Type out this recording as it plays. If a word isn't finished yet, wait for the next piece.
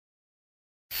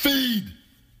Feed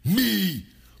me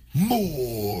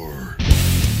more.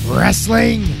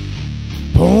 Wrestling,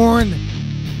 porn,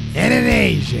 and an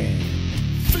Asian.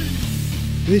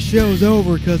 This show's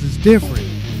over because it's different.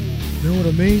 Know what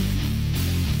I mean?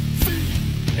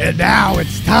 And now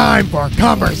it's time for a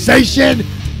conversation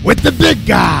with the big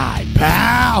guy,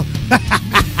 pal.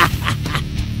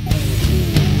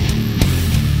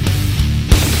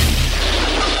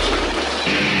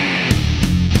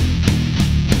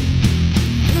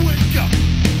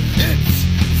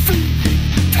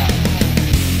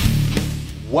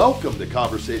 Welcome to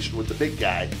Conversation with the Big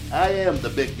Guy. I am the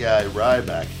Big Guy,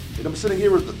 Ryback, and I'm sitting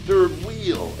here with the third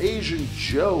wheel, Asian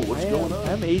Joe. What's going on?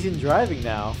 I'm Asian driving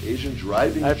now. Asian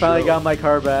driving I finally Joe. got my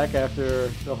car back after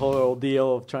the whole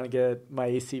ordeal of trying to get my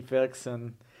AC fixed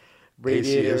and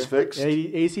radiator. AC is fixed?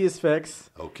 AC is fixed.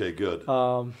 Okay, good.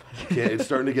 It's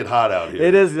starting to get hot out here.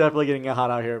 It is definitely getting hot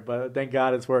out here, but thank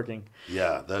God it's working.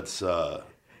 Yeah, that's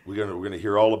we're gonna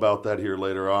hear all about that here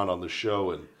later on the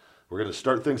show, and we're gonna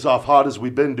start things off hot as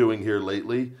we've been doing here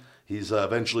lately. He's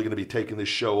eventually going to be taking this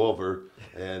show over,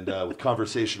 and with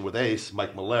conversation with Ace,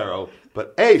 Mike Malero.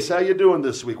 But Ace, how you doing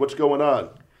this week? What's going on?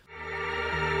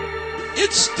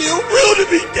 It's still real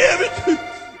to me, damn it.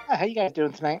 How you guys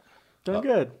doing tonight? Doing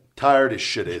good. Tired as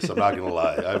shit, Ace. I'm not going to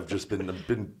lie. I've just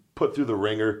been put through the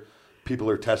ringer. People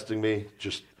are testing me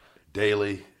just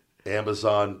daily.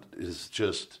 Amazon is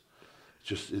just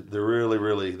they're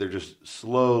really they're just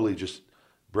slowly just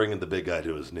bringing the big guy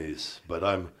to his knees. But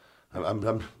I'm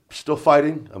still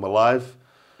fighting. I'm alive.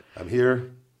 I'm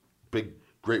here.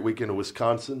 Great weekend in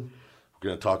Wisconsin. We're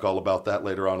going to talk all about that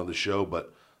later on in the show.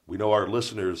 But we know our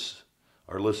listeners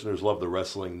love the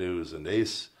wrestling news, and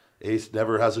Ace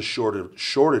never has a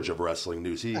shortage of wrestling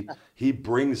news. He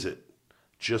brings it,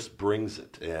 just brings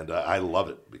it, and I love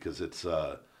it because it's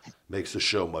makes the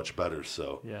show much better.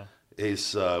 So Yeah.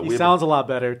 Ace, He sounds a lot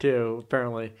better too,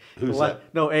 apparently. Who's that?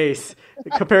 No, Ace.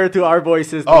 Compared to our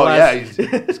voices.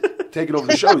 He's taking over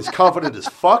the show. He's confident as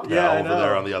fuck now Yeah, I over know.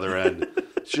 there on the other end.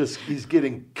 It's just he's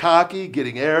getting cocky,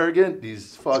 getting arrogant.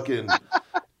 He's fucking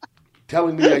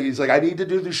telling me, he's like, I need to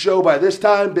do the show by this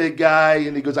time, big guy.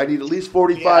 And he goes, I need at least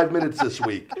 45 minutes this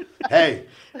week. Hey,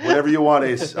 whatever you want,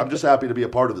 Ace. I'm just happy to be a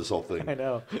part of this whole thing. I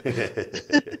know.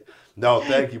 No,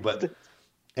 thank you. But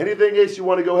anything, Ace, you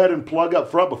want to go ahead and plug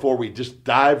up front before we just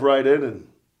dive right in and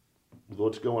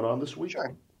what's going on this week?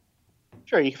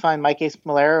 Sure. You can find Mike Ace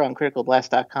Malero on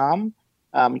criticalblast.com. You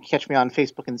can catch me on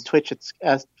Facebook and Twitch. It's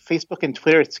Facebook and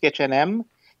Twitter at SketchNM.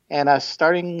 And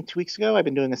starting 2 weeks ago, I've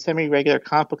been doing a semi-regular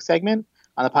comic book segment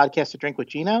on the podcast To Drink with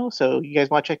Gino. So you guys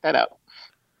want to check that out.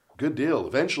 Good deal.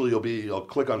 Eventually, you'll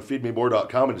click on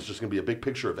feedmemore.com and it's just going to be a big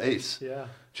picture of Ace. Yeah.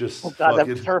 Just Oh, God,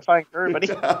 that's terrifying for everybody.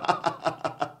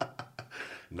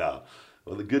 No.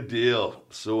 Well, the good deal.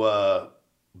 So,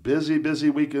 busy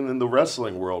weekend in the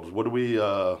wrestling world. What do we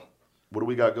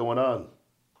got going on? I'm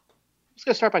just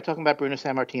going to start by talking about Bruno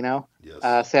Sammartino.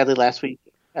 Yes. Sadly, last week,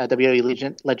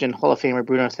 WWE legend Hall of Famer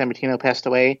Bruno Sammartino passed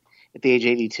away at the age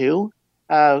of 82.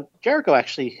 Jericho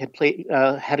actually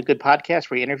had a good podcast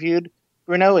where he interviewed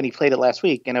Bruno, and he played it last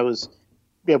week. And it was,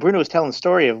 Bruno was telling the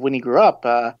story of when he grew up.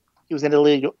 He was in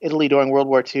Italy during World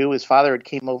War II. His father had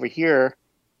came over here,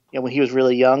 when he was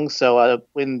really young. So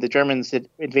when the Germans had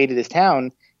invaded his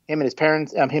town, him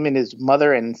and his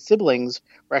mother and siblings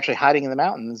were actually hiding in the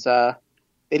mountains.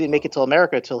 They didn't make it to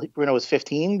America until Bruno was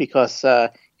 15 because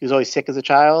he was always sick as a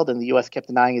child, and the U.S. kept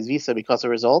denying his visa because of the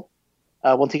result.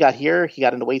 Once he got here, he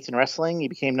got into weights and wrestling. He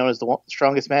became known as the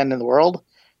strongest man in the world.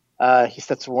 He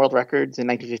set some world records in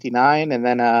 1959, and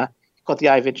then he caught the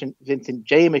eye of Vincent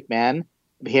J. McMahon and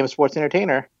became a sports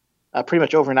entertainer. Pretty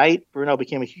much overnight, Bruno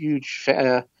became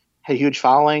had a huge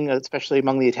following, especially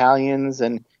among the Italians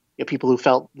and people who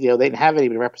felt they didn't have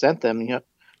anybody to represent them.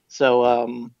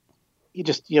 So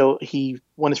he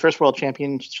won his first world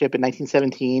championship in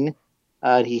 1917.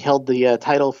 He held the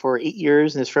title for 8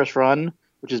 years in his first run,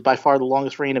 which is by far the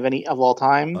longest reign of all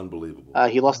time. Unbelievable.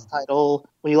 He lost the title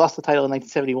when he lost the title in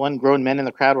 1971. Grown men in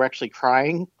the crowd were actually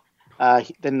crying. Then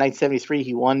in 1973,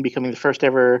 he won, becoming the first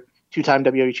ever two-time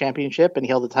WWE championship, and he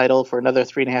held the title for another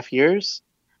 3.5 years.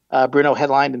 Bruno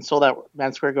headlined and sold out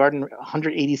Madison Square Garden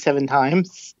 187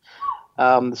 times.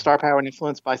 The star power and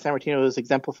influence by Sammartino was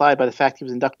exemplified by the fact he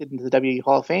was inducted into the WWE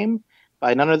Hall of Fame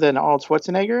by none other than Arnold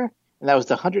Schwarzenegger, and that was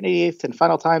the 188th and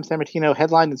final time Sammartino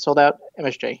headlined and sold out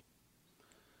MSG.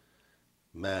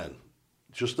 Man,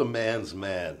 just a man's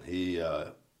man. He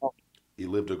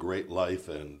lived a great life,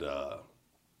 and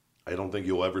I don't think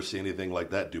you'll ever see anything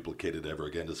like that duplicated ever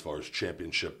again as far as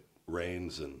championship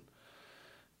reigns, and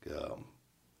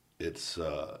it's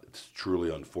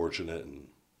truly unfortunate. And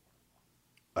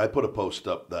I put a post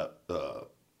up that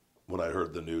when I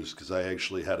heard the news because I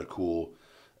actually had a cool.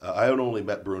 I had only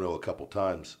met Bruno a couple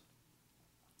times,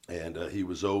 and he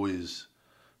was always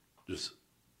just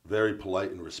very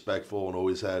polite and respectful, and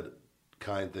always had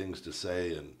kind things to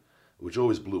say, and which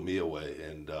always blew me away.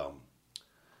 And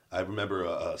I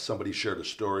remember somebody shared a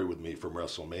story with me from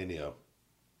WrestleMania,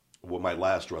 well, my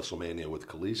last WrestleMania with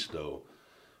Kalisto,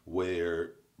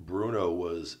 where Bruno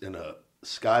was in a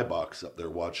skybox up there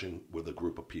watching with a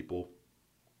group of people,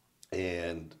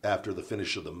 and after the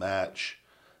finish of the match,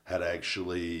 had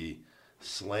actually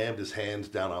slammed his hands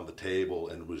down on the table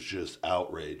and was just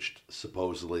outraged,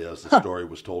 supposedly, as the story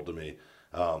was told to me,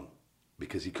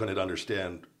 because he couldn't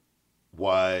understand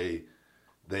why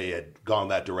they had gone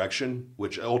that direction,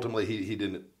 which ultimately he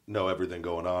didn't know everything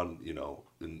going on,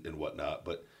 and whatnot.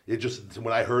 But it just,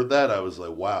 when I heard that, I was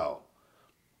like, wow.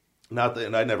 Not that,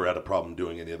 and I never had a problem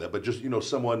doing any of that, but just,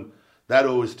 someone that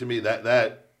always, to me,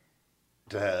 that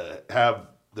to have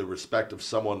the respect of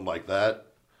someone like that,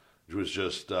 was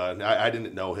just, I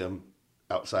didn't know him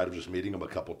outside of just meeting him a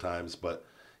couple times, but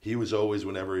he was always,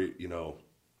 whenever,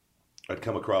 I'd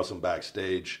come across him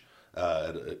backstage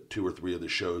at 2 or 3 of the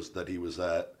shows that he was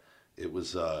at, it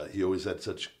was, he always had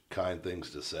such kind things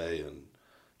to say, and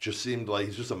just seemed like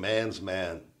he's just a man's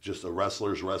man, just a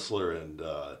wrestler's wrestler, and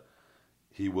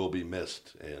he will be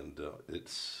missed. And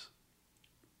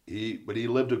but he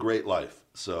lived a great life.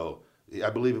 So I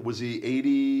believe, was he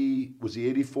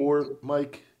 84,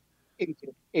 Mike?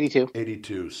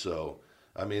 82. So,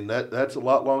 I mean, that's a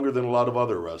lot longer than a lot of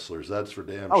other wrestlers. That's for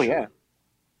damn sure. Oh, yeah.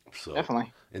 So,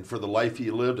 definitely. And for the life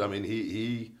he lived, I mean,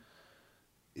 he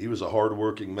was a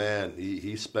hardworking man.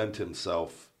 He spent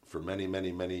himself for many,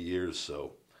 many, many years.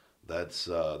 So that's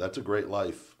a great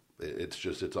life.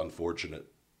 It's unfortunate,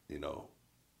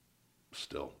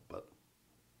 still, but.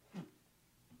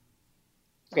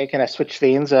 Okay, can I switch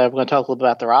veins? We're going to talk a little bit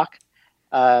about The Rock.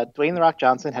 Dwayne The Rock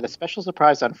Johnson had a special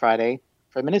surprise on Friday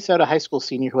for a Minnesota high school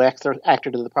senior who asked their actor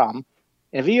to the prom.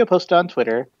 In a video posted on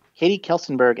Twitter, Katie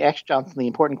Kelsenberg asked Johnson the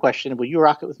important question, "Will you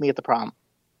rock it with me at the prom?"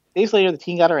 Days later, the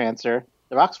teen got her answer.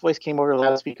 The Rock's voice came over the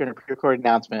loudspeaker in a pre-recorded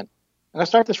announcement. I'm going to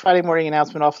start this Friday morning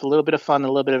announcement off with a little bit of fun and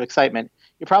a little bit of excitement.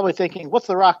 You're probably thinking, what's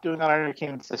The Rock doing on our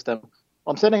entertainment system? Well,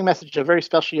 I'm sending a message to a very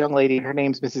special young lady. Her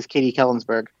name's Mrs. Katie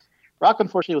Kellensberg. Rock,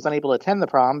 unfortunately, was unable to attend the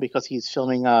prom because he's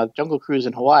filming Jungle Cruise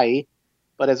in Hawaii,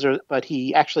 but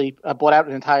he actually bought out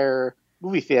an entire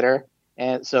movie theater,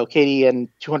 and so Katie and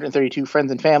 232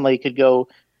 friends and family could go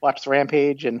watch the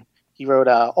Rampage. And he wrote,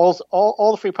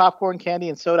 all the free popcorn, candy,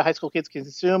 and soda high school kids can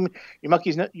consume. Your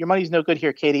money's no good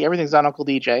here, Katie. Everything's on Uncle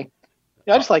DJ.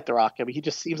 I just like The Rock. I mean, he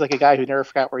just seems like a guy who never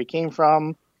forgot where he came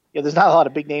from. There's not a lot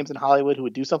of big names in Hollywood who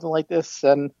would do something like this,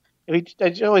 and I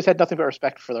always had nothing but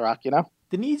respect for The Rock,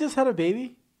 Didn't he just had a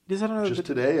baby? He just had another Just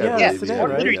today, Yeah, Yes, today,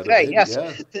 right? literally today. Yes,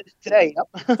 today.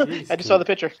 Yep. I just saw the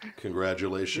picture.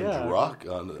 Congratulations, Yeah. Rock,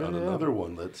 on another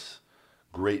one. That's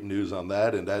great news on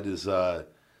that. And that is,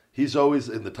 he's always,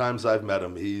 in the times I've met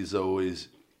him, he's always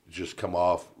just come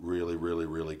off really, really,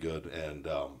 really good. And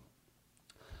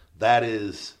that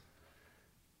is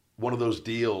one of those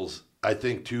deals, I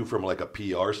think, too, from like a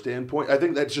PR standpoint. I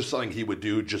think that's just something he would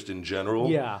do just in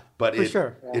general. Yeah, but for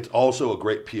sure. It's also a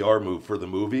great PR move for the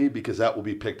movie because that will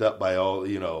be picked up by all,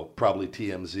 probably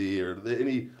TMZ or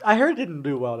any. I heard it didn't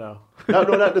do well, though. No,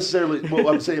 not necessarily. Well,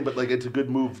 I'm saying, but like it's a good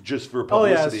move just for Oh,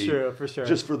 yeah, publicity. it's true, for sure.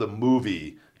 Just for the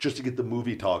movie, just to get the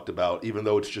movie talked about, even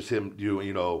though it's just him,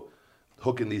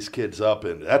 hooking these kids up,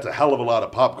 and that's a hell of a lot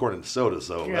of popcorn and soda.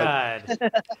 So God,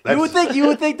 you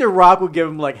would think The Rock would give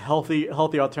him like healthy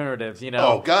alternatives,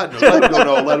 Oh God, no! Let them go.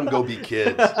 No, let them go be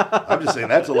kids. I'm just saying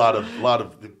that's a lot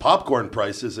of popcorn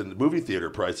prices and movie theater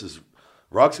prices.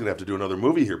 Rock's gonna have to do another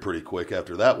movie here pretty quick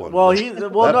after that one. Well,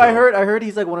 I heard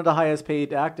he's like one of the highest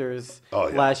paid actors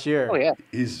last year. Oh yeah,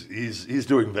 he's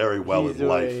doing very well in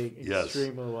life. Yes,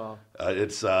 extremely well.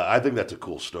 I think that's a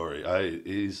cool story.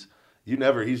 I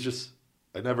never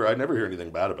hear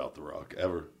anything bad about The Rock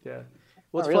ever. Yeah.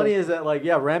 What's funny is that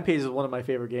Rampage is one of my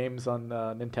favorite games on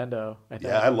Nintendo. I think.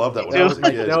 Yeah, I love that one.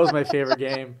 That was my favorite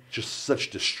game. Just such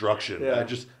destruction. Yeah.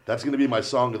 That's going to be my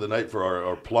song of the night for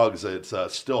our plugs. It's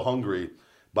 "Still Hungry"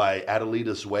 by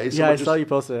Adelita's Way. I saw you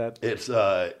posted that.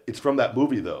 It's from that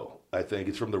movie though. I think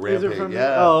it's from the Is it Rampage. from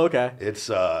Yeah. Oh, okay. It's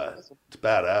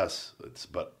badass.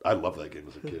 But I love that game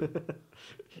as a kid.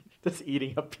 Just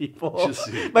eating up people.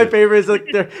 My favorite is like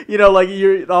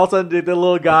you're all of a sudden the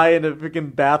little guy in a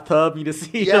freaking bathtub. You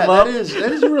just eat him up.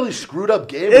 That is a really screwed up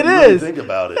game. It when you is. really think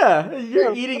about it. Yeah,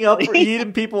 you're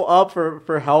eating people up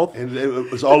for health. And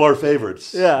it was all our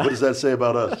favorites. Yeah. What does that say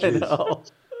about us? I Jeez. know.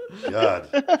 God.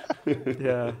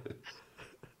 Yeah.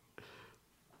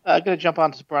 I'm going to jump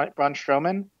on to Braun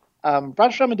Strowman. Braun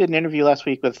Strowman did an interview last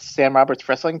week with Sam Roberts'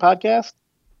 wrestling podcast,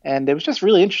 and it was just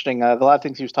really interesting. A lot of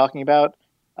things he was talking about.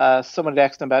 Someone had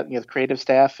asked him about the creative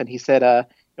staff, and he said, I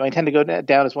intend to go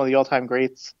down as one of the all-time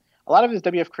greats. A lot of his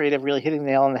WF creative really hitting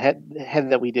the nail on the head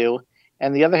that we do,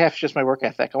 and the other half is just my work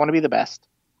ethic. I want to be the best.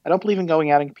 I don't believe in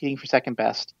going out and competing for second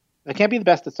best. If I can't be the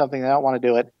best at something, then I don't want to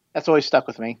do it. That's always stuck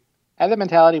with me. I had that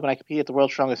mentality when I competed at the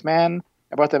World's Strongest Man.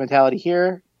 I brought that mentality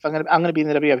here. If I'm going to be in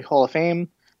the WWE Hall of Fame,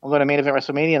 I'm going to main event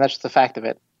WrestleMania, and that's just the fact of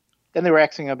it. Then they were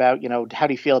asking about, how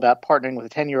do you feel about partnering with a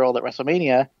 10-year-old at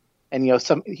WrestleMania? And,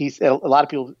 he said a lot of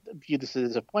people viewed this as a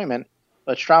disappointment,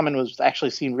 but Strowman was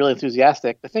actually seen really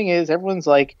enthusiastic. The thing is, everyone's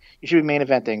like, you should be main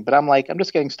eventing. But I'm like, I'm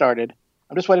just getting started.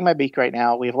 I'm just wetting my beak right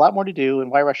now. We have a lot more to do, and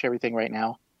why rush everything right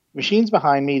now? The machine's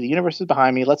behind me. The universe is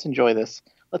behind me. Let's enjoy this.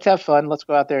 Let's have fun. Let's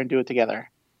go out there and do it together.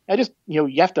 I just, you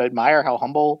have to admire how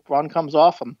humble Braun comes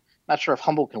off. I'm not sure if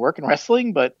humble can work in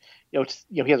wrestling, but, he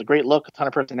has a great look, a ton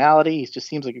of personality. He just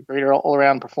seems like a great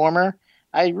all-around performer.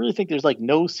 I really think there's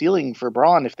no ceiling for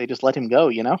Braun if they just let him go,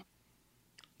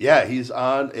 Yeah, he's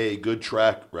on a good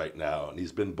track right now, and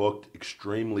he's been booked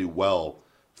extremely well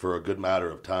for a good matter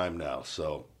of time now.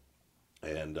 So,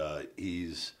 and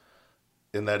he's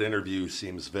in that interview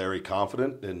seems very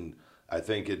confident, and I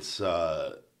think it's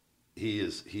he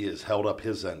has held up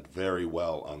his end very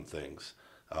well on things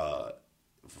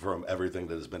from everything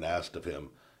that has been asked of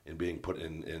him and being put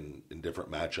in different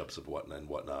matchups of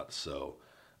whatnot. So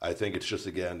I think it's just,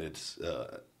 again, it's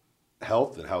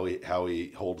health and how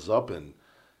he holds up and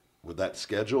with that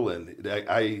schedule. And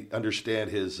I understand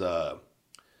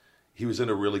he was in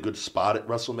a really good spot at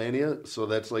WrestleMania. So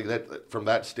that's like that from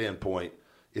that standpoint,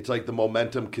 it's like the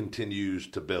momentum continues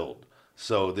to build.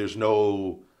 So there's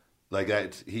no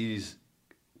he's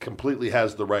completely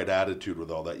has the right attitude with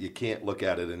all that. You can't look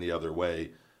at it any other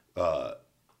way.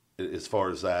 As far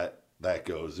as that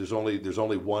goes, there's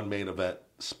only one main event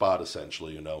spot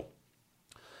essentially, right,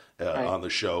 on the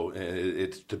show, and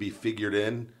it's to be figured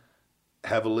in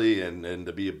heavily and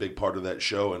to be a big part of that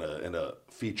show in a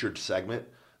featured segment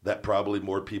that probably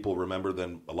more people remember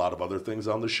than a lot of other things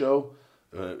on the show.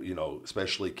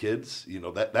 Especially kids.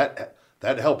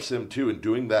 That helps him too, and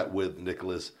doing that with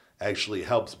Nicholas actually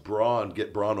helps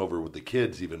get Braun over with the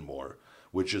kids even more,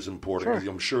 which is important.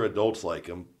 Sure. I'm sure adults like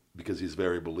him because he's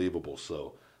very believable.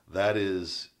 So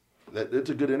it's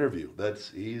a good interview.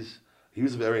 He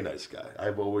was a very nice guy. I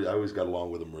always got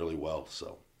along with him really well.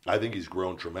 So I think he's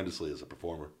grown tremendously as a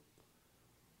performer.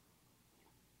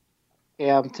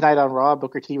 Yeah, tonight on Raw,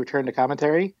 Booker T returned to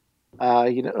commentary.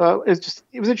 It was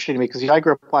interesting to me because I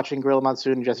grew up watching Gorilla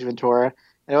Monsoon and Jesse Ventura, and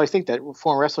I always think that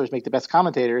former wrestlers make the best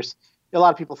commentators. A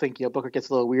lot of people think Booker gets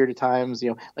a little weird at times,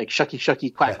 like shucky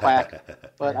shucky quack quack.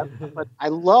 but I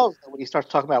love that when he starts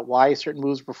talking about why certain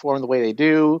moves perform the way they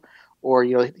do, or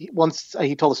once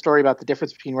he told a story about the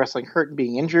difference between wrestling hurt and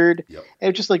being injured, yep, and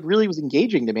it just really was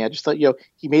engaging to me. I just thought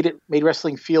he made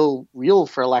wrestling feel real,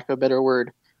 for lack of a better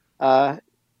word.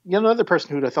 Another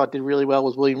person who I thought did really well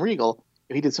was William Regal.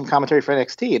 He did some commentary for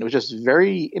NXT, and it was just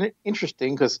very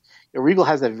interesting because Regal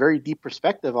has a very deep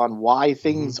perspective on why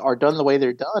things are done the way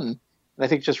they're done. And I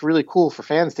think it's just really cool for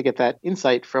fans to get that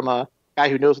insight from a guy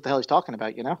who knows what the hell he's talking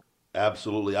about,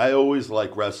 Absolutely. I always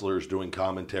like wrestlers doing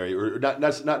commentary, or not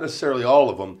necessarily all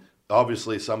of them.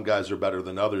 Obviously, some guys are better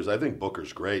than others. I think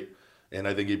Booker's great, and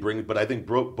I think I think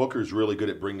Booker's really good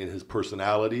at bringing his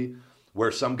personality,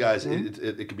 where some guys,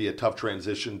 it could be a tough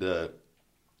transition to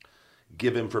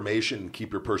give information and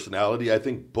keep your personality. I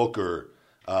think Booker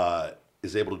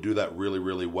is able to do that really,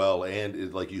 really well,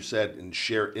 and like you said, and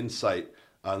share insight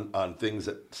on things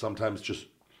that sometimes just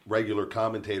regular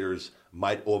commentators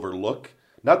might overlook.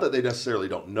 Not that they necessarily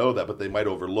don't know that, but they might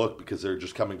overlook because they're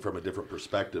just coming from a different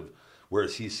perspective,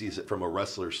 whereas he sees it from a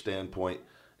wrestler standpoint.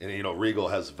 And, Regal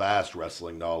has vast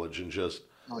wrestling knowledge, and just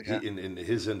in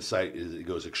his insight it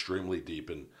goes extremely deep.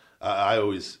 And I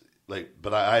always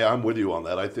but I'm with you on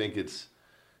that. I think it's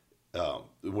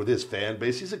with his fan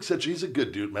base, he's a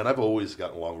good dude, man. I've always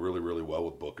gotten along really, really well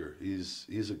with Booker.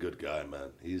 He's a good guy,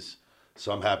 man.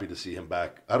 So I'm happy to see him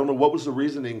back. I don't know, what was the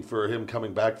reasoning for him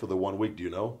coming back for the 1 week? Do you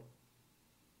know?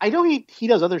 I know he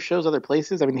does other shows, other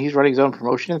places. I mean, he's running his own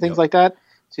promotion and things like that.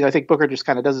 So I think Booker just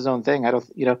kind of does his own thing. I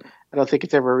don't think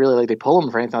it's ever really they pull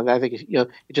him for anything like that. I think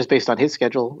it's just based on his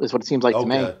schedule is what it seems like to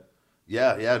me.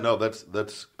 Yeah. No,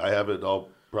 that's I have it. I'll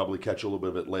probably catch a little bit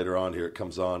of it later on here. It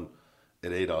comes on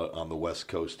at 8 on the West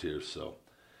Coast here, so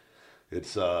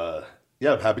it's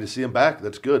I'm happy to see him back.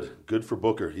 That's good. Good for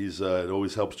Booker. It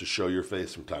always helps to show your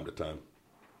face from time to time.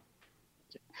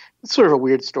 It's sort of a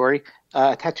weird story.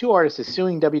 A tattoo artist is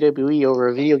suing WWE over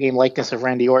a video game likeness of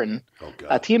Randy Orton. Oh,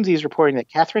 God. TMZ is reporting that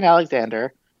Catherine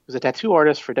Alexander, who's a tattoo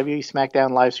artist for WWE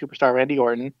SmackDown Live superstar Randy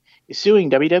Orton, is suing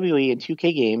WWE and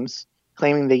 2K Games,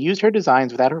 claiming they used her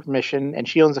designs without her permission and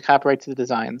she owns the copyright to the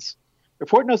designs. The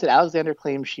report notes that Alexander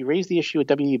claims she raised the issue with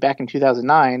WWE back in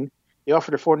 2009. They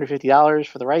offered her $450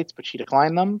 for the rights, but she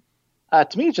declined them.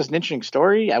 To me, it's just an interesting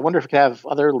story. I wonder if it could have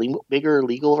other bigger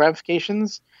legal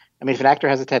ramifications. I mean, if an actor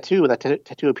has a tattoo, that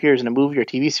tattoo appears in a movie or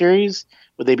TV series,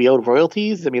 would they be owed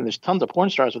royalties? I mean, there's tons of porn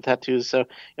stars with tattoos, so I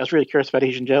was really curious about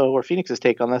Asian Joe or Phoenix's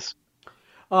take on this.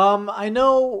 I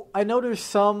know there's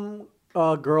some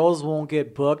girls won't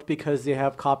get booked because they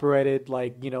have copyrighted,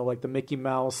 like the Mickey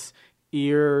Mouse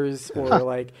ears, or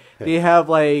like they have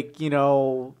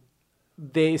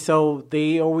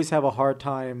they always have a hard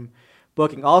time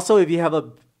booking. Also, if you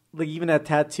have even a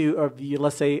tattoo of,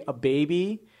 let's say, a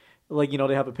baby, they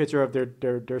have a picture of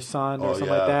their son or something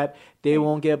like that, they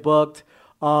won't get booked.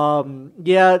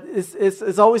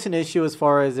 It's always an issue as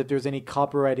far as if there's any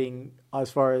copywriting as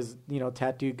far as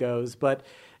tattoo goes. But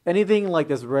anything like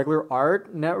this regular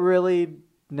art, never really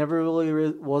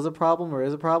was a problem or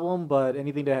is a problem. But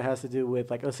anything that has to do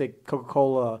with, like, let's say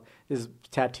Coca-Cola is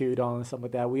tattooed on and stuff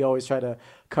like that, we always try to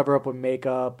cover up with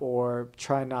makeup or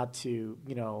try not to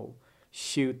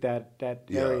shoot that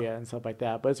area and stuff like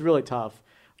that. But it's really tough.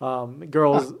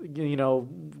 Girls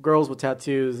with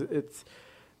tattoos, it's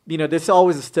there's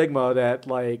always a stigma that,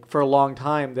 like, for a long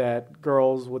time that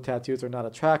girls with tattoos are not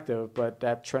attractive, but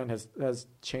that trend has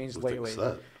changed lately.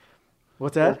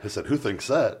 What's that? I said, who thinks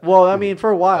that? Well, I mean,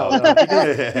 for a while,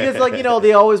 because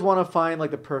they always want to find, like,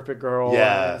 the perfect girl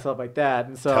and stuff like that.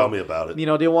 And so, tell me about it. They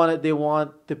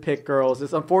want to pick girls.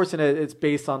 It's unfortunate. It's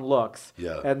based on looks.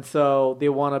 Yeah. And so they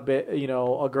want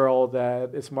a girl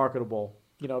that is marketable,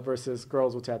 versus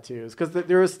girls with tattoos, because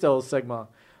there is still a stigma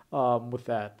with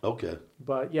that. Okay.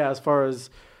 But yeah, as far as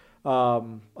I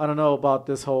don't know about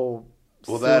this whole.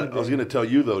 Well, I was going to tell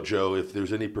you, though, Joe, if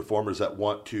there's any female performers that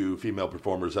want to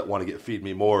get Feed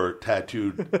Me More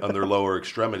tattooed on their lower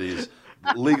extremities,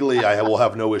 legally I will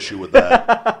have no issue with that.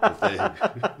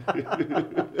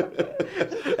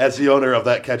 As the owner of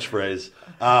that catchphrase.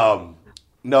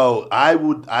 No,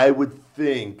 I would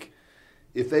think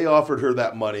if they offered her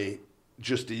that money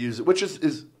just to use it, which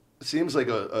seems like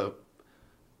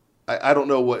I don't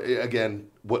know what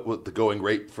the going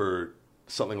rate for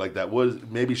something like that was.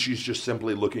 Maybe she's just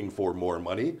simply looking for more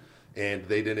money, and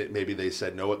maybe they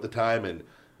said no at the time, and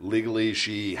legally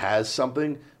she has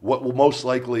something. What will most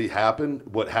likely happen,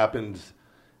 what happens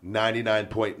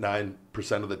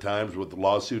 99.9% of the times with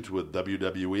lawsuits with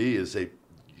WWE, is they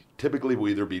typically will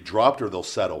either be dropped or they'll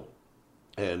settle.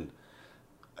 And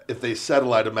if they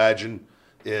settle, I'd imagine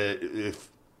if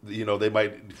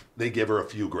they give her a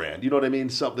few grand. You know what I mean?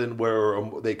 Something where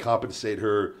they compensate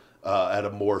her at a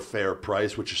more fair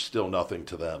price, which is still nothing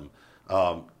to them,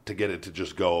 to get it to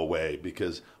just go away,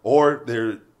 or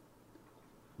they're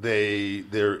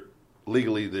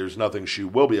legally there's nothing she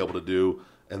will be able to do,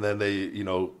 and then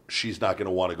she's not going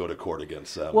to want to go to court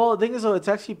against them. Well, the thing is, though, it's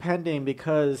actually pending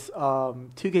because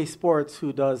 2K Sports,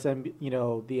 who does the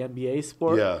NBA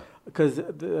sport, because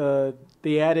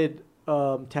they added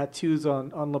tattoos on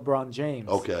LeBron James.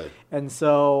 Okay, and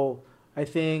so. I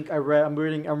think I'm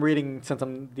reading since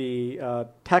I'm the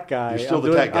tech guy. You're still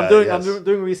the tech guy. I'm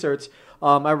doing research.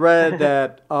 I read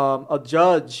that a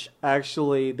judge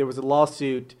actually, there was a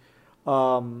lawsuit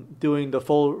doing the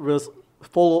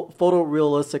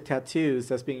photorealistic tattoos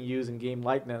that's being used in game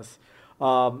likeness,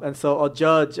 and so a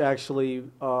judge actually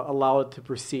allowed it to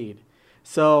proceed.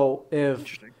 So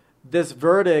if this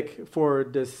verdict for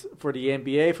the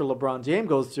NBA for LeBron James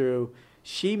goes through,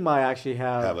 she might actually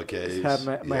have a case.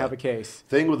 Have a case.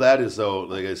 Thing with that is, though,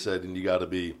 like I said, and you got to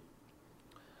be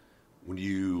if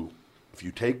you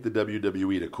take the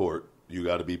WWE to court, you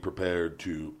got to be prepared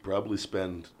to probably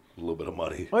spend a little bit of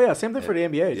money. Oh yeah, same thing for the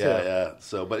NBA too. Yeah.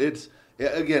 So, but it's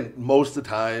again most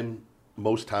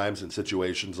times in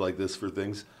situations like this for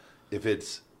things, if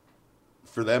it's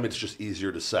for them, it's just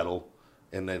easier to settle,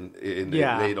 and then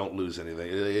they don't lose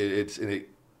anything.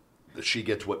 She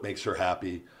gets what makes her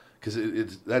happy.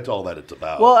 Because that's all that it's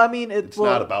about. Well, I mean, it's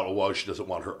not about she doesn't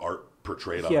want her art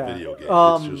portrayed on a video game.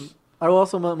 It's just. I will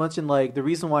also mention, like, the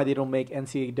reason why they don't make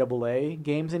NCAA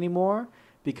games anymore,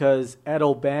 because Ed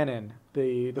O'Bannon, I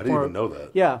didn't even know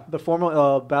that. Yeah, the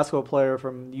former basketball player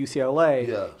from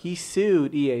UCLA, he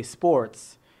sued EA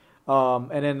Sports,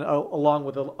 and then along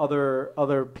with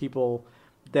other people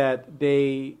that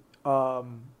they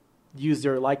used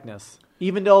their likeness.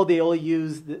 Even though they only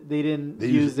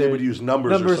they would use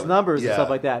numbers and stuff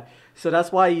like that. So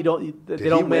that's why they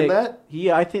don't win that?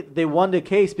 I think they won the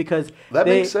case because that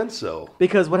makes sense though.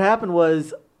 Because what happened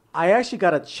was I actually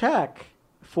got a check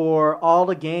for all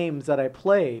the games that I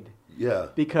played Yeah.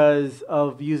 because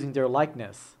of using their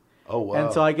likeness. Oh wow.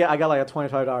 And so I got like a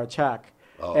 $25 check.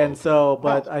 Oh, and okay. so,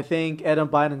 but I think Ed and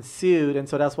Biden sued, and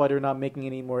so that's why they're not making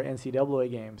any more NCAA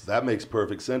games. That makes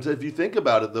perfect sense. If you think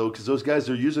about it, though, because those guys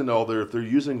are using if they're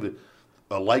using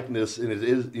a likeness, and it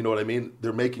is, you know what I mean?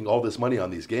 They're making all this money on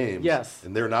these games. Yes.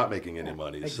 And they're not making any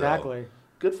money. Exactly. So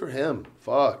good for him.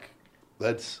 Fuck.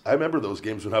 I remember those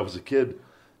games when I was a kid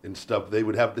and stuff. They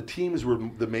would have, the teams were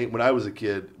the main, when I was a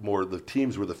kid, more the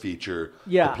teams were the feature.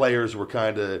 Yeah. The players were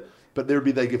kind of, but there'd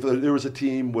be like, if there was a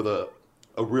team with a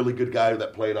really good guy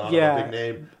that played on Yeah. a big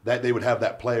name, that they would have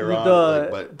that player on.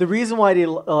 The reason why they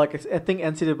I think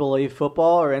NCAA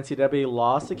football or NCAA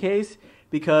lost the case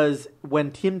because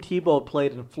when Tim Tebow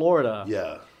played in Florida,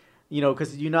 Yeah.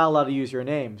 because you're not allowed to use your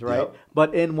names, right? Yep.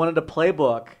 But in one of the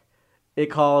playbook, it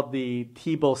called the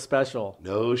Tebow Special,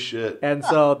 No shit. and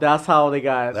so that's how they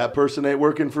got That person ain't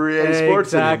working for EA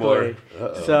Sports anymore.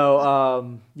 Uh-oh.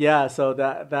 So so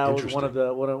that was one of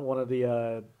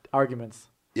the arguments.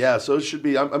 Yeah, so it should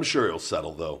be. I'm sure it'll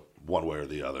settle though, one way or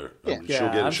the other. Yeah.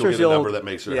 She'll get a number that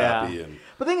makes her happy. And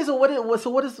But the thing is,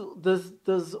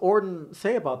 does Orton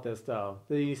say about this though?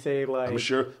 Did he say like? I'm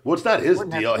sure. Well, it's not his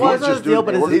deal. Well, He's it's not just his deal,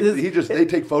 doing. but they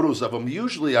take photos of him.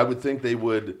 Usually, I would think they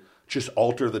would just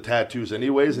alter the tattoos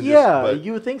anyways. And but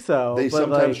you would think so. They but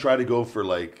sometimes like, try to go for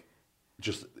like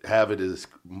just have it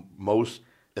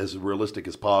as realistic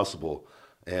as possible.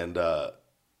 And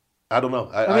I don't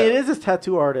know. I mean, it is his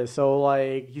tattoo artist, so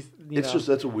like he's.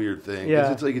 That's a weird thing. 'Cause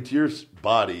Yeah. It's like it's your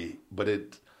body, but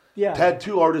Yeah.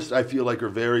 tattoo artists I feel like are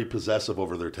very possessive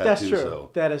over their tattoos. That's true. Though.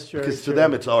 That is true. Because It's to true.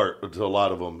 them it's art. To a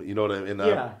lot of them, you know what I mean.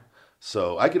 Yeah.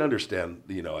 So I can understand,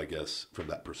 I guess from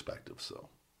that perspective. So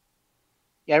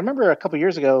Yeah, I remember a couple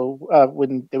years ago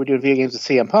when they were doing video games with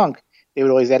CM Punk, they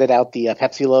would always edit out the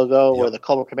Pepsi logo or Yep. the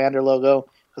Cobra Commander logo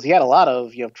because he had a lot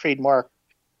of trademark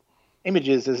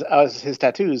images as his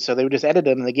tattoos. So they would just edit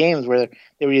them in the games where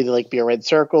they would either like be a red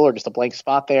circle or just a blank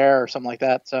spot there or something like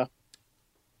that. So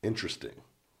interesting.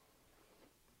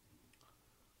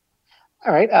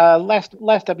 all right, last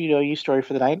WWE story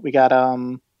for the night. We got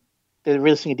they're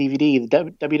releasing a DVD,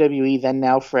 the WWE Then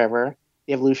Now Forever.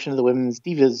 The evolution of the women's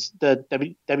divas, the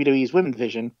WWE's women's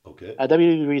division. Okay.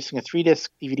 WWE releasing a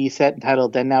 3-disc DVD set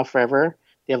entitled Then Now Forever,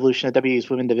 The Evolution of WWE's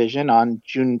Women's Division on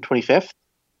June 25th.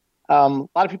 A lot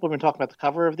of people have been talking about the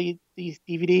cover of the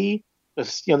DVD.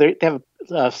 Because, they have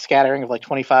a scattering of like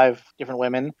 25 different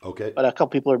women, Okay. but a couple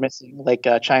people are missing, like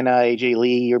China, AJ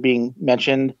Lee are being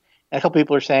mentioned. And a couple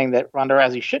people are saying that Ronda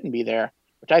Rousey shouldn't be there,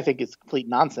 which I think is complete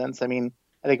nonsense. I mean,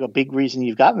 I think a big reason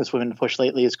you've gotten this women to push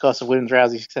lately is because of women's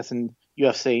Rousey's success in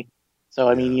UFC. So,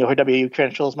 I mean, her WWE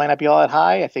credentials might not be all that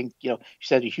high. I think, she's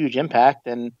had a huge impact.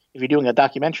 And if you're doing a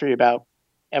documentary about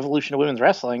evolution of women's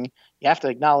wrestling, you have to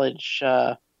acknowledge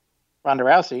Ronda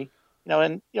Rousey.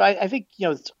 I think,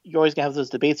 you're always going to have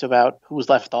those debates about who's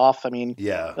left off. I mean,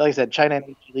 Yeah. like I said, China and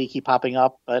AJ Lee keep popping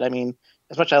up. But, I mean,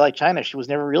 as much as I like China, she was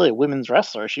never really a women's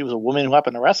wrestler. She was a woman who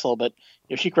happened to wrestle, but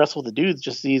she could wrestle with the dudes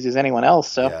just as easy as anyone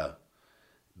else. So. Yeah.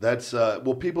 That's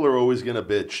people are always going to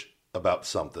bitch about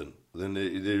something. Then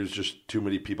there's just too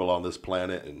many people on this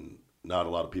planet, and not a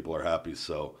lot of people are happy.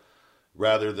 So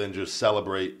rather than just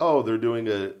celebrate, they're doing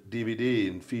a DVD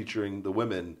and featuring the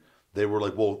women, they were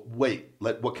like, well, wait,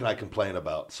 what can I complain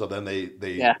about? So then they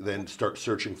then start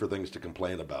searching for things to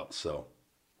complain about. So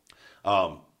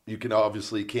you can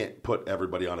obviously can't put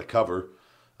everybody on a cover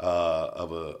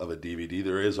of a DVD.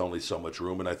 There is only so much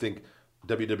room, and I think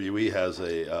WWE has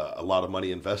a lot of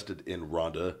money invested in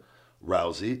Ronda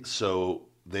Rousey, so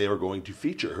they are going to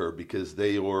feature her because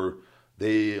they are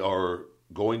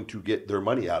going to get their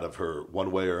money out of her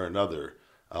one way or another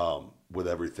with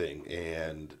everything.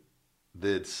 And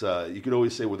it's you could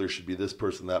always say, well, there should be this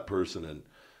person, that person,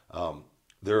 and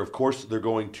they're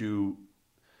going to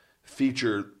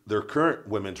feature their current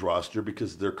women's roster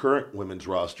because their current women's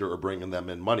roster are bringing them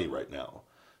in money right now.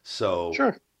 So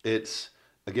Sure. It's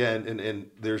again, and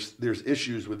there's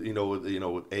issues with with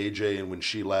AJ and when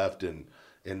she left, and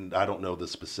I don't know the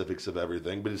specifics of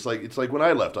everything, but it's like when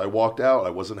I left, I walked out, I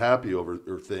wasn't happy over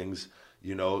things.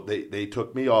 They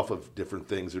took me off of different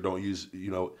things or don't use.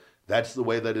 That's the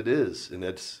way that it is, and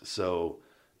it's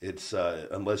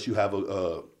unless you have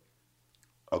a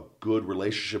good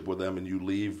relationship with them and you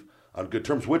leave on good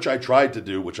terms, which I tried to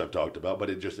do, which I've talked about, but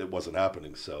it wasn't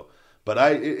happening. So. But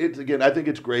I think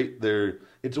it's great.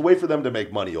 It's a way for them to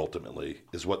make money. Ultimately,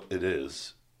 is what it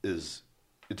is. It's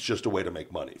just a way to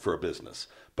make money for a business.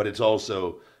 But it's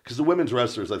also because the women's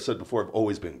wrestlers, I've said before, have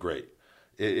always been great.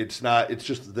 It's not. It's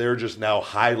just they're just now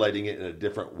highlighting it in a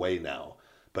different way now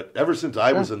But ever since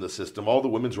I was in the system, all the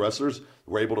women's wrestlers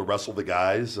were able to wrestle the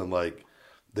guys, and like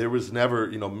there was never,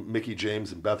 Mickey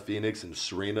James and Beth Phoenix and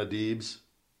Serena Deebs.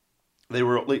 They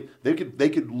were like they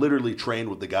could literally train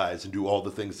with the guys and do all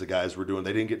the things the guys were doing.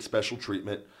 They didn't get special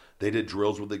treatment. They did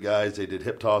drills with the guys. They did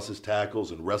hip tosses, tackles,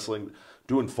 and wrestling,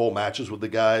 doing full matches with the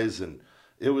guys. And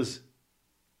it was,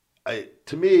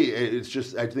 to me, it's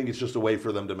just I think it's just a way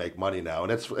for them to make money now,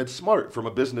 and it's smart from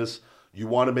a business. You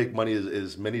want to make money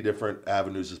as many different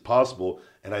avenues as possible,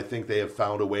 and I think they have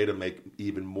found a way to make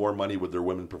even more money with their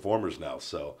women performers now.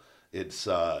 So it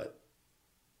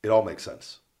all makes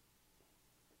sense.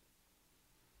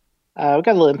 We got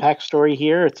a little Impact story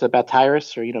here. It's about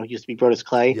Tyrus, or he used to be Brodus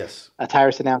Clay. Yes.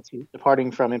 Tyrus announced he's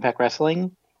departing from Impact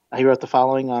Wrestling. He wrote the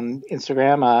following on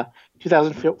Instagram: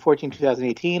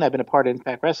 2014-2018, I've been a part of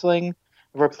Impact Wrestling.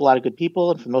 I've worked with a lot of good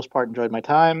people, and for the most part, enjoyed my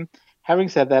time. Having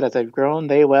said that, as I've grown,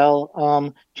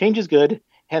 change is good,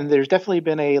 and there's definitely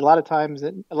been a lot of times,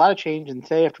 a lot of change, and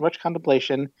today, after much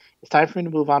contemplation, it's time for me to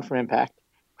move on from Impact.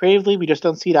 Creatively, we just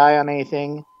don't see eye on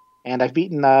anything, and I've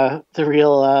beaten the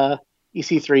real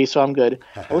EC3, so I'm good.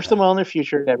 I wish them well in their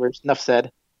future endeavors. Enough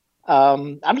said.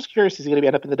 I'm just curious, is he going to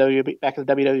end up in back in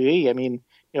the WWE? I mean,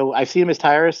 I've seen him as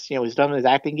Tyrus. He's done his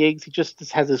acting gigs. He just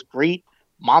has this great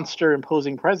monster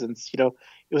imposing presence. It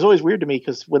was always weird to me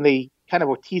because when they kind of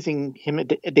were teasing him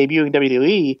debuting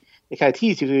WWE, they kind of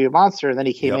teased he was going to be a monster, and then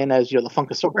he came in as the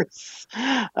Funkasaurus.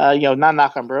 Not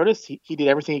knock on Brodus. He did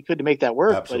everything he could to make that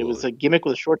work, Absolutely. but it was a gimmick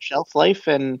with a short shelf life,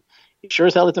 and it sure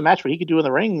as hell it's a match what he could do in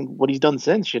the ring, what he's done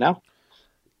since.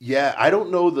 Yeah, I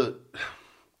don't know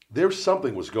there's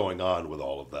something was going on with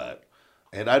all of that,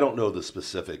 and I don't know the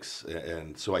specifics,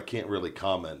 and so I can't really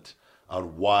comment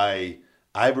on why.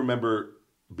 I remember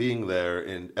being there,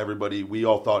 and we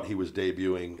all thought he was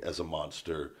debuting as a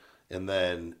monster, and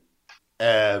then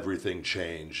everything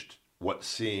changed. What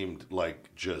seemed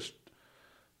like just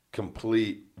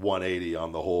complete 180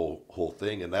 on the whole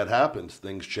thing, and that happens.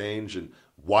 Things change, and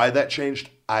why that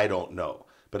changed, I don't know.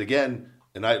 But again,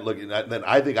 and I look, and then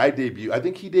I think I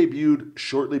think he debuted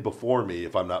shortly before me,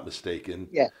 if I'm not mistaken.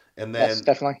 Yeah, and then yes,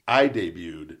 definitely. I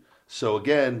debuted. So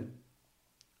again,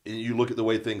 you look at the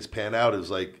way things pan out. Is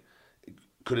like,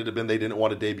 could it have been they didn't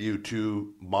want to debut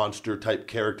two monster type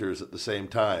characters at the same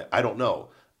time? I don't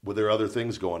know. Were there other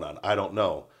things going on? I don't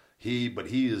know. But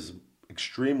he is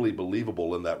extremely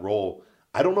believable in that role.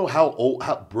 I don't know how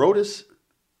Brodus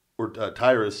or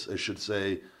Tyrus, I should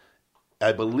say,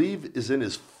 I believe is in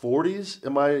his 40s.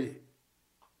 Am I?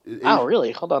 Oh,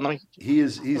 really? Hold on.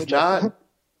 He's not.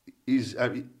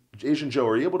 Asian Joe,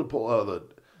 are you able to pull the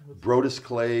Brodus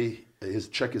Clay?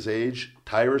 Check his age.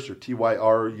 Tyrus or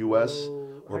Tyrus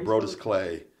or Brodus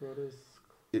Clay.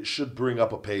 It should bring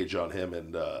up a page on him,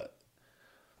 and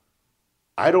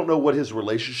I don't know what his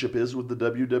relationship is with the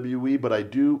WWE, but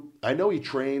I know he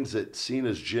trains at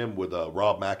Cena's gym with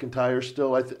Rob McIntyre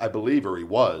still. I believe, or he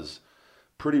was,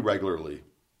 pretty regularly.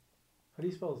 How do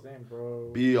you spell his name,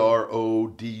 bro?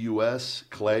 Brodus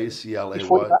Clay,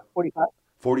 Clay.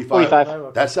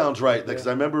 45. That sounds right. Because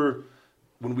I remember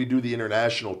when we do the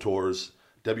international tours,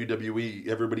 WWE,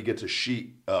 everybody gets a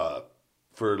sheet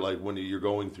for like when you're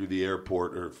going through the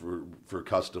airport or for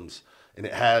customs, and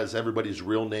it has everybody's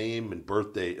real name and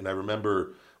birth date. And I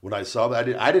remember when I saw that,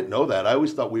 I didn't know that. I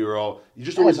always thought we were all. You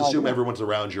just always assume everyone's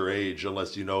around your age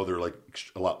unless you know they're like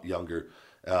a lot younger.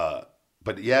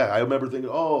 But yeah, I remember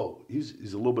thinking, oh,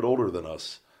 he's a little bit older than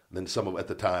us than some of at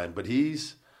the time, but he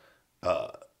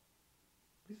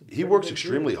works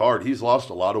extremely hard. He's lost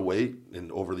a lot of weight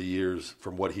over the years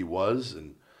from what he was,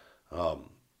 and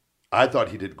I thought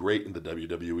he did great in the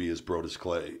WWE as Brodus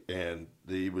Clay, and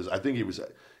he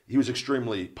was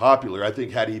extremely popular. I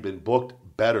think had he been booked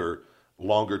better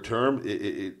longer term,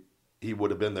 he would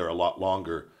have been there a lot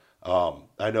longer.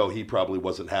 I know he probably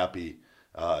wasn't happy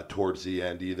towards the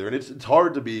end either, and it's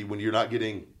hard to be when you're not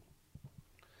getting.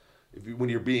 When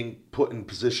you're being put in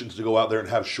positions to go out there and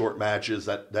have short matches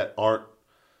that aren't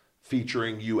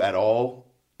featuring you at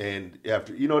all, and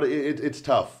after it's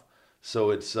tough.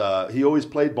 So it's he always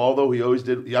played ball though. He always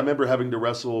did. I remember having to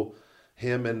wrestle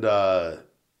him, and I'll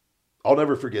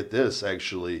never forget this.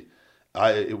 Actually,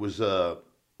 it was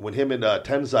when him and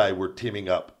Tenzai were teaming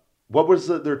up. What was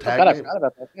their tag name? I forgot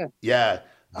about that. Yeah.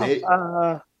 They.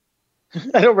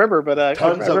 I don't remember, but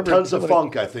tons of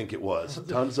funk. I think it was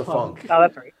tons of funk. Oh,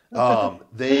 that's right.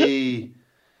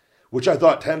 Which I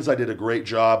thought Tenzai did a great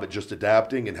job at just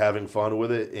adapting and having fun with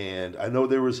it. And I know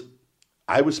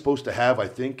I was supposed to have, I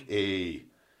think,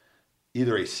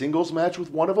 either a singles match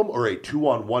with one of them or a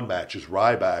 2-on-1 match as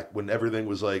Ryback when everything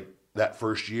was like that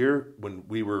first year when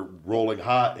we were rolling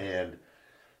hot. And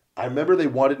I remember they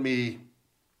wanted me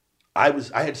I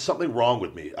had something wrong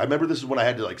with me. I remember this is when I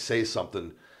had to like say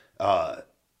something.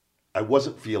 I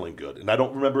wasn't feeling good, and I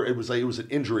don't remember. It was an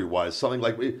injury wise, something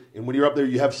like. And when you're up there,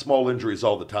 you have small injuries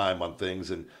all the time on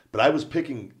things. But I was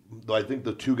picking, I think,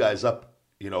 the two guys up,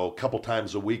 a couple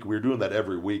times a week. We were doing that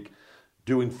every week,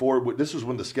 doing 4. This was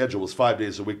when the schedule was 5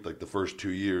 days a week, like the first 2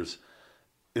 years.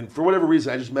 And for whatever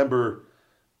reason, I just remember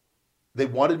they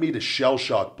wanted me to shell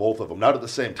shock both of them, not at the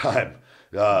same time,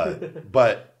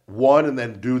 but one and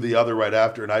then do the other right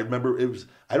after. And I remember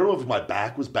I don't know if my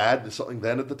back was bad or something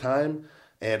then at the time.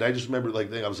 And I just remember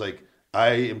I was like, I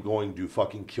am going to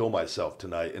fucking kill myself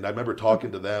tonight. And I remember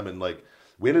talking to them and like,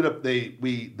 we ended up,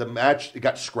 the match, it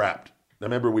got scrapped. I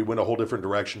remember we went a whole different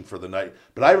direction for the night.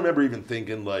 But I remember even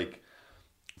thinking like,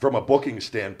 from a booking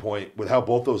standpoint with how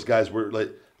both those guys were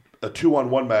like, a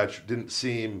 2-on-1 match didn't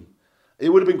seem, it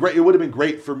would have been great. It would have been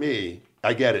great for me.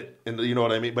 I get it. And you know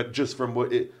what I mean? But just from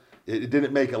what it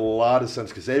didn't make a lot of sense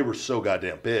because they were so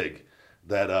goddamn big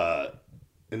that,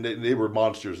 and they were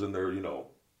monsters in their,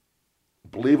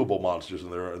 believable monsters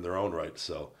in their own right.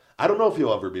 So I don't know if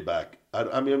he'll ever be back.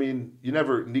 I mean, you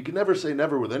can never say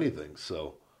never with anything.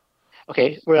 So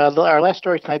Okay, well, our last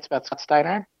story tonight's about Scott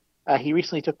Steiner. He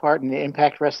recently took part in the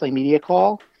Impact Wrestling media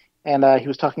call, and he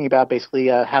was talking about basically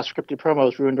how scripted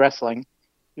promos ruined wrestling.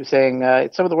 He was saying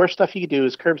it's some of the worst stuff you could do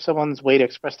is curb someone's way to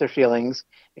express their feelings,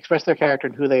 express their character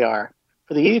and who they are.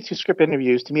 For the 82 script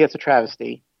interviews, to me, that's a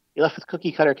travesty. You're left with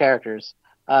cookie-cutter characters.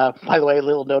 By the way, a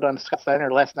little note on Scott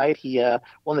Steiner. Last night, he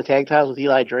won the tag titles with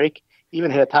Eli Drake. He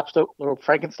even hit a top rope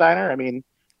Frankensteiner. I mean,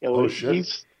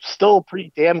 he's still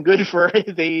pretty damn good for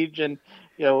his age, and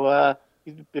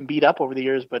he's been beat up over the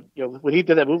years. But when he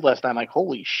did that move last time, like,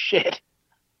 holy shit!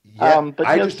 Yeah, but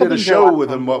I just did a show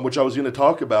with him, which I was going to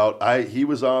talk about. He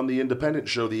was on the independent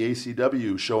show, the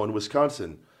ACW show in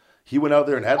Wisconsin. He went out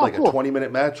there and had a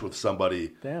 20-minute match with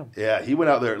somebody. Damn. Yeah, he went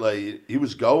out there like he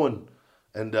was going,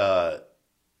 and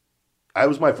I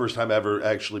was my first time ever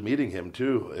actually meeting him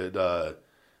too. And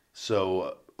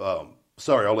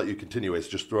sorry, I'll let you continue. It's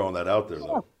just throwing that out there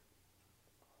though.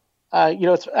 I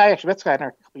actually met Steiner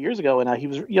a couple years ago, and he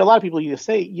was. A lot of people used to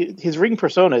say his ring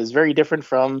persona is very different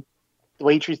from the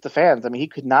way he treats the fans. I mean, he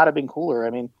could not have been cooler. I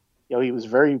mean, he was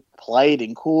very polite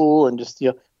and cool, and just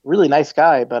really nice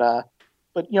guy. But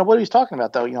what he was talking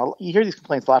about though, you hear these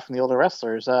complaints a lot from the older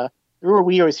wrestlers. The rumor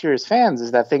we always hear as fans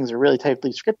is that things are really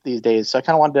tightly scripted these days. So I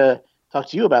kind of wanted to talk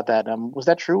to you about that. Was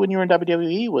that true when you were in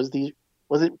WWE?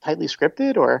 Was it tightly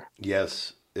scripted or?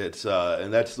 Yes, it's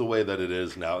and that's the way that it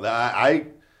is now. I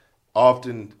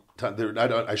often,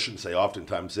 I shouldn't say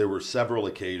oftentimes, there were several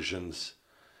occasions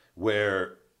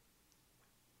where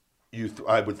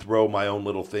I would throw my own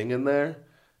little thing in there,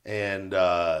 and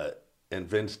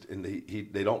Vince and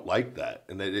they don't like that,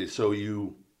 and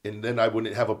and then I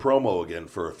wouldn't have a promo again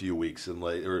for a few weeks, and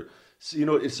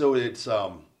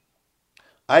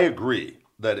I agree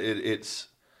that it's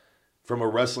from a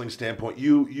wrestling standpoint,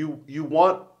 you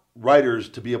want writers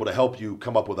to be able to help you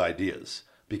come up with ideas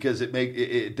because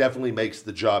it definitely makes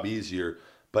the job easier.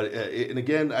 But and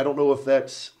again, I don't know if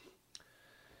that's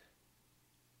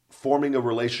forming a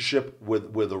relationship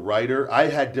with a writer. I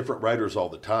had different writers all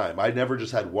the time. I never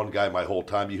just had one guy my whole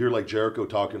time. You hear like Jericho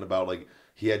talking about like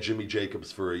he had Jimmy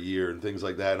Jacobs for a year and things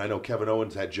like that. And I know Kevin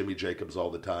Owens had Jimmy Jacobs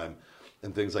all the time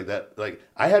and things like that. Like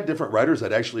I had different writers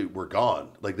that actually were gone.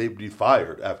 Like they'd be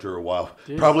fired after a while,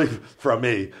 probably from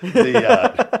me.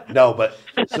 No, but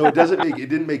so it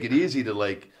didn't make it easy to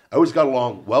like. I always got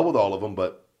along well with all of them,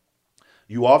 but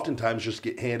you oftentimes just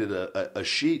get handed a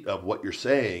sheet of what you're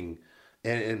saying.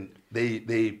 And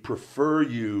they prefer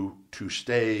you to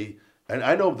stay. And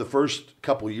I know the first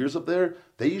couple of years up there,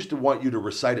 they used to want you to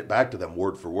recite it back to them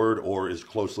word for word or as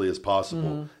closely as possible.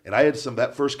 Mm-hmm. And I had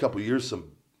that first couple of years,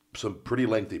 some pretty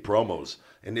lengthy promos.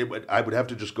 And I would have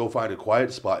to just go find a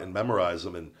quiet spot and memorize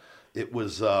them. And it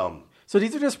was... So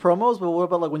these are just promos, but what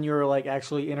about like when you're like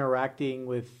actually interacting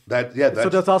with... that? Yeah, so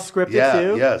that's all scripted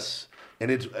too? Yes.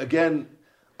 And it's, again,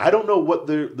 I don't know what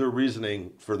their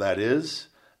reasoning for that is.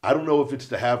 I don't know if it's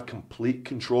to have complete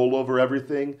control over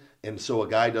everything, and so a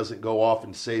guy doesn't go off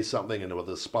and say something and with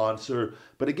a sponsor.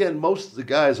 But again, most of the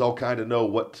guys all kind of know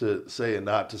what to say and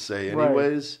not to say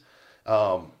anyways.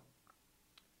 Right.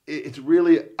 It's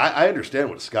really, I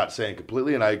understand what Scott's saying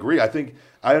completely, and I agree. I think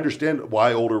I understand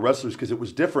why older wrestlers, because it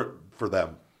was different for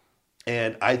them.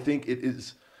 And I think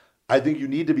you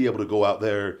need to be able to go out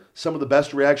there. Some of the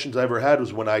best reactions I ever had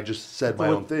was when I just said my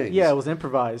own things. Yeah, it was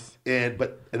improvised. And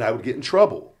I would get in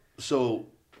trouble. So,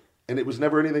 and it was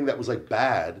never anything that was like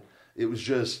bad. It was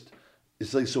just,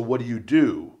 it's like, so what do you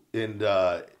do? And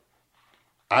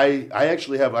I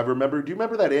actually have, do you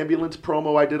remember that ambulance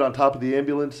promo I did on top of the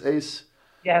ambulance, Ace?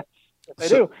 Yes. I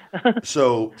do.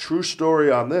 So, true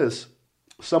story on this.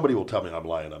 Somebody will tell me I'm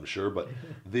lying, I'm sure, but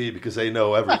because they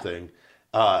know everything.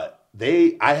 I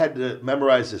had to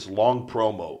memorize this long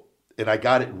promo, and I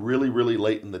got it really, really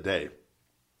late in the day.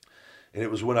 And it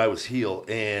was when I was heel,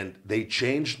 and they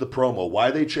changed the promo.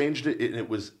 Why they changed it? It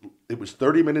was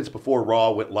 30 minutes before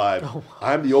Raw went live. Oh,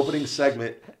 I'm the opening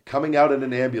segment, coming out in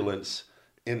an ambulance,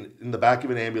 in the back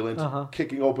of an ambulance,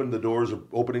 kicking open the doors, or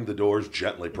opening the doors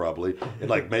gently, probably, and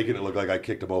like making it look like I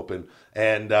kicked them open,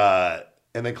 and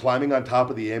then climbing on top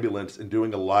of the ambulance and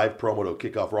doing a live promo to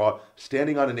kick off Raw,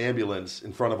 standing on an ambulance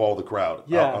in front of all the crowd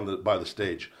by the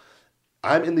stage.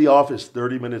 I'm in the office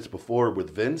 30 minutes before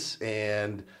with Vince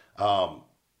and I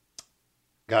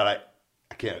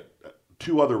can't,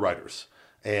 two other writers,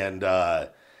 and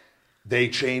they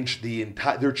changed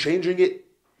they're changing it,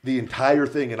 the entire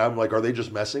thing, and I'm like, are they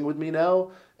just messing with me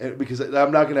now? And because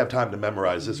I'm not going to have time to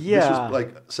memorize this. Yeah. This was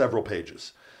like several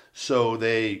pages. So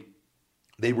they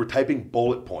were typing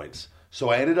bullet points. So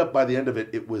I ended up, by the end of it,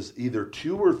 it was either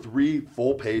 2 or 3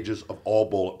 full pages of all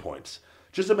bullet points.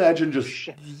 Just imagine top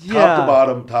to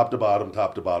bottom, top to bottom,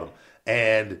 top to bottom.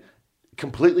 And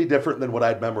completely different than what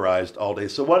I'd memorized all day.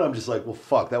 So I'm just like, well,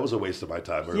 fuck, that was a waste of my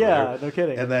time earlier. Yeah, no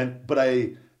kidding. And then, but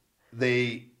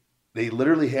they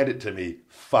literally hand it to me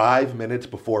 5 minutes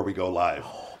before we go live.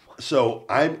 So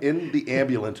I'm in the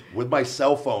ambulance with my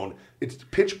cell phone. It's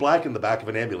pitch black in the back of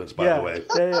an ambulance, by the way.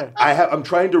 Yeah. I'm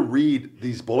trying to read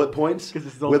these bullet points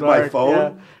with my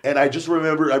phone, and I just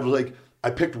remember I was like, I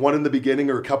picked one in the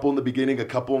beginning, or a couple in the beginning, a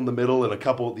couple in the middle, and a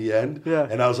couple at the end. Yeah.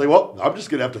 And I was like, well, I'm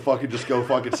just gonna have to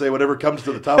fucking say whatever comes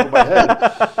to the top of my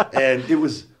head. And it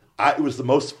was the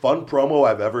most fun promo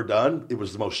I've ever done. It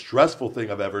was the most stressful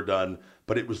thing I've ever done,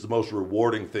 but it was the most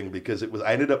rewarding thing because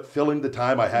I ended up filling the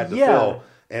time I had to fill.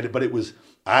 But it was,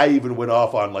 I even went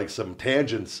off on like some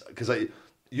tangents because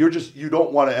you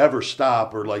don't want to ever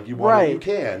stop, or like you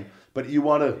can, but you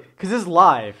want to. Because it's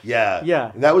live. Yeah.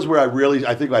 Yeah. And that was where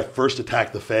I think I first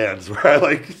attacked the fans,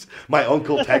 where my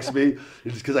uncle texted me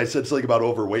because I said something about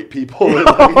overweight people.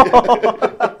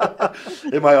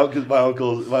 And my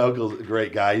uncle's a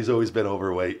great guy. He's always been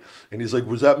overweight. And he's like,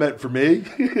 was that meant for me?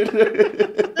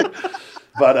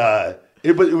 But,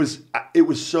 it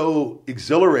was so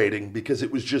exhilarating because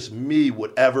it was just me,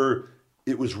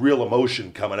 it was real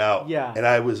emotion coming out. Yeah. And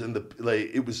I was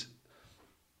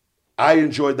I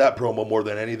enjoyed that promo more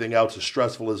than anything else, as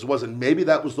stressful as it was. And maybe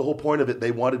that was the whole point of it.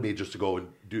 They wanted me just to go and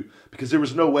do, because there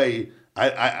was no way,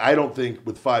 I don't think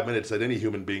with 5 minutes that any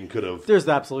human being could have. There's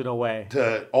absolutely no way.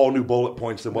 To all new bullet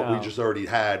points than what we just already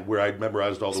had, where I'd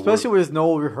memorized all the words. Especially when there's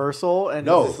no rehearsal. And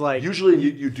it's just like, usually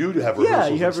you do have rehearsals. Yeah,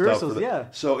 you have and rehearsals,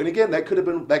 stuff So, and again, that could have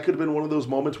been one of those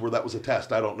moments where that was a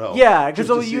test. I don't know. Yeah, because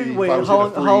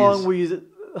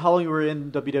how long you were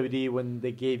in WWD when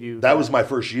they gave you? That was my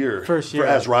first year.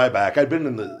 As Ryback. I'd been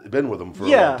with them for a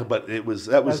long time, but that was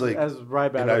as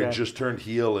Ryback. And I just turned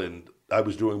heel, and I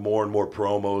was doing more and more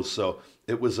promos. So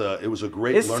it was a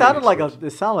great. It sounded like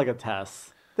a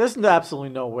test. There's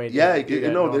absolutely no way. And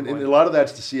a lot of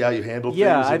that's to see how you handle things.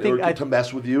 I think to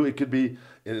mess with you. It could be,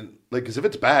 because if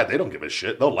it's bad, they don't give a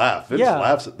shit. They'll laugh. Vince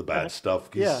laughs at the bad stuff.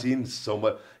 He's seen so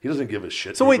much. He doesn't give a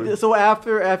shit. So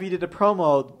after you did the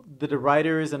promo, did the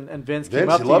writers and Vince came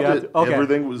up to you? He loved it. Okay.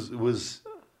 Everything was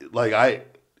like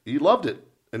he loved it,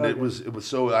 and it was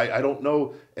so I don't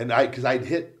know, and because I'd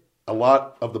hit a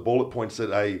lot of the bullet points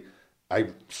that I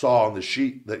saw on the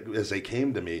sheet as they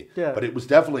came to me, but it was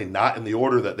definitely not in the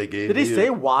order that they gave me. Did they say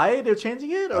why they're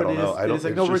changing it? Or I don't know. I don't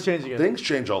know. We're changing it. Things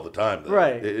change all the time, though.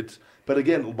 Right. But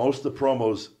again, most of the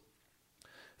promos,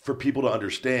 for people to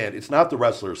understand, it's not the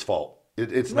wrestler's fault.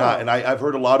 It's not. And I've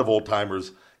heard a lot of old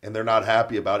timers, and they're not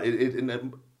happy about it.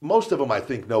 And most of them, I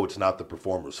think, no, it's not the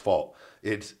performer's fault.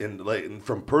 It's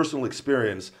from personal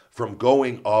experience, from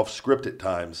going off script at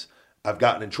times, I've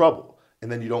gotten in trouble,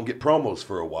 and then you don't get promos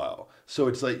for a while. So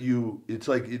it's like you're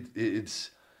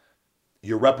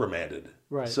reprimanded.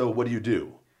 Right. So what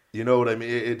do? You know what I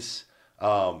mean?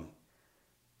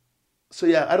 So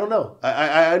yeah, I don't know.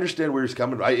 I understand where he's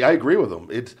coming from. I agree with him.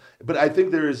 But I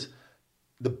think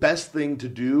the best thing to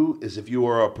do is, if you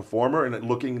are a performer and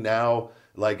looking now,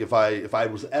 like if I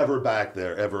was ever back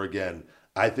there ever again,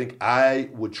 I think I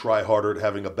would try harder at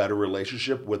having a better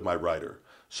relationship with my writer,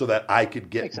 so that I could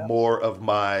get more of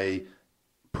my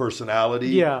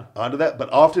personality onto that.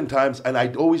 But oftentimes, and I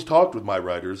always talked with my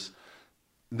writers,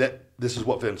 that this is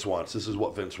what Vince wants. This is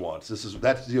what Vince wants.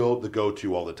 That's the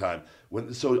go-to all the time.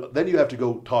 So then you have to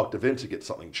go talk to Vince to get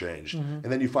something changed, and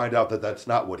then you find out that that's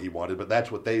not what he wanted, but that's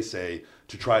what they say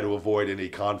to try to avoid any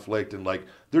conflict. And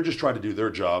they're just trying to do their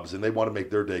jobs, and they want to make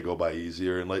their day go by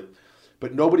easier. And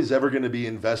but nobody's ever going to be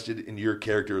invested in your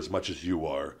character as much as you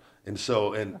are. And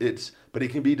so, but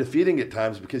it can be defeating at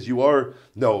times because you are,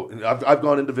 no, and I've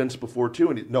gone into Vince before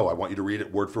too, and no, I want you to read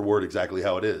it word for word exactly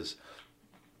how it is.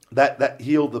 That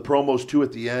healed the promos too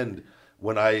at the end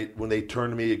when they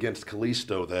turned me against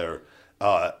Kalisto there.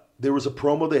 There was a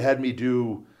promo they had me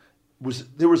do,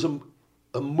 there was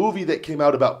a movie that came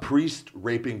out about priest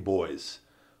raping boys.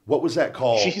 What was that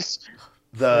called? Jeez.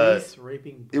 Priest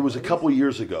raping It was a boys? couple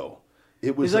years ago.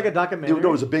 It was like a documentary? No,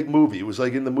 it was a big movie. It was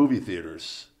like in the movie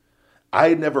theaters. I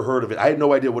had never heard of it. I had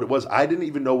no idea what it was. I didn't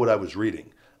even know what I was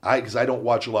reading. Because I don't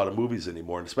watch a lot of movies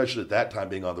anymore, and especially at that time,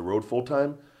 being on the road full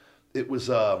time. It was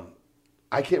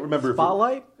I can't remember.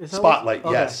 Spotlight? Is that Spotlight,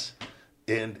 what- yes.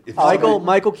 And if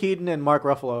Michael Keaton and Mark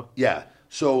Ruffalo. yeah.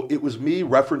 So it was me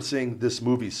referencing this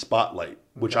movie Spotlight,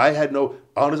 which I had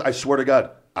I swear to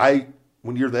God,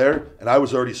 when you're there, and I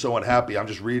was already so unhappy, I'm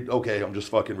just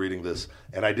fucking reading this.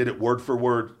 And I did it word for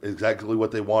word, exactly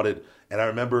what they wanted. And I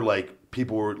remember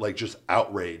people were just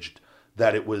outraged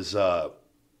that it was, the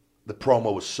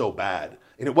promo was so bad.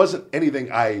 And it wasn't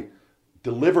anything I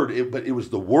delivered, but it was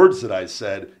the words that I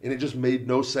said, and it just made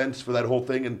no sense for that whole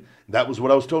thing. And that was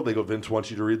what I was told. They go, Vince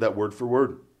wants you to read that word for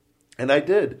word. And I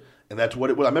did. And that's what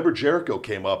it was. I remember Jericho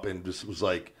came up and just was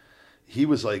he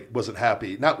was wasn't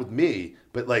happy, not with me,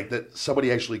 but that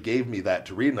somebody actually gave me that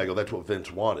to read. And I go, that's what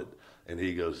Vince wanted. And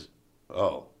he goes,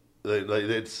 oh,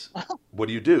 it's, what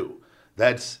do you do?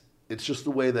 It's just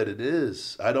the way that it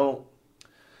is. I don't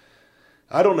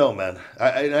know, man.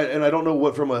 I don't know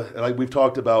what we've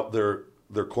talked about their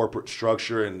corporate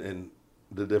structure and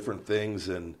the different things.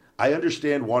 And I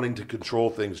understand wanting to control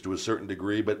things to a certain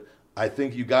degree, but I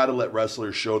think you got to let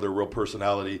wrestlers show their real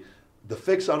personality. The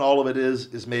fix on all of it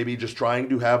is maybe just trying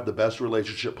to have the best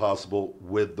relationship possible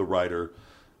with the writer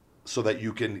so that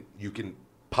you can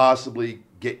possibly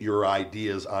get your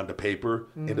ideas onto paper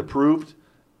and approved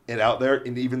and out there.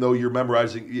 And even though you're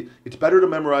memorizing, it's better to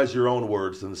memorize your own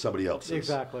words than somebody else's.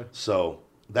 Exactly. So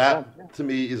that to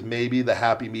me is maybe the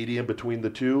happy medium between the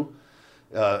two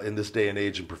in this day and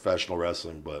age in professional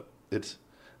wrestling. But that's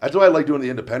why I like doing the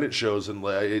independent shows, and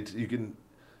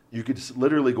you could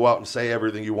literally go out and say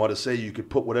everything you want to say. You could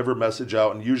put whatever message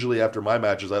out, and usually after my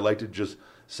matches, I like to just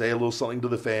say a little something to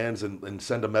the fans and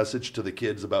send a message to the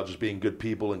kids about just being good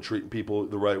people and treating people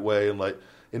the right way, and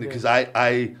because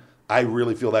I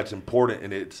really feel that's important,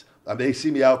 and they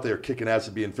see me out there kicking ass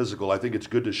and being physical. I think it's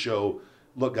good to show,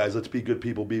 look, guys, let's be good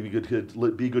people, be good kids,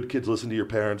 listen to your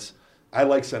parents. I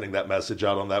like sending that message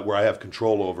out on that where I have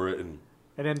control over it and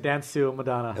then dance to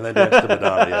Madonna. And then dance to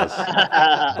Madonna, yes.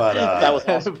 But that was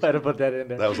awesome. Better put that in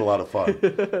there. That was a lot of fun.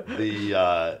 But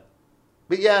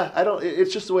yeah,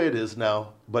 it's just the way it is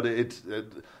now. But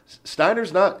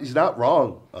Steiner's he's not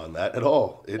wrong on that at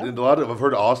all. And I've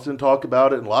heard Austin talk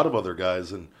about it and a lot of other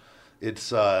guys. And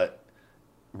it's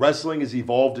wrestling has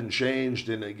evolved and changed.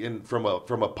 And again, from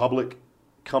a public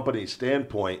company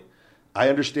standpoint, I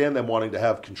understand them wanting to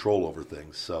have control over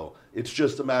things. So it's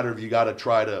just a matter of you got to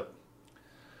try to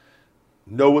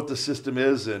know what the system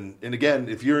is, and again,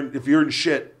 if you're in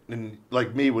shit, and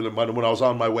like me when I was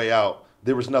on my way out,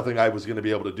 there was nothing I was going to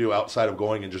be able to do outside of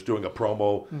going and just doing a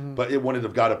promo. But it wouldn't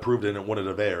have got approved and it wouldn't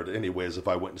have aired anyways if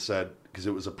I went and said, because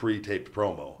it was a pre-taped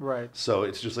promo. Right. So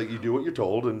it's just you do what you're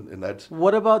told, and that's.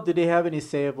 What about? Did they have any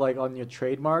say of on your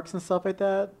trademarks and stuff like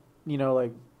that?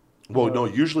 Well, no.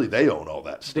 Usually they own all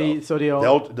that stuff. They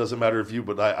own. It doesn't matter if you,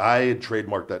 but I had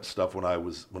trademarked that stuff when I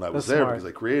was there smart. because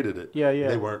I created it. Yeah.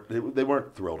 They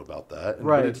weren't thrilled about that.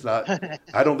 Right. But it's not.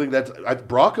 I don't think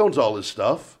Brock owns all his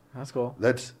stuff. That's cool.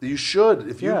 You should.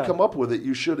 If you come up with it,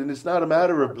 you should. And it's not a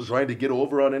matter of trying to get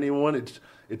over on anyone.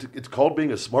 It's called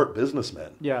being a smart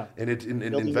businessman. Yeah. And it's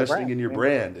investing in your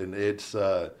brand. And it's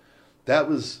you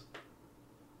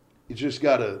just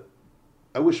gotta.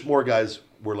 I wish more guys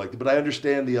were like that, but I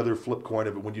understand the other flip coin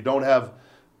of it. When you don't have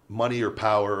money or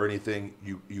power or anything,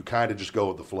 you kind of just go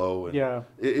with the flow. And yeah.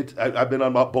 I've been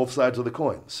on both sides of the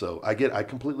coin, so I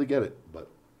completely get it. But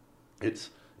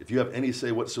if you have any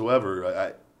say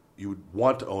whatsoever, you would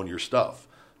want to own your stuff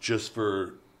just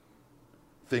for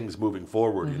things moving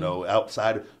forward,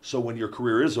 outside. So when your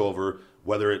career is over,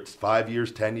 whether it's 5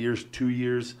 years, 10 years, 2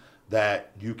 years,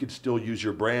 that you could still use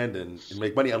your brand and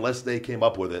make money. Unless they came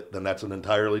up with it, then that's an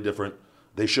entirely different.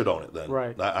 They should own it then.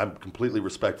 Right. I'm completely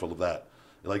respectful of that.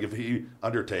 Like if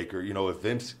Undertaker, if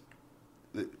Vince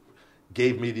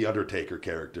gave me the Undertaker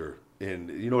character, and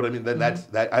you know what I mean, then that's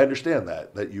that. I understand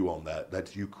that you own that.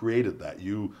 That's you created that.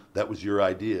 That was your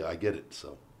idea. I get it.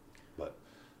 So, but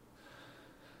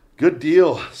good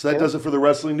deal. So that does it for the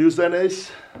wrestling news then,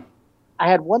 Ace. I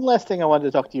had one last thing I wanted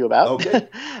to talk to you about. Okay.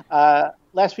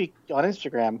 last week on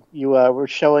Instagram, you were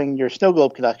showing your snow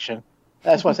globe collection.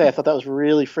 I just want to say I thought that was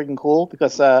really freaking cool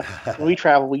because when we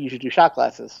travel, we usually do shot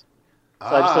glasses. So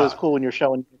I just thought it was cool when you're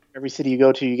showing every city you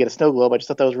go to, you get a snow globe. I just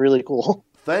thought that was really cool.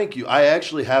 Thank you. I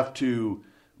actually have to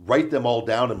write them all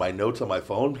down in my notes on my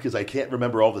phone because I can't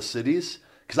remember all the cities.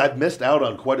 Because I've missed out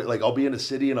on like I'll be in a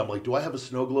city and I'm like, do I have a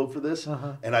snow globe for this?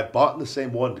 And I bought the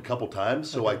same one a couple times.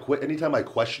 So I quit. Anytime I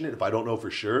question it, if I don't know for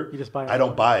sure, You just buy I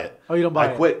don't buy it. Oh, you don't buy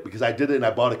it? I quit because I did it and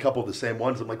I bought a couple of the same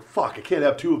ones. I'm like, fuck, I can't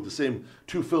have two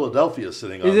Philadelphia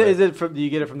sitting on there. Is it from? Do you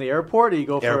get it from the airport or you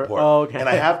go for? Airport. Oh, okay. And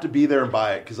I have to be there and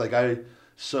buy it because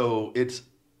it's.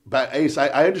 But Ace,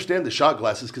 I understand the shot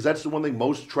glasses because that's the one thing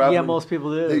most traveling. Yeah, most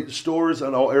people do. Stores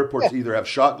and all airports either have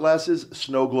shot glasses,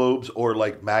 snow globes, or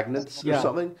like magnets or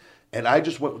something. And I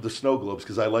just went with the snow globes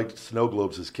because I liked snow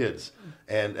globes as kids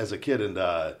and as a kid. And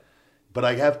but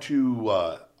I have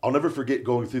to. I'll never forget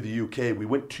going through the UK. We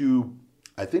went to,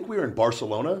 I think we were in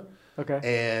Barcelona. Okay.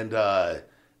 And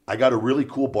I got a really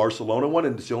cool Barcelona one,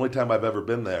 and it's the only time I've ever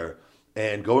been there.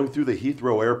 And going through the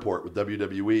Heathrow Airport with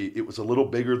WWE, it was a little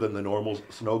bigger than the normal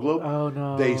snow globe. Oh,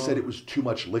 no. They said it was too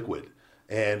much liquid.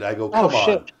 And I go, come on.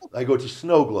 Shit. I go, it's a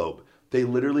snow globe. They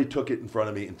literally took it in front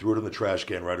of me and threw it in the trash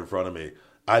can right in front of me.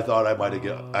 I thought I might have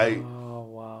Oh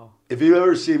wow. If you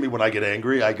ever see me when I get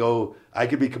angry, I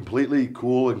could be completely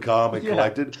cool and calm and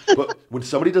collected. But when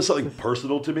somebody does something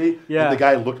personal to me, and the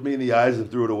guy looked me in the eyes and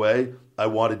threw it away, I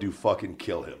wanted to fucking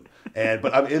kill him.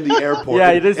 But I'm in the airport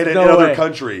in another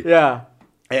country. Yeah.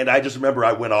 And I just remember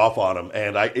I went off on him,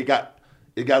 and it got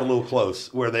a little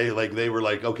close where they were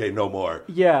like, okay, no more.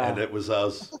 Yeah. And it was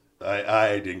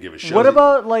I didn't give a shit. What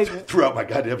about like throughout my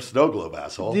goddamn snow globe,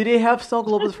 asshole? Do they have snow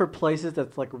globes for places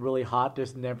that's like really hot?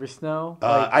 There's never snow.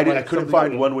 I couldn't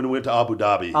find one when we went to Abu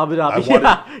Dhabi.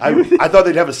 I I thought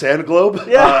they'd have a sand globe.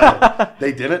 Yeah.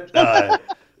 They didn't.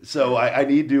 So I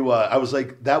need to. I was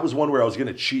like, that was one where I was going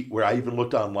to cheat. Where I even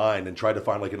looked online and tried to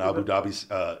find like an Abu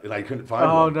Dhabi, and I couldn't find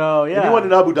one. Oh no! Yeah. Anyone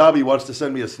in Abu Dhabi wants to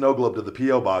send me a snow globe to the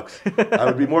PO box, I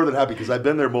would be more than happy because I've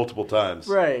been there multiple times.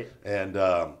 Right. And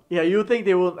yeah, you would think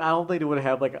they will. I don't think they would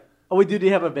have like. Oh wait, do they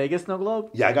have a Vegas snow globe?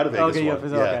 Yeah, I got a Vegas one.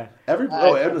 Okay.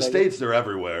 In the States, they're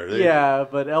everywhere. Yeah,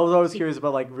 but I was always curious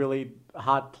about like really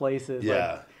hot places.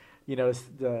 Yeah. Like,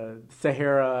 the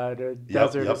Sahara, the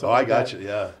desert. Or something I got you.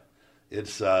 Yeah.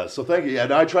 It's so thank you. Yeah,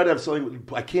 and I try to have something.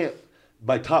 I can't.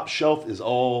 My top shelf is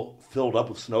all filled up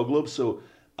with snow globes, so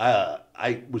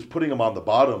I was putting them on the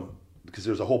bottom because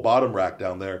there's a whole bottom rack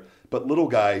down there. But little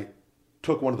guy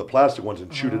took one of the plastic ones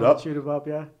and chewed it up. Chewed it up,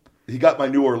 yeah. He got my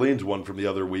New Orleans one from the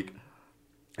other week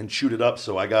and chewed it up.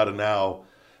 So I got to now,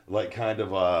 like, kind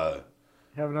of.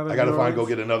 Have another. I got to go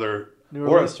get another. New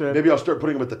Orleans trip. Maybe I'll start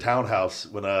putting them at the townhouse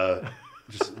when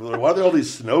just why are there all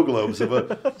these snow globes?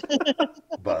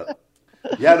 But.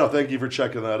 Yeah, no, thank you for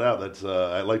checking that out. That's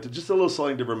I like to just a little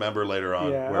something to remember later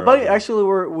on. Yeah, a buddy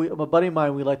of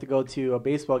mine. We like to go to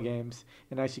baseball games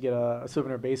and actually get a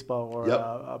souvenir baseball or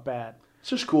a bat.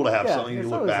 It's just cool to have something you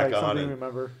look back on and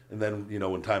remember. And then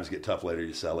when times get tough later,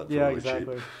 you sell it for really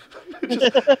exactly. cheap.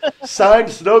 Just signed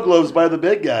snow globes by the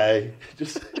big guy.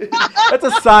 That's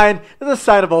a sign. That's a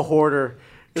sign of a hoarder.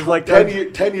 It's like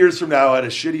 10 years from now at a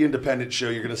shitty independent show,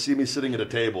 you're going to see me sitting at a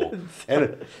table. And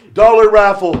a dollar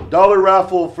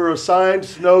raffle for a signed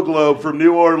snow globe from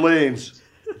New Orleans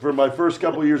for my first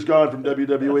couple years gone from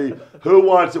WWE. Who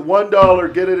wants it?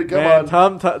 $1, get it, come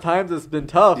on. Times has been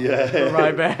tough for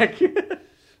Ryback.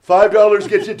 $5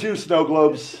 gets you 2 snow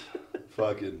globes.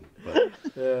 Fucking.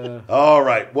 Yeah. All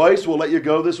right, Weiss, we'll let you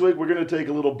go this week. We're going to take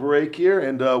a little break here,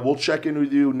 and we'll check in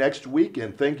with you next week.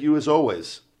 And thank you as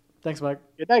always. Thanks, Mike.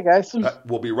 Good night, guys.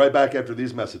 We'll be right back after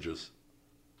these messages.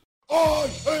 I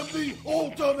am the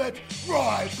ultimate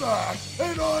Ryback,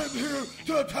 and I'm here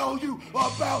to tell you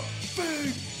about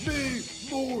Feed Me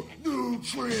More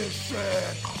Nutrition.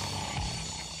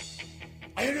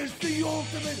 It is the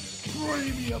ultimate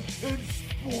premium in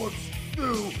sports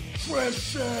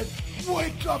nutrition.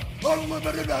 Wake up,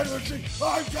 unlimited energy.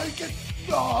 I take it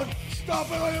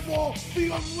non-stop, and I have all the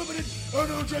unlimited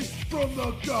energy from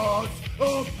the gods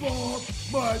above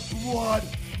my blood,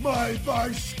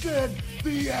 my skin.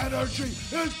 The energy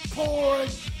is pouring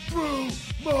through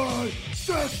my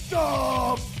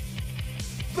system.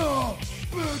 The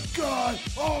big guy,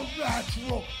 all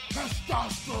natural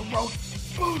testosterone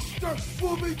booster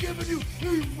will be giving you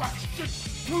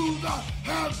erections to the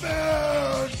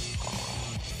heavens.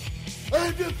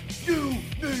 And if you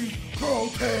need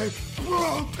protein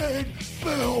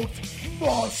builds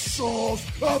muscles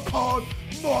upon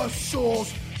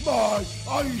muscles.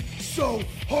 I'm so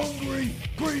hungry.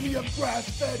 Premium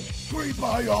grass-fed,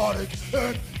 prebiotic,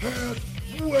 enhanced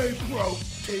whey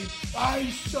protein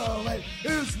isolate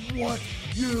is what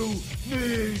you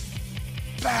need.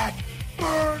 Fat,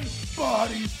 burn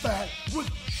body fat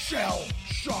with Shell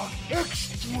Shock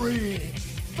Extreme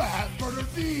Fat Burner,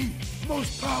 the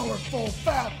most powerful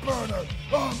fat burner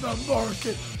on the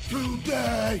market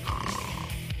today.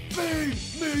 Feed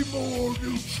me more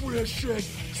nutrition.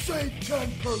 Save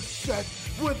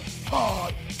 10% with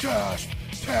Podcast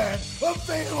 10.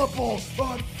 Available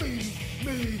on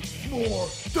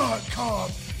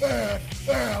feedmemore.com and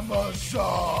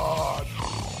Amazon.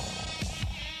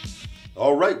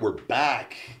 All right, we're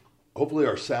back. Hopefully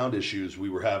our sound issues we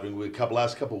were having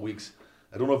last couple of weeks,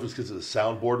 I don't know if it's because the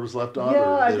soundboard was left on.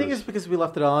 Yeah, I think it's because we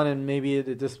left it on and maybe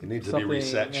it just... It needs to be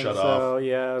reset, shut so, off.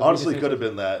 Yeah, honestly, could have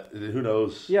been that. Who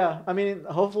knows? Yeah, I mean,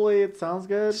 hopefully it sounds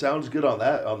good. Sounds good on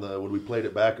that, when we played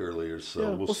it back earlier, so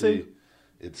Yeah, we'll see.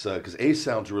 It's because Ace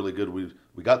sounds really good. We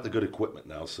got the good equipment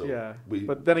now, so yeah.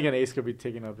 But then again, Ace could be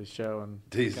taking up his show, and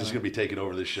he's just going to be taking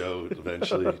over the show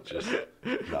eventually.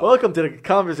 No. Welcome to the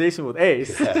conversation with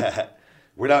Ace.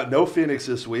 We're no Phoenix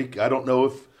this week. I don't know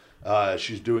if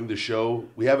she's doing the show.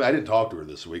 I didn't talk to her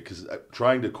this week because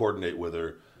trying to coordinate with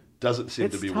her doesn't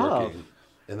seem to be tough. working.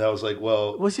 And I was like,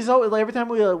 well, she's always like, every time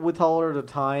we tell her the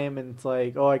time, and it's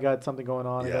like, oh, I got something going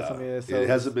on. yeah, I got something. it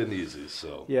hasn't been easy.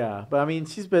 So yeah, but I mean,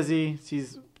 she's busy.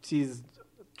 She's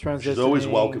transitioning. she's always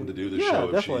welcome to do the show.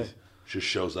 Definitely. She just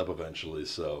shows up eventually.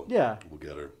 So yeah, we'll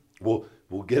get her. We'll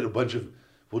get a bunch of.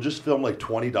 We'll just film like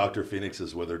 20 Dr.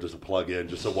 Phoenixes with her just to plug in,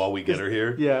 just so while we get her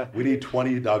here. Yeah, we need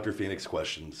 20 Dr. Phoenix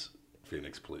questions.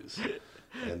 Phoenix, please.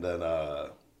 And then,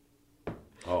 oh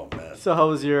man. So how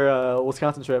was your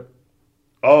Wisconsin trip?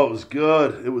 Oh, it was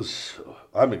good.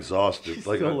 I'm exhausted. You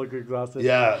still look exhausted.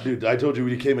 Yeah, dude. I told you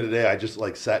when you came in today, I just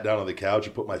sat down on the couch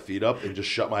and put my feet up and just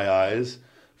shut my eyes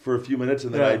for a few minutes,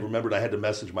 and then I remembered I had to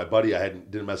message my buddy.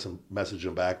 didn't message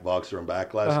him back, Voxer him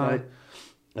back last night,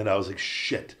 and I was like,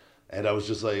 shit. And I was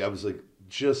just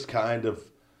kind of,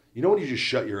 when you just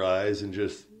shut your eyes and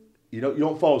just. You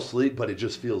don't fall asleep, but it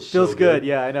just feels so good.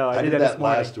 Yeah, I know. I did that this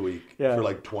morning. last week for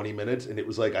like 20 minutes, and it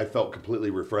was like I felt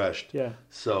completely refreshed. Yeah.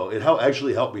 So it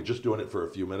actually helped me just doing it for a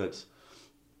few minutes.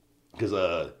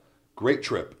 Because great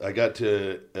trip. I got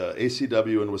to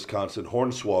ACW in Wisconsin,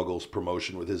 Hornswoggle's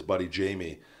promotion with his buddy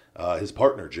Jamie, his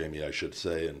partner Jamie, I should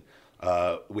say. And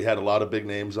we had a lot of big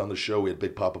names on the show. We had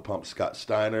Big Papa Pump, Scott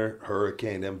Steiner,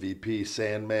 Hurricane MVP,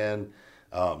 Sandman,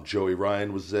 Joey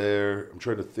Ryan was there. I'm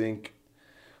trying to think.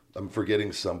 I'm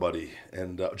forgetting somebody.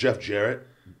 And Jeff Jarrett,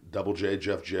 Double J,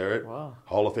 Jeff Jarrett, wow.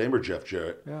 Hall of Famer Jeff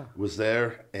Jarrett was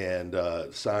there and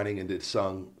signing and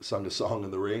sung a song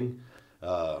in the ring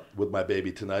with My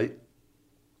Baby Tonight,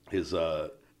 his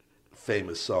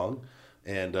famous song.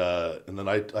 And then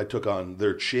I took on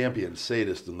their champion,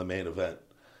 Sadist, in the main event.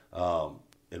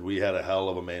 And we had a hell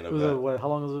of a main event. How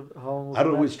long was it? I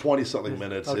don't know. It was 20-something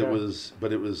minutes. Okay. It was.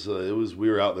 We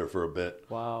were out there for a bit.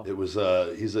 Wow. It was.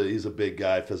 He's a big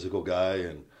guy, physical guy,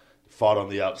 and fought on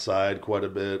the outside quite a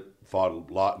bit. Fought a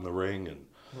lot in the ring, and.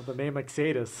 Well, the name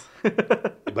Exodus.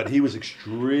 But he was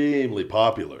extremely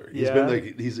popular. He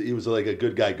was like a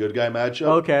good guy matchup.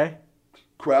 Okay.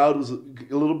 Crowd was a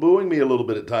little booing me a little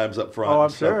bit at times up front. Oh, I'm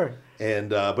sure.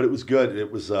 And but it was good.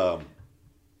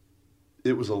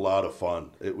 It was a lot of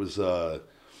fun. It was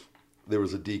there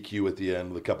was a DQ at the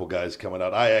end with a couple guys coming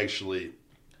out.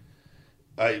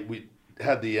 We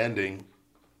had the ending,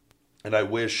 and I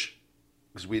wish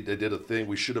because they did a thing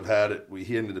we should have had it.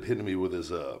 He ended up hitting me with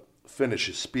his finish,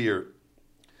 his spear.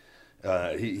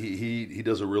 He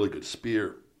does a really good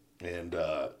spear, and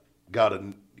got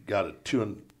a 2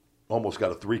 and almost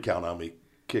got a 3 count on me.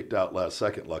 Kicked out last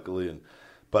second, luckily,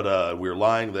 but we were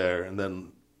lying there, and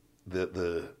then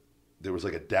there was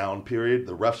like a down period.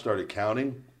 The ref started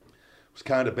counting. Was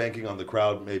kind of banking on the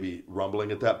crowd maybe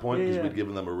rumbling at that point because we'd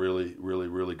given them a really, really,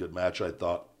 really good match, I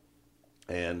thought.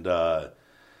 And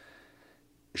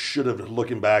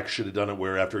looking back, should have done it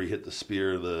where after he hit the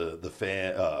spear,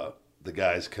 the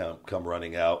guys come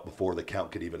running out before the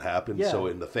count could even happen. Yeah. So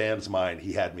in the fans' mind,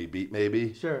 he had me beat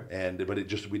maybe. Sure. But I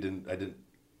didn't.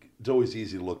 It's always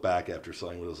easy to look back after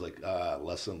something. But it was like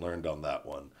lesson learned on that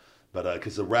one. But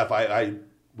because the ref, I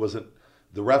wasn't.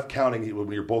 The ref counting,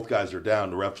 when both guys are down,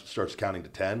 the ref starts counting to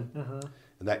 10,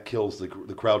 and that kills the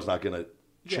crowd's not going to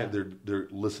chant. They're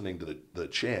listening to the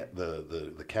chant,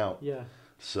 the count. Yeah.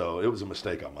 So it was a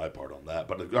mistake on my part on that.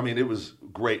 But I mean, it was a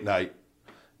great night.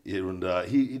 And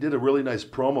he did a really nice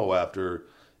promo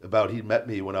about he met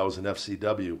me when I was in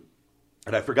FCW,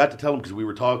 and I forgot to tell him because we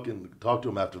were talked to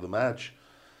him after the match,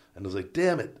 and I was like,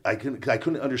 damn it, I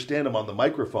couldn't understand him on the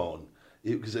microphone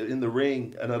because in the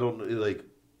ring, and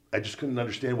I just couldn't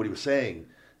understand what he was saying.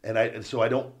 And so I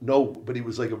don't know, but he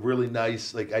was like a really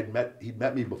nice, like he'd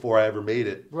met me before I ever made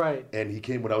it. Right. And he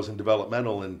came when I was in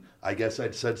developmental, and I guess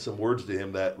I'd said some words to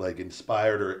him that like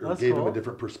inspired or gave him a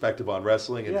different perspective on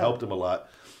wrestling and helped him a lot.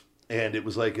 And it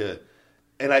was like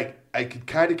and I could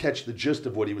kind of catch the gist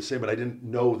of what he was saying, but I didn't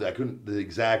know that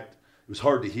it was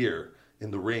hard to hear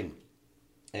in the ring.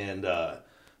 And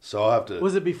so I'll have to.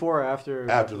 Was it before or after?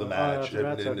 After the match. After the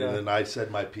match? And then I said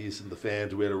my piece, and the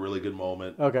fans, we had a really good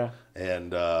moment. Okay.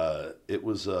 And it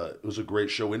was a great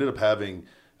show. We ended up having,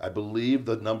 I believe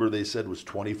the number they said was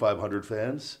 2,500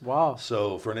 fans. Wow.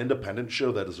 So for an independent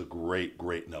show, that is a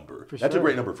great number. For That's sure. a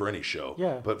great number for any show.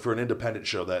 Yeah. But for an independent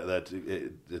show,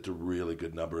 it's a really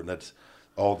good number, and that's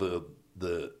all the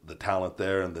talent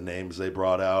there and the names they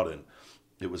brought out. And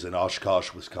it was in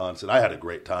Oshkosh, Wisconsin. I had a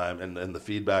great time, and the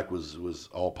feedback was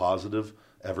all positive.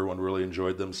 Everyone really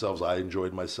enjoyed themselves. I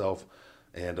enjoyed myself,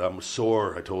 and I'm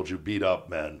sore. I told you, beat up,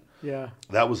 man. Yeah.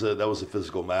 That was a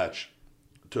physical match.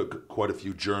 Took quite a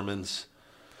few Germans,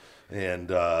 and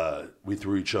we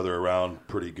threw each other around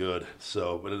pretty good.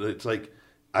 So, but it's like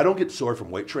I don't get sore from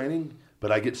weight training,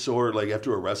 but I get sore like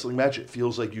after a wrestling match. It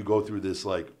feels like you go through this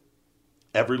like.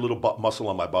 Every little muscle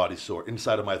on my body sore,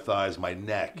 inside of my thighs, my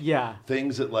neck. Yeah.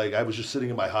 Things that, like, I was just sitting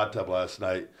in my hot tub last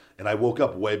night, and I woke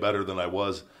up way better than I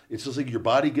was. It's just like your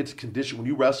body gets conditioned. When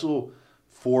you wrestle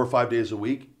 4 or 5 days a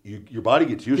week, your body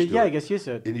gets used to it. Yeah, it gets used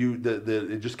to it. And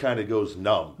it just kind of goes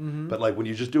numb. Mm-hmm. But, like, when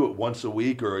you just do it once a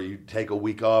week or you take a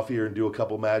week off here and do a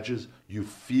couple matches, you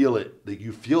feel it. Like,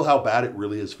 you feel how bad it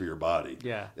really is for your body.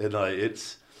 Yeah. And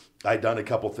I done a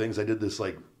couple things. I did this,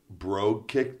 like, brogue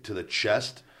kick to the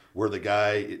chest, where the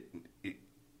guy,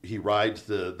 he rides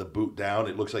the boot down.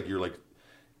 It looks like you're like,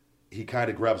 he kind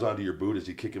of grabs onto your boot as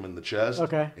you kick him in the chest.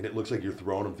 Okay. And it looks like you're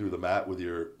throwing him through the mat with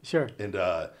your... Sure. And,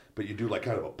 but you do like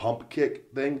kind of a pump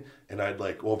kick thing, and I'd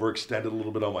like overextended a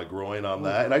little bit on my groin on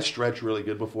that. And I stretch really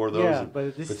good before those. Yeah, and,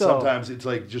 but sometimes it's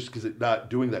like just because it's not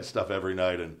doing that stuff every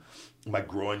night, and my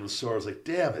groin was sore. I was like,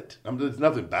 damn it. It's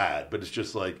nothing bad, but it's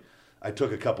just like, I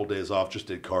took a couple days off, just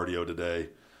did cardio today.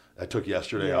 I took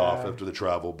yesterday off after the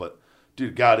travel, but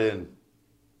dude, got in.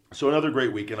 So another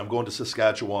great weekend. I'm going to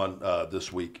Saskatchewan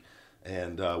this week,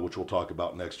 and which we'll talk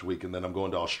about next week. And then I'm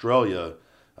going to Australia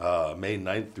May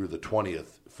 9th through the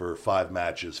 20th for 5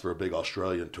 matches for a big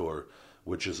Australian tour,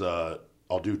 which is I'll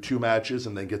do 2 matches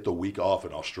and then get the week off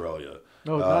in Australia.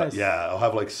 Oh, nice. Yeah, I'll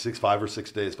have like 5 or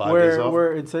 6 days, 5 days off.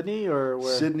 Where in Sydney or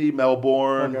where? Sydney,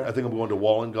 Melbourne. Okay. I think I'm going to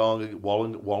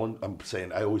Wollongong. I'm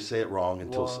saying I always say it wrong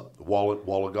until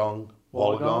Wollongong.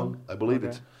 I believe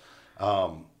it's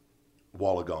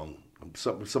Wollongong.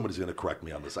 Somebody's going to correct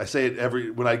me on this. I say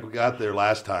it when I got there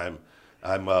last time.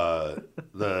 I'm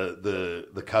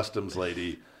the customs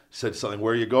lady said something,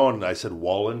 where are you going? And I said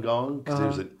Wollongong, because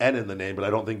there's an N in the name, but I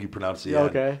don't think you pronounce the N.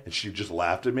 Okay. And she just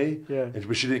laughed at me. Yeah.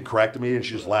 But she didn't correct me, and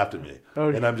she just laughed at me.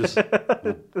 Okay. And I'm just...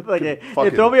 like, hey,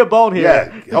 throw me a bone here.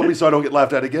 Yeah, help me so I don't get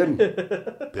laughed at again,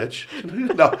 bitch.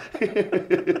 No.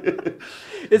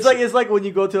 It's like when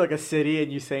you go to like a city and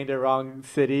you say the wrong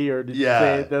city, or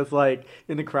say that's like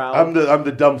in the crowd. I'm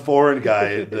the dumb foreign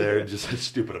guy there, just a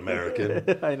stupid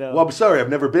American. I know. Well, I'm sorry, I've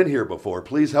never been here before.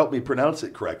 Please help me pronounce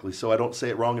it correctly so I don't say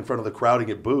it wrong in front of the crowd and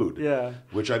get booed. Yeah.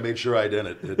 Which I made sure I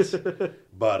didn't.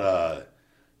 But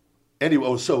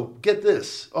anyway, so get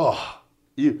this. I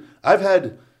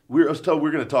was told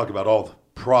we're going to talk about all the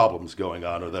problems going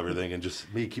on with everything, and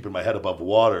just me keeping my head above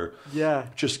water. Yeah.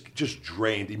 Just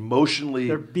drained emotionally.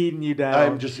 They're beating you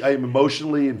down. I am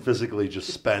emotionally and physically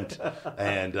just spent,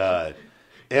 and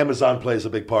Amazon plays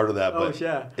a big part of that. But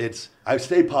I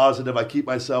stay positive. I keep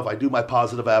myself. I do my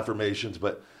positive affirmations,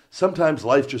 but sometimes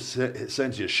life just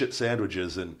sends you shit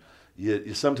sandwiches, and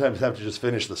you sometimes have to just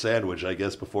finish the sandwich, I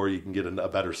guess, before you can get a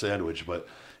better sandwich. But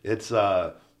it's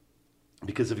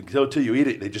because if until you eat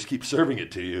it, they just keep serving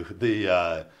it to you.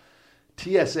 The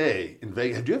TSA in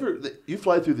Vegas. You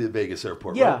fly through the Vegas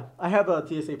airport? Yeah, right? I have a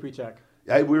TSA pre-check.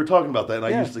 We were talking about that, and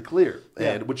I used the clear,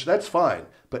 Yeah. which that's fine.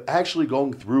 But actually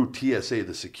going through TSA,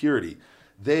 the security,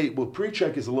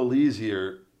 pre-check is a little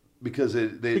easier because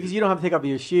because you don't have to take off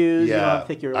your shoes. You don't have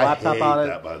to take your laptop out. I hate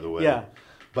that, by the way. Yeah.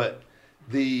 But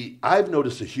I've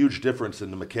noticed a huge difference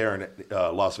in the McCarran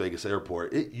Las Vegas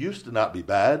airport. It used to not be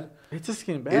bad. It's just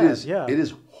getting bad. It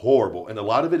is horrible, and a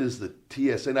lot of it is the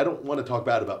TSA. And I don't want to talk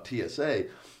bad about TSA,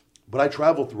 but I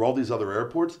travel through all these other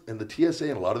airports, and the TSA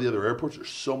and a lot of the other airports are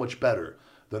so much better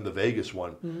than the Vegas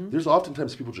one. Mm-hmm. There's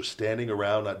oftentimes people just standing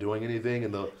around not doing anything,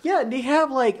 and and they have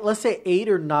like, let's say 8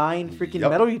 or 9 freaking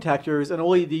metal detectors, and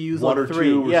only they use 1 like or 3.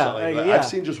 2 or something. Like I've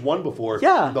seen just one before.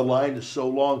 Yeah, the line is so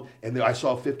long, and I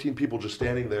saw 15 people just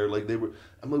standing there, like they were.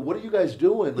 I'm like, what are you guys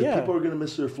doing? Like people are going to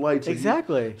miss their flights.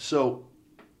 Exactly. So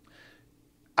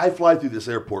I fly through this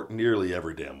airport nearly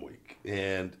every damn week,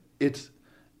 and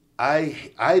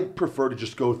I prefer to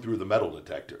just go through the metal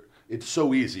detector. It's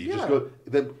so easy. You just go.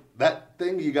 Then that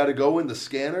thing you got to go in the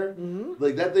scanner.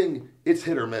 Like that thing, it's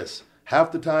hit or miss.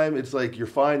 Half the time it's like you're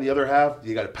fine. The other half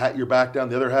you got to pat your back down.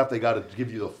 The other half they got to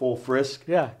give you the full frisk.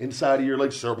 Inside of your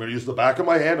leg. So I'm going to use the back of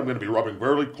my hand. I'm going to be rubbing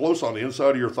very close on the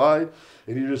inside of your thigh,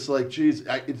 and you're just like, geez,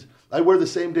 I wear the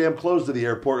same damn clothes to the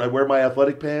airport. I wear my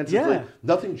athletic pants. It's like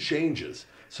nothing changes.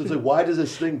 So it's like, why does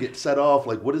this thing get set off?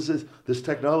 Like, what is this? This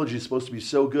technology is supposed to be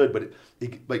so good, but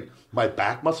like my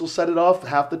back muscles set it off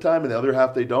half the time, and the other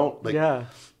half they don't. Like,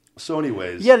 So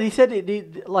anyways. Yeah, they said,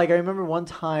 like, I remember one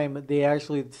time they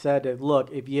actually said that, look,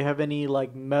 if you have any,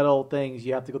 like, metal things,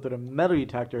 you have to go through the metal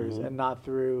detectors and not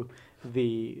through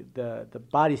the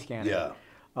body scanner. Yeah.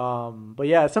 But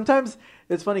yeah, sometimes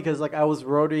it's funny because, like, I was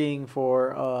roadieing for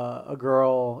a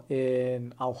girl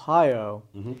in Ohio,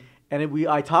 and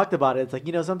I talked about it. It's like,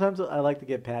 sometimes I like to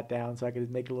get pat down so I could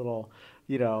make a little,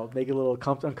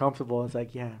 uncomfortable. It's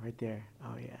like, yeah, right there.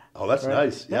 Oh, yeah. Oh, that's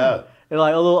nice. Yeah. And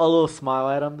like a little smile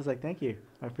at him. It's like, thank you.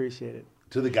 I appreciate it.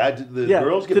 To the guy, the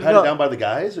girls get patted down by the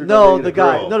guys, or no, the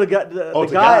guy. No, the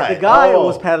guy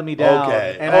was patting me down.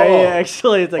 Okay. And I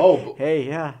actually, it's like, hey,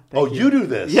 yeah. Thank you. You do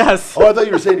this? Yes. Oh, I thought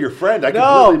you were saying to your friend. I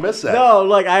completely missed that. No,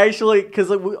 like I actually, because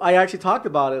I actually talked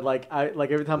about it. Like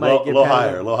every time I get a little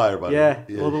higher, buddy. Yeah,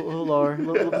 a little lower, a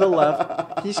little to the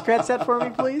left. Can you scratch that for me,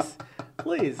 please?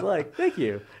 Please, like, thank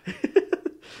you.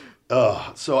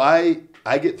 So I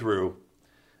get through.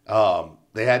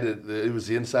 They had to. It was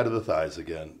the inside of the thighs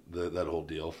again. That whole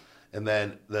deal. And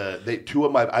then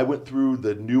I went through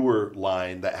the newer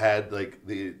line that had like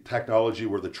the technology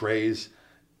where the trays.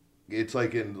 It's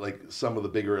like in like some of the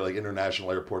bigger like international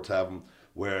airports have them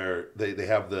where they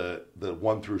have the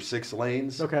 1 through 6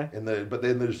 lanes. Okay. But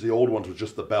then there's the old ones with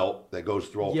just the belt that goes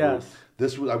through all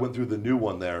through. I went through the new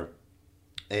one there,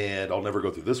 and I'll never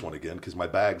go through this one again because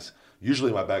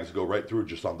usually my bags go right through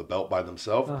just on the belt by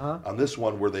themselves. On this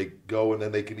one where they go and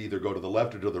then they can either go to the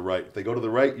left or to the right. If they go to the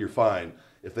right, you're fine.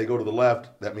 If they go to the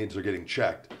left, that means they're getting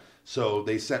checked. So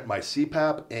they sent my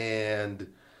CPAP,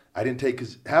 and I didn't take,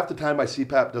 because half the time my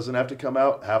CPAP doesn't have to come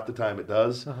out, half the time it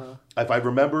does. If I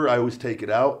remember, I always take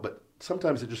it out, but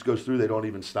sometimes it just goes through. They don't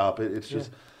even stop it. It's just...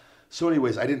 So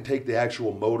anyways, I didn't take the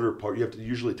actual motor part. You have to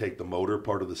usually take the motor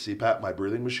part of the CPAP, my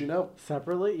breathing machine, out.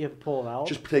 Separately? You have to pull it out?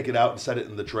 Just take it out and set it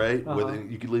in the tray.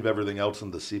 You could leave everything else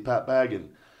in the CPAP bag. And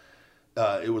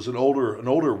it was an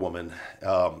older woman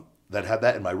that had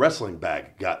that, and my wrestling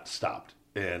bag got stopped.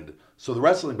 And so the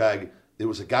wrestling bag, it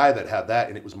was a guy that had that,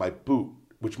 and it was my boot,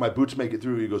 which my boots make it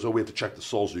through. He goes, oh, we have to check the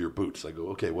soles of your boots. I go,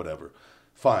 okay, whatever.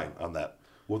 Fine on that.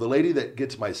 Well, the lady that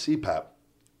gets my CPAP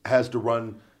has to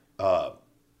run...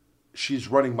 she's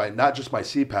running not just my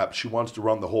CPAP, she wants to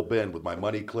run the whole bin with my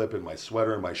money clip and my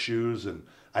sweater and my shoes. And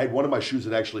I had one of my shoes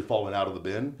that actually fallen out of the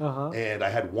bin. And I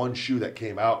had one shoe that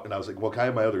came out, and I was like, well, can I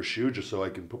have my other shoe just so I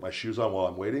can put my shoes on while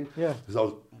I'm waiting? Yeah.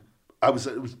 Because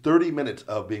it was 30 minutes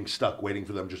of being stuck waiting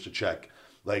for them just to check.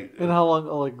 Like, and how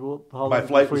long? My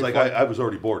flight was like, I was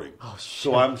already boarding. Oh, shit.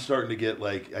 So I'm starting to get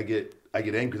like, I get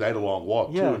angry because I had a long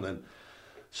walk too. And then,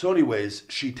 so anyways,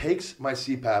 she takes my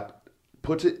CPAP,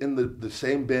 puts it in the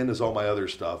same bin as all my other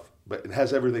stuff, but it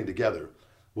has everything together.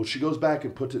 Well, she goes back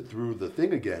and puts it through the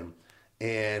thing again,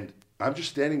 and I'm just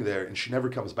standing there, and she never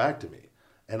comes back to me.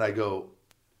 And I go,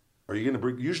 are you going to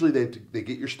bring... Usually they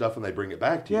get your stuff and they bring it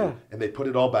back to you, and they put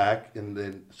it all back, and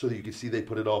then so that you can see they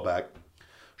put it all back.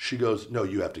 She goes, no,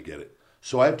 you have to get it.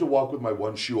 So I have to walk with my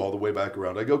one shoe all the way back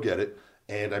around. I go get it,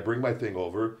 and I bring my thing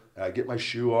over, and I get my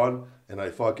shoe on, and I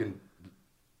fucking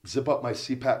zip up my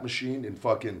CPAP machine and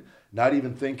fucking... Not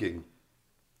even thinking,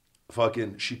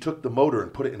 she took the motor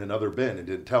and put it in another bin and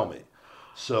didn't tell me.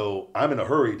 So I'm in a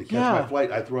hurry to catch my flight.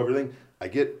 I throw everything. I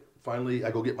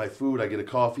go get my food. I get a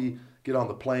coffee, get on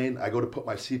the plane. I go to put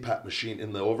my CPAP machine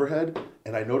in the overhead,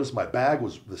 and I noticed my bag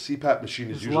the CPAP machine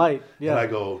is usually light. Yeah. And I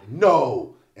go,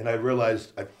 no. And I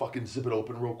realized I fucking zip it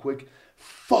open real quick.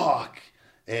 Fuck.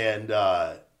 And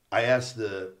I asked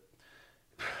the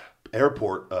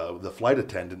airport, the flight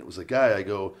attendant, it was a guy, I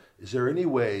go, is there any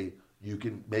way you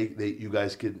can you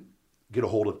guys could get a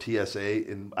hold of TSA?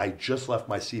 And I just left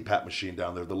my CPAP machine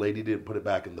down there. The lady didn't put it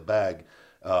back in the bag.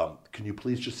 Can you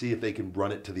please just see if they can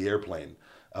run it to the airplane?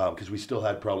 Because we still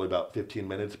had probably about 15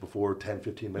 minutes before, 10,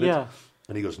 15 minutes. Yeah.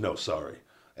 And he goes, no, sorry.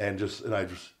 And I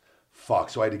just, fuck.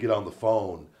 So I had to get on the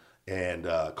phone and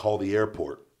call the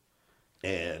airport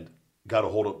and got a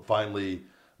hold of, finally,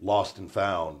 Lost and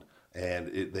Found. And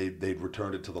they'd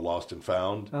returned it to the Lost and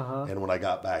Found. And when I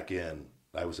got back in,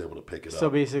 I was able to pick it So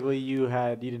up. basically, you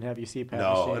didn't have your CPAP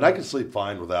No, machine. and I can sleep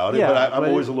fine without it, Yeah, but I'm but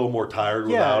always a little more tired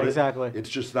Yeah, without it. exactly. It's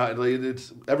just not.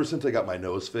 It's ever since I got my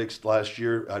nose fixed last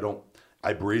year.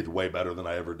 I breathe way better than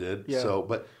I ever did. Yeah. So,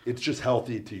 but it's just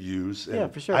healthy to use. And Yeah,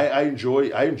 for sure. I enjoy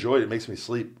it. It makes me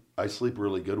sleep. I sleep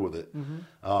really good with it.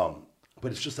 Mm-hmm.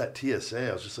 But it's just that TSA.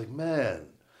 I was just like, man,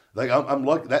 like I'm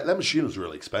lucky. That machine was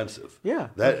really expensive. Yeah,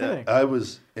 That no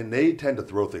kidding. and they tend to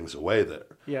throw things away there.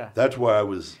 Yeah. That's why I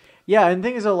was. Yeah, and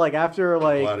things are like after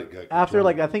glad it got after turned.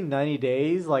 like I think 90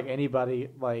 days, like anybody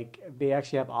like they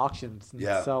actually have auctions and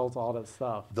Yeah. sells all that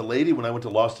stuff. The lady, when I went to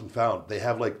Lost and Found, they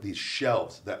have like these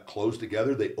shelves that close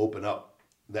together. They open up.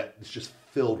 That it's just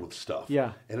filled with stuff.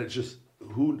 Yeah. And it's just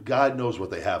God knows what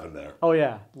they have in there. Oh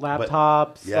yeah,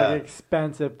 laptops, yeah. like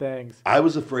expensive things. I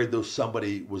was afraid though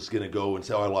somebody was going to go and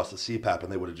say, "Oh, I lost the CPAP,"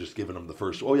 and they would have just given them the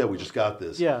first. "Oh yeah, we just got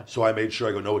this." Yeah. So I made sure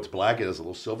I go, "No, it's black. It has a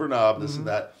little silver knob. This and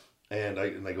that." And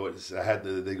I go. I had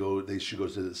the. They go. She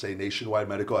goes to say Nationwide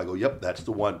Medical. I go, "Yep, that's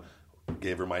the one."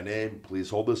 Gave her my name. Please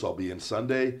hold this. I'll be in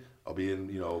Sunday. I'll be in.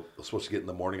 I was supposed to get in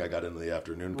the morning. I got in the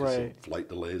afternoon because Right. some flight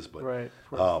delays. But Right.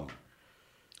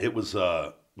 it was.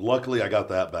 Luckily, I got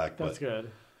that back. That's but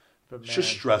good. But it's just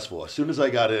stressful. As soon as I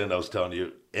got in, I was telling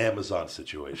you, Amazon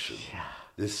situation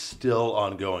is still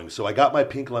ongoing. So I got my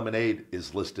pink lemonade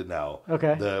is listed now.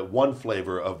 Okay. The one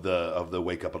flavor of the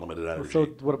Wake Up Unlimited Energy. So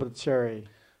what about the cherry?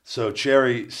 So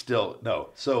cherry still no.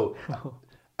 So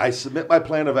I submit my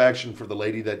plan of action for the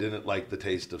lady that didn't like the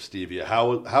taste of stevia.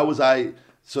 How was I?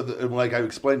 So like I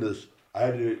explained this, I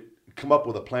had to come up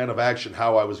with a plan of action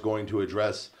how I was going to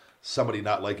address somebody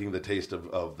not liking the taste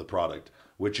of the product,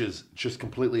 which is just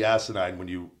completely asinine when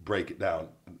you break it down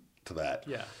to that.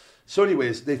 Yeah. So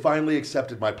anyways, they finally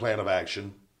accepted my plan of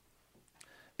action.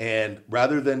 And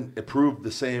rather than approve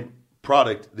the same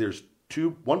product, there's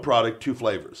one product, two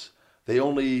flavors. They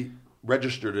only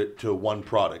registered it to one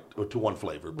product or to one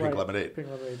flavor, pink Right. lemonade. Pink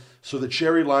lemonade. So the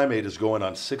cherry limeade is going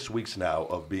on 6 weeks now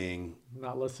of being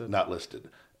Not listed. not listed.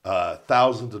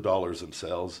 Thousands of dollars in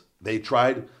sales. They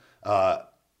tried.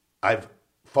 I've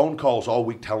phone calls all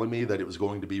week telling me that it was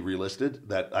going to be relisted.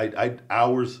 That I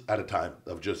hours at a time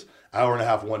of just hour and a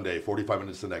half one day, 45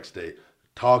 minutes the next day,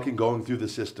 talking, going through the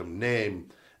system, name,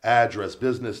 address,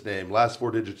 business name, last four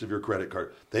digits of your credit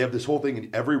card. They have this whole thing,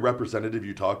 and every representative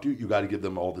you talk to, you got to give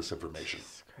them all this information.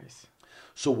 Jesus Christ.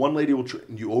 So one lady will.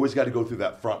 You always got to go through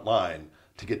that front line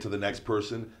to get to the next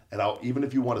person. And even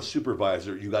if you want a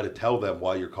supervisor, you got to tell them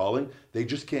while you're calling. They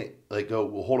just can't go,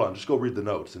 well, hold on, just go read the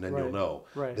notes and then you'll Right. know.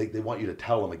 Right. They want you to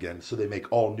tell them again, so they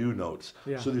make all new notes.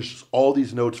 Yeah. So there's just all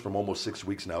these notes from almost 6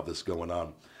 weeks now of this going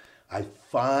on. I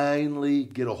finally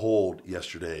get a hold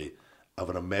yesterday of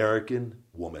an American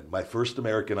woman, my first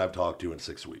American I've talked to in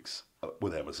 6 weeks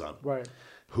with Amazon, Right.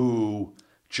 who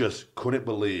just couldn't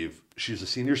believe. She's a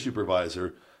senior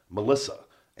supervisor, Melissa,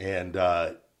 and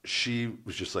she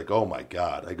was just like, oh my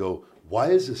God. I go,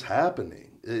 why is this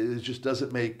happening? It just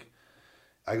doesn't make,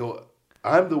 I go,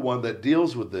 I'm the one that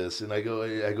deals with this. And I go,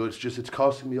 it's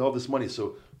costing me all this money.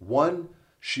 So one,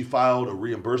 she filed a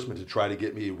reimbursement to try to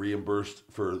get me reimbursed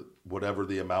for whatever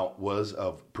the amount was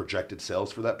of projected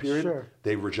sales for that period. Sure.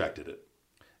 They rejected it.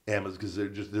 Amazon,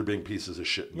 because they're being pieces of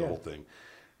shit in the Yeah. whole thing.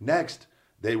 Next,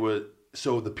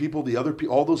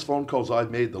 all those phone calls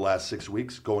I've made the last 6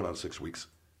 weeks, going on 6 weeks,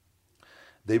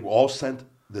 they've all sent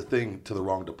the thing to the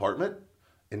wrong department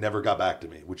and never got back to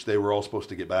me, which they were all supposed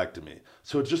to get back to me.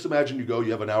 So just imagine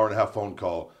you have an hour and a half phone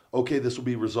call. Okay, this will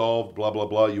be resolved, blah, blah,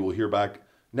 blah. You will hear back,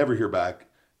 never hear back.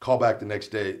 Call back the next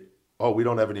day. Oh, we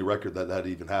don't have any record that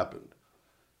even happened.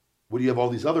 Well, you have all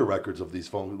these other records of these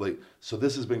phone. So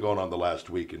this has been going on the last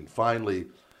week. And finally,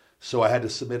 so I had to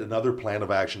submit another plan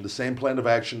of action. The same plan of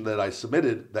action that I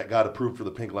submitted that got approved for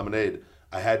the pink lemonade,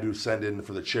 I had to send in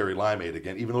for the cherry limeade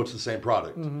again, even though it's the same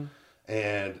product. Mm-hmm.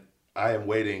 And I am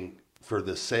waiting for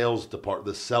the sales department,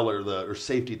 the seller, or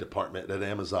safety department at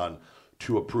Amazon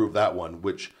to approve that one,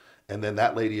 and then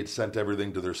that lady had sent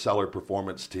everything to their seller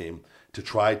performance team to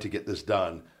try to get this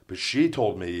done. But she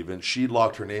told me she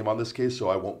locked her name on this case, so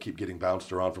I won't keep getting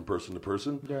bounced around from person to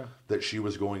person, Yeah. that she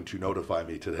was going to notify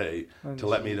me today to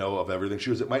let me know of everything. She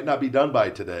was, it might not be done by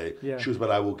today. Yeah. She was, but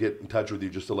I will get in touch with you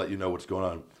just to let you know what's going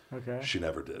on. Okay. She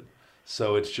never did.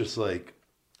 So it's just like,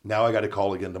 now I got to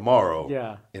call again tomorrow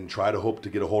Yeah. and try to hope to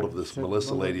get a hold of this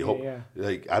Melissa lady. Yeah.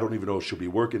 I don't even know if she'll be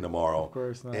working tomorrow. Of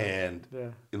course not. And, Yeah.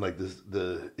 and like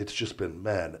it's just been,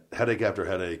 man, headache after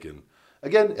headache. And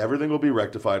again, everything will be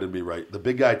rectified and be right. The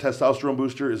big guy testosterone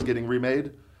booster is getting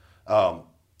remade.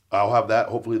 I'll have that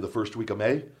hopefully the first week of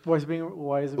May. Why is it being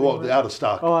Out of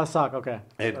stock. Oh, out of stock. Okay.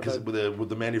 And because with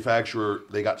the manufacturer,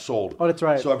 they got sold. Oh, that's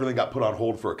right. So everything got put on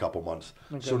hold for a couple months.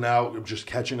 Okay. So now I'm just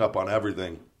catching up on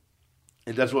everything.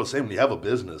 And that's what I was saying. When you have a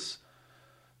business,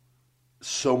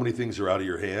 so many things are out of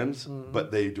your hands,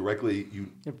 but they directly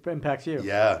It impacts you.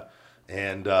 Yeah,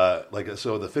 and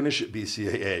so the Finish It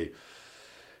BCAA.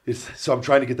 So I'm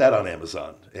trying to get that on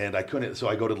Amazon, and I couldn't. So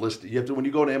I go to list. You have to when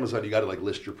you go to Amazon, you got to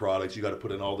list your products. You got to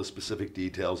put in all the specific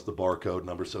details, the barcode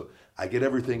number. So I get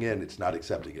everything in. It's not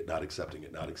accepting it. Not accepting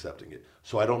it. Not accepting it.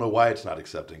 So I don't know why it's not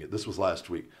accepting it. This was last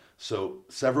week. So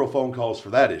several phone calls for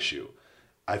that issue.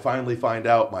 I finally find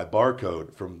out my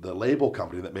barcode from the label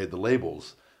company that made the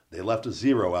labels. They left a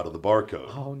 0 out of the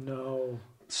barcode. Oh no.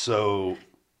 So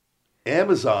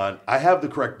Amazon, I have the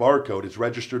correct barcode. It's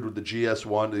registered with the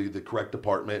GS1, the correct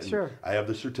department. And Sure. I have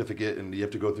the certificate, and you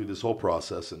have to go through this whole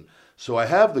process. And so I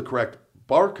have the correct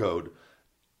barcode,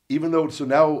 even though, so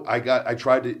now I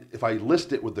tried to, if I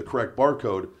list it with the correct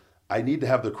barcode, I need to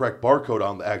have the correct barcode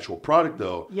on the actual product,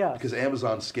 though, Yes. because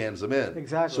Amazon scans them in.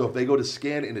 Exactly. So if they go to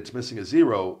scan and it's missing a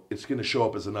 0, it's going to show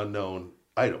up as an unknown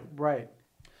item. Right.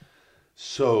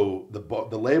 So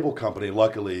the label company,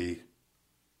 luckily,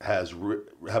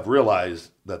 have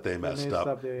realized that they messed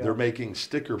up. They're making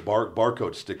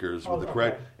barcode stickers with the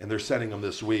correct, and they're sending them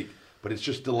this week. But it's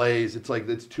just delays.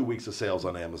 It's 2 weeks of sales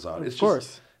on Amazon. It's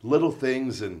just little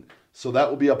things, and so that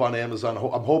will be up on Amazon.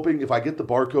 I'm hoping if I get the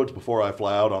barcodes before I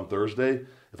fly out on Thursday,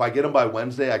 if I get them by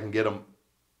Wednesday, I can get them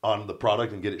on the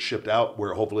product and get it shipped out.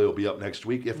 Where hopefully it'll be up next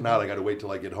week. If not, I got to wait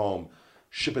till I get home,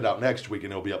 ship it out next week,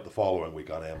 and it'll be up the following week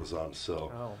on Amazon.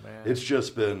 So it's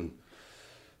just been.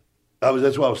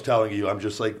 That's what I was telling you. I'm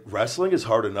just wrestling is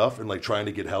hard enough, and trying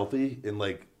to get healthy, and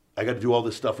I got to do all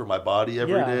this stuff for my body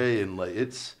every day, and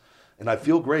and I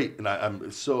feel great, and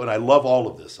I love all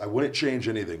of this. I wouldn't change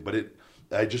anything, but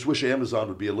I just wish Amazon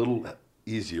would be a little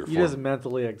easier. You're just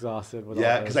mentally exhausted with all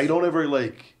this. Because I don't ever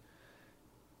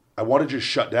I want to just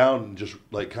shut down and just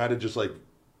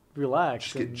relax,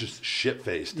 just get just shit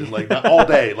faced and not all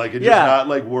day, and just not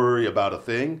worry about a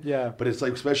thing. Yeah. But it's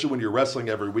especially when you're wrestling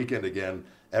every weekend again.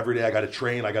 Every day I got to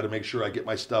train. I got to make sure I get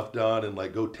my stuff done and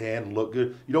go tan and look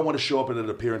good. You don't want to show up in an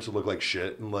appearance and look like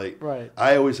shit. And right.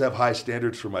 I always have high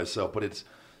standards for myself, but it's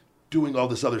doing all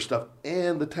this other stuff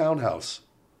and the townhouse.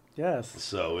 Yes.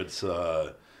 So it's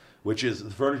which is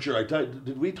the furniture.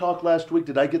 Did we talk last week?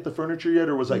 Did I get the furniture yet,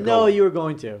 or was I? No, you were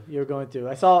going to. You were going to.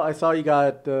 I saw you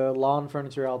got the lawn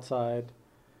furniture outside.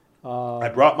 I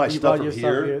brought my stuff from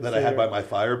here that I had by my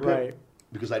fire pit. Right.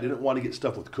 Because I didn't want to get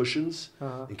stuff with cushions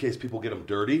in case people get them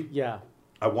dirty. Yeah.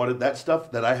 I wanted that stuff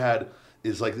that I had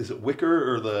is is it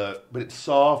wicker but it's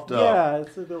soft. Yeah,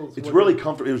 it's really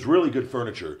comfort. It was really good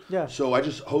furniture. Yeah. So I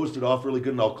just hosed it off really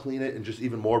good, and I'll clean it and just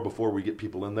even more before we get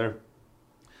people in there.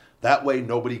 That way,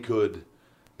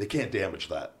 they can't damage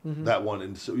that one,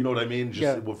 and so you know what I mean.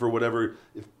 Just for whatever,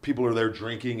 if people are there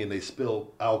drinking and they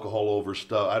spill alcohol over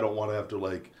stuff, I don't want to have to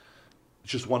it's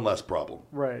just one less problem.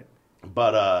 Right.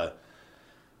 But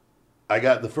I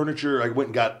got the furniture. I went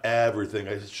and got everything.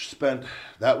 I spent,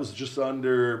 that was just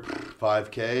under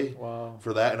 $5,000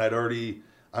 for that. And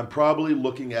I'm probably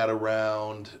looking at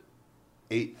around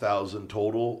 $8,000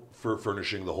 total for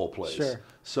furnishing the whole place. Sure.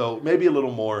 So maybe a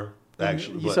little more,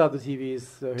 actually. You saw the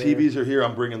TVs. TVs are here.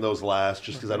 I'm bringing those last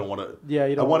just because I don't want to. Yeah,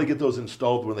 you don't. I want to get those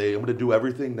installed I'm going to do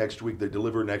everything next week. They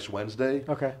deliver next Wednesday.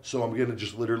 Okay. So I'm going to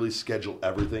just literally schedule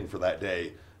everything for that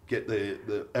day. Get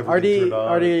the everything turned on.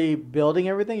 Are they building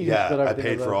everything? I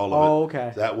paid for all of it. Oh,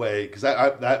 okay. That way, because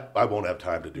I won't have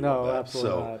time to do all that.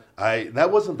 Absolutely not.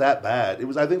 That wasn't that bad.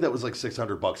 I think that was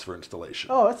 $600 for installation.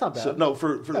 Oh, that's not bad. So, no,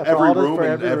 for every room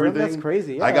and everything. That's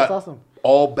crazy. Yeah, I got that's awesome.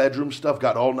 All bedroom stuff.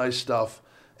 Got all nice stuff,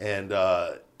 and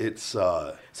it's.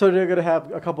 So they're gonna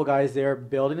have a couple guys there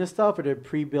building this stuff, or they're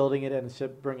pre-building it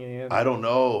and bringing it in. I don't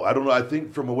know. I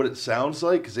think from what it sounds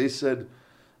like, because they said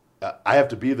I have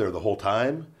to be there the whole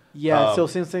time. Yeah, so it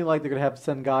seems like they're going to have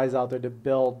some guys out there to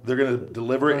build. They're going to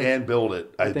deliver it and build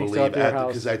it, I believe.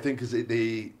 Because I think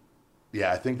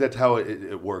I think that's how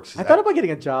it works. I thought about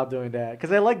getting a job doing that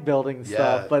because I like building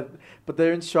stuff, but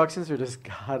their instructions are just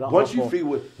god awful.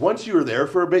 Once you were there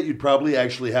for a bit, you'd probably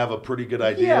actually have a pretty good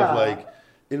idea of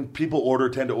and people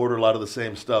tend to order a lot of the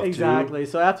same stuff exactly.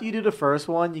 too. So after you do the first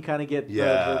one, you kind of get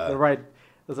the right.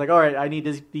 It's all right. I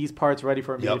need these parts ready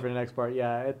for me for the next part.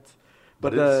 Yeah, it's.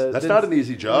 But that's not an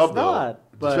easy job, though.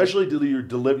 But especially you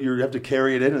have to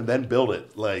carry it in and then build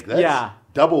it. That's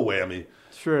double whammy.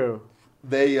 True.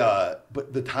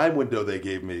 But the time window they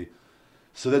gave me,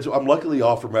 so I'm luckily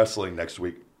off from wrestling next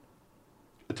week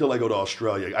until I go to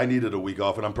Australia. I needed a week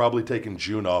off, and I'm probably taking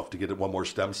June off to get one more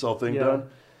stem cell thing done.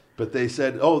 But they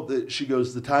said, she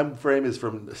goes, the time frame is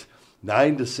from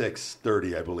 9 to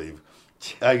 6:30, I believe.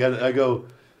 I go,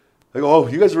 oh,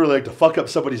 you guys really like to fuck up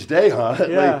somebody's day, huh?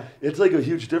 Yeah. Like, it's like a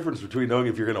huge difference between knowing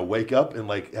if you're going to wake up and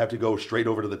like have to go straight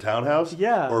over to the townhouse,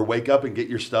 or wake up and get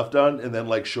your stuff done and then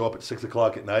like show up at 6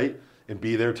 o'clock at night and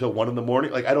be there till 1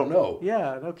 a.m. Like, I don't know.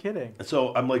 Yeah, no kidding. And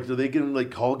so I'm like, do they give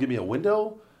me a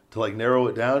window to like narrow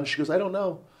it down? She goes, I don't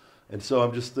know. And so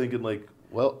I'm just thinking like,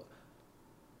 well,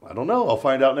 I don't know. I'll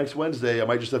find out next Wednesday. I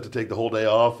might just have to take the whole day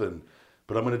off,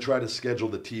 but I'm going to try to schedule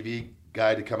the TV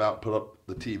guy to come out and put up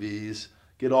the TVs,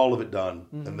 get all of it done,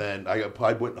 and then I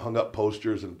went and hung up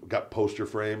posters and got poster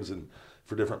frames and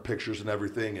for different pictures and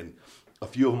everything. And a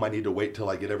few of them I need to wait till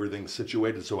I get everything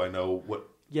situated so I know what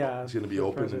is going to be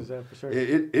open. For sure.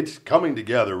 It's coming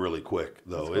together really quick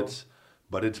though. Cool.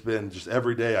 But it's been just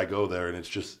every day I go there and it's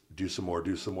just do some more.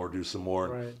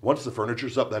 Right. Once the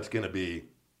furniture's up, it's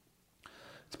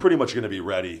pretty much going to be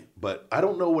ready. But I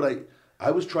don't know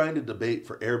I was trying to debate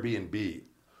for Airbnb.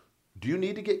 Do you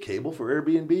need to get cable for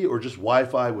Airbnb or just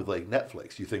Wi-Fi with like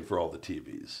Netflix, you think, for all the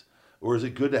TVs? Or is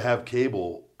it good to have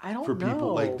cable for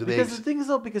people? Like, because the thing is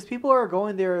though, because people are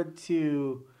going there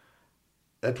to...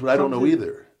 That's what I don't know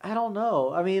either. I don't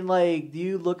know. I mean, like, do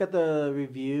you look at the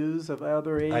reviews of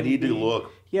other Airbnb? I need to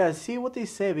look. Yeah, see what they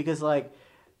say because, like,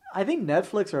 I think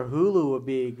Netflix or Hulu would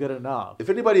be good enough. If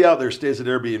anybody out there stays at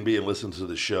Airbnb and listens to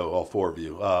the show, all four of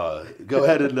you, go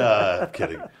ahead and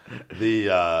kidding.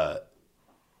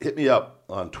 Hit me up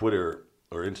on Twitter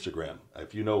or Instagram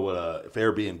if you know what if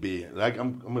Airbnb. And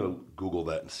I'm going to Google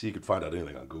that and see. You can find out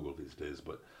anything on Google these days,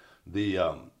 but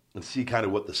and see kind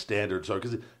of what the standards are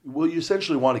because you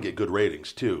essentially want to get good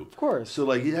ratings too. Of course. So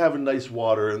like you have nice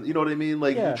water and you know what I mean.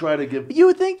 Like you try to give. You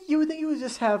would think you would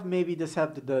just have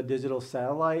the digital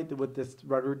satellite with this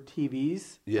regular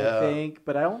TVs. Yeah. I think,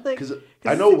 but I don't think because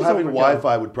I know having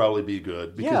Wi-Fi would probably be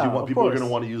good because people are going to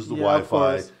want to use the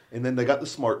Wi-Fi, and then they got the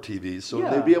smart TVs, so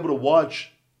they'd be able to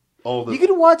watch all the. You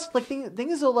can watch like thing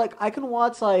is though, like I can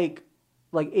watch like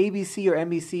ABC or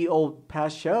NBC old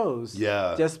past shows,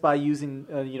 just by using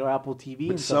Apple TV.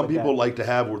 But and some stuff people like to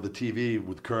have with the TV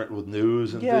with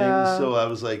news and things. So I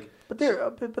was like, but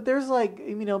there's like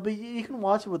but you can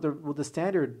watch it with the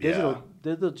standard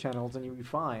digital channels and you'll be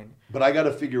fine. But I got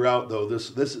to figure out though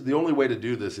this the only way to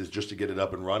do this is just to get it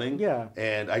up and running. Yeah,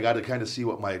 and I got to kind of see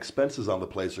what my expenses on the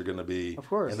place are going to be. Of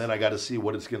course, and then I got to see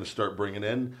what it's going to start bringing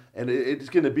in, and it's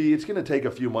going to take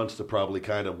a few months to probably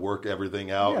kind of work everything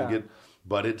out and get.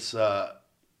 But it's,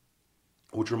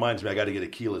 which reminds me, I got to get a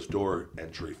keyless door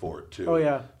entry for it too. Oh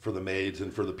yeah, for the maids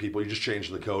and for the people. You just change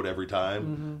the code every time.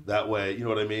 Mm-hmm. That way, you know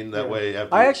what I mean. That way,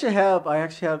 I actually have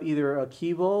either a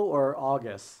Kivo or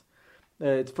August.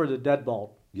 It's for the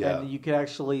deadbolt. Yeah, and you can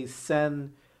actually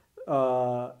send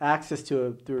access to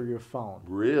it through your phone.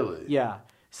 Really? Yeah.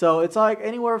 So it's like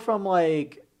anywhere from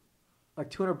like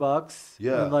 $200.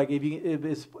 Yeah. And like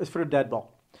it's for the deadbolt.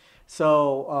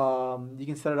 So you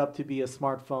can set it up to be a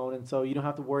smartphone, and so you don't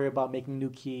have to worry about making new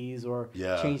keys or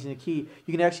changing the key.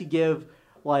 You can actually give,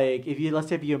 like, let's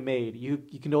say if you're a maid, you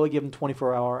can only give them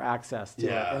 24-hour access to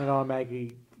it, and it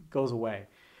automatically goes away.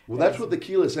 Well, that's what the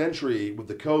keyless entry with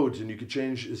the codes, and you can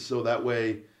change so that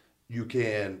way you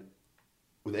can.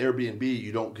 With Airbnb,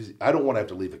 you don't because I don't want to have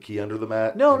to leave a key under the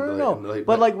mat. No.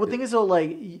 But the thing is, though,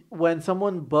 like when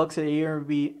someone books at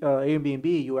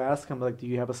Airbnb, you ask them like, "Do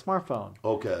you have a smartphone?"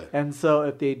 Okay. And so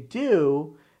if they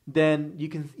do, then you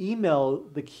can email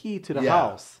the key to the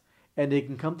house, and they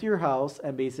can come to your house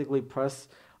and basically press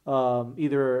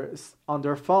either on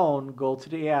their phone, go to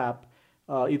the app,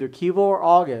 either Kivo or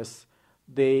August.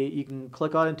 You can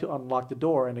click on it to unlock the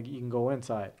door, and you can go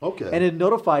inside. Okay. And it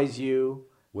notifies you.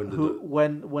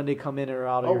 When they come in or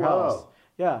out of your house. Wow.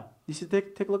 Yeah. You should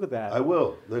take a look at that. I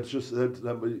will.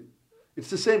 It's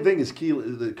the same thing as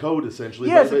the code essentially.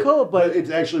 Yeah, it's a code, but it's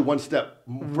actually one step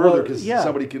further because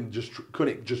somebody couldn't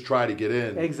just try to get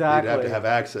in. Exactly. They'd have to have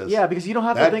access. Yeah, because you don't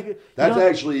have to think. That's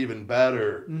actually even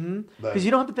better. Because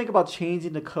you don't have to think about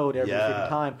changing the code every single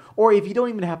time, or if you don't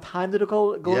even have time to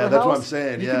go to the house. Yeah, that's what I'm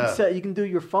saying. You can do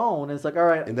your phone. And it's like, all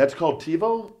right. And that's called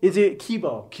TiVo? Is it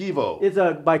Kivo? Kivo. It's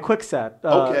by Kwikset.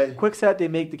 Okay. Kwikset, they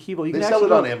make the Kivo. They sell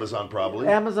it on Amazon probably.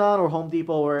 Amazon or Home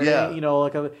Depot or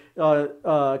like a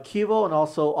Kivo and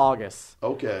also August.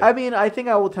 Okay. I mean, I think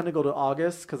I will tend to go to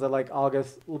August because I like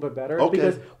August a little bit better. Okay.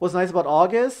 Because what's nice about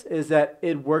August is that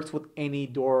it works with any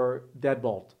door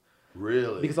deadbolt.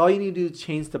 Really? Because all you need to do is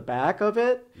change the back of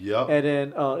it. Yep. And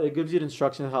then it gives you the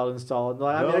instructions how to install it.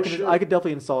 I could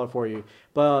definitely install it for you.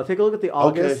 But take a look at the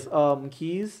August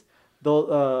keys.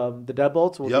 the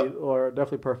deadbolts Yep. are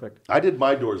definitely perfect. I did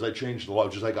my doors. I changed the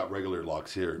lock. Just I got regular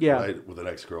locks here. Yeah. With an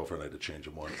ex-girlfriend, I had to change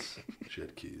them once. She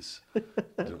had keys.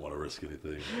 Didn't want to risk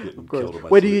anything. Getting Of course. killed in my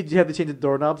Wait, sleep. do you have to change the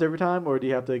doorknobs every time, or do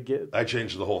you have to get? I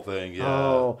changed the whole thing. Yeah.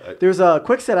 Oh, there's a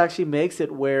Quickset actually makes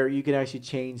it where you can actually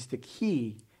change the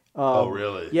key. Oh,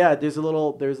 really? Yeah, there's a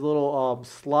little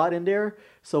slot in there.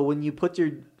 So when you put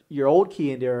your old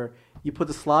key in there, you put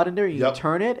the slot in there, you Yep. can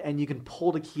turn it, and you can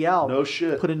pull the key out. No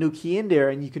shit. Put a new key in there,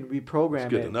 and you can reprogram it.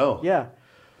 Good to know. Yeah.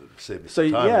 Save me So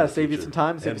some time. in the save you future. some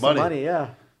time, save And you some money. Yeah.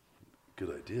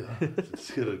 Good idea. It's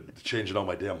good to change it on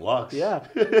my damn locks. Yeah.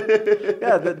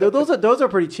 Yeah. Those are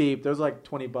pretty cheap. Those are like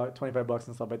 $20, $25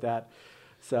 and stuff like that.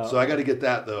 So I got to get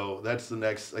that though. That's the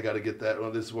next. I got to get that. Well,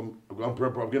 this one, I'm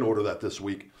going to order that this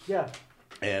week. Yeah.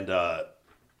 And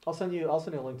I'll send you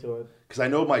a link to it. because I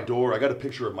know my door. I got a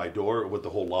picture of my door, what the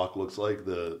whole lock looks like,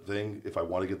 the thing. If I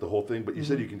want to get the whole thing, but you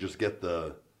said you can just get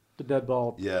the. The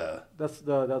deadbolt. Yeah.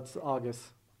 That's August.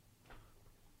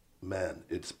 Man,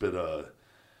 it's been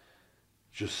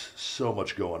just so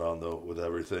much going on though with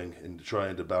everything and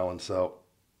trying to balance out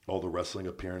all the wrestling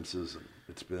appearances.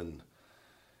 It's been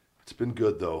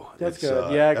good though. That's It's,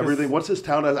 good. Yeah, 'cause- everything. Once this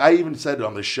town, I even said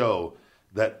on the show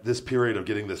that this period of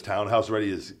getting this townhouse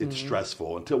ready it's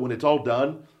stressful until when it's all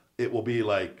done. It will be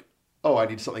like, oh, I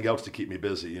need something else to keep me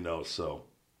busy, you know. So,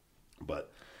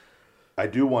 but I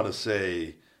do want to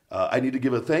say I need to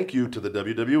give a thank you to the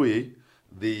WWE.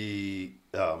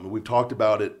 We've talked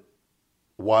about it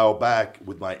a while back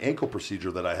with my ankle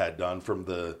procedure that I had done from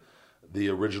the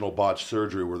original botched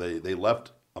surgery where they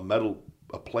left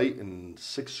a plate and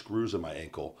 6 screws in my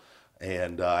ankle,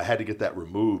 and I had to get that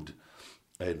removed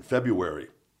in February.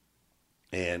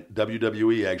 And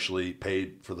WWE actually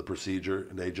paid for the procedure,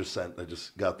 and I just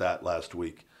got that last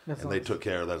week, That's and they nice. took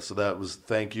care of that. So that was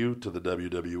thank you to the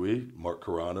WWE, Mark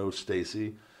Carrano,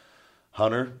 Stacy,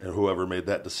 Hunter, and whoever made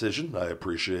that decision. I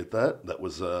appreciate that. That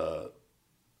was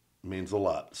means a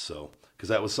lot. So because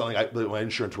that was something my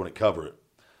insurance wouldn't cover it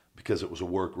because it was a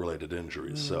work-related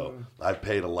injury. So I've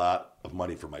paid a lot of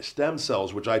money for my stem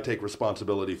cells, which I take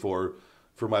responsibility for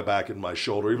my back and my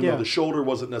shoulder. Even though the shoulder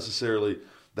wasn't necessarily,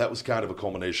 that was kind of a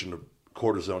culmination of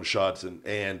cortisone shots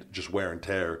and just wear and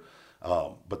tear.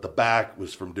 But the back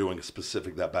was from doing that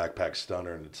backpack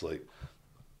stunner, and it's like,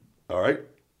 all right,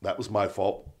 that was my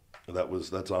fault.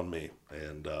 That's on me,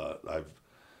 and I've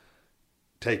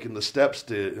taken the steps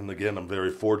and again, I'm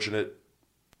very fortunate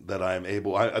that I am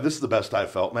able. This is the best I've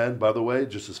felt, man. By the way,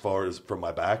 just as far as from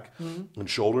my back and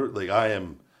shoulder, like I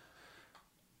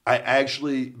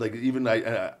actually like even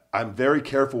I'm very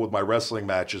careful with my wrestling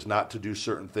matches not to do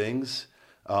certain things.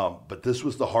 But this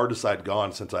was the hardest I'd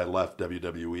gone since I left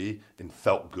WWE and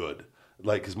felt good.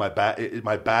 Like, cause my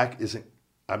back isn't.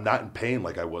 I'm not in pain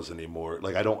like I was anymore.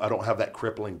 Like I don't have that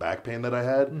crippling back pain that I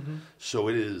had. So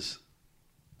it is.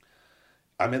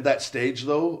 I'm in that stage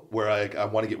though where I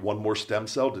want to get one more stem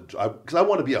cell because I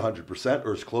want to be 100%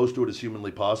 or as close to it as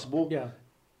humanly possible. Yeah.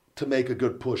 To make a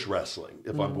good push wrestling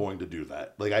if I'm going to do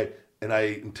that. Like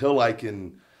until I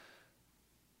can,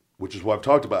 which is what I've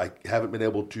talked about. I haven't been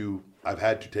able to. I've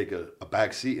had to take a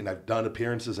back seat, and I've done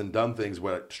appearances and done things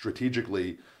where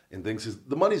strategically and things. Is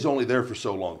the money's only there for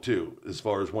so long too. As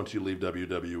far as once you leave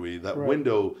WWE, that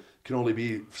window can only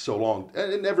be so long,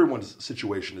 and everyone's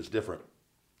situation is different.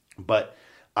 But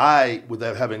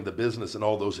without having the business and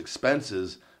all those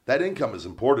expenses, that income is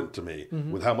important to me.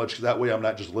 With how much that way I'm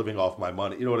not just living off my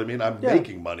money. You know what I mean? I'm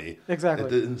making money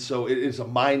Exactly. and so it is a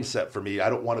mindset for me. I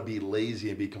don't want to be lazy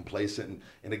and be complacent.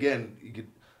 And again,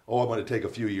 I'm going to take a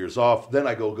few years off. Then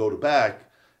I go to back.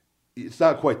 It's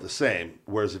not quite the same.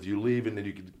 Whereas if you leave and then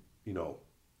you can,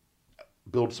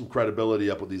 build some credibility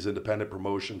up with these independent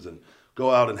promotions and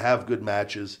go out and have good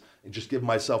matches and just give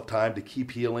myself time to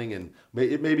keep healing. And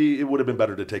maybe it would have been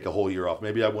better to take a whole year off.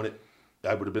 Maybe I would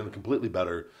have been completely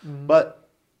better. But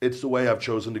it's the way I've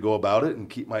chosen to go about it and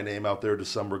keep my name out there to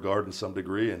some regard and some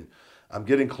degree. And I'm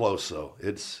getting close, though.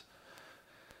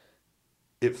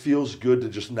 It feels good to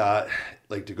just not,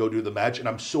 like, to go do the match. And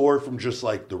I'm sore from just,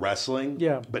 like, the wrestling.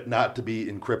 Yeah. But not to be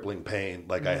in crippling pain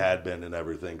like I had been and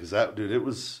everything. Because that, dude, it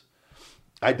was...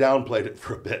 I downplayed it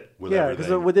for a bit with everything. Yeah,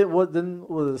 because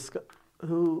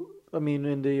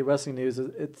in the wrestling news,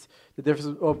 it's the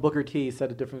difference. Oh, Booker T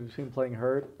said the difference between playing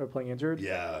hurt or playing injured.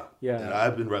 Yeah. Yeah. And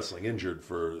I've been wrestling injured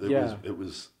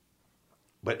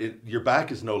but your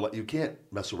back is you can't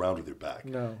mess around with your back.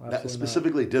 No, absolutely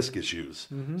specifically disc issues.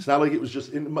 It's not like it was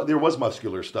just, there was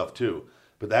muscular stuff too.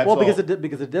 But that's because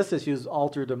the disc issues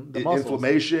alter the muscles.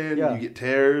 Inflammation, Yeah. you get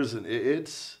tears, and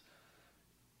it's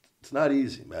not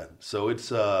easy, man. So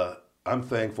I'm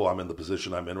thankful I'm in the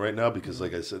position I'm in right now because,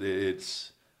 like I said,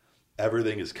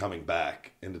 everything is coming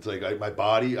back, and it's like my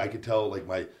body, I can tell like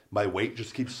my weight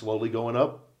just keeps slowly going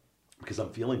up because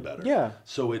I'm feeling better. Yeah.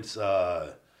 So it's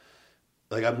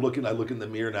like I look in the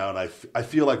mirror now, and I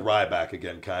feel like Ryback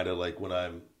again, kind of like when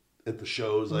I'm at the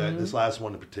shows. Like this last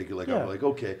one in particular, like I'm like,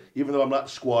 okay, even though I'm not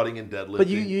squatting and deadlifting, But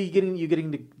you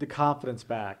getting the confidence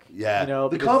back. yeah, You know,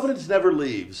 the because- confidence never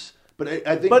leaves. But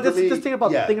I think, But for this me, thing about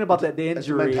yeah, thinking about the it's a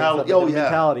injury, and mentality. stuff, Oh the yeah,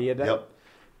 mentality. And that- yep.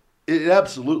 It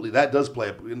absolutely, that does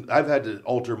play. I've had to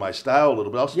alter my style a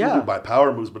little bit. I'll still do my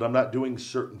power moves, but I'm not doing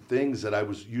certain things that I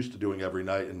was used to doing every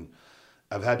night, and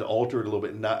I've had to alter it a little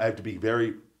bit. And I have to be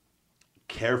very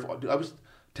careful. I was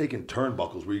taking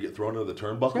turnbuckles where you get thrown into the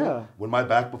turnbuckle. Yeah. When my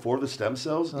back before the stem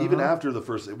cells, even after the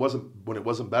first, it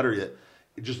wasn't better yet.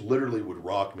 It just literally would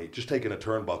rock me. Just taking a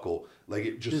turnbuckle, like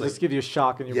it just just give you a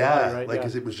shock in your body, yeah, right? like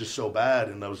because it was just so bad,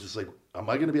 and I was just like, am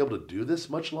I going to be able to do this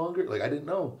much longer? Like I didn't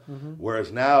know.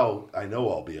 Whereas now I know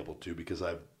I'll be able to because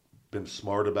I've been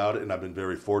smart about it, and I've been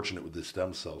very fortunate with this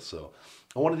stem cell. So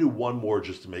I want to do one more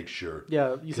just to make sure.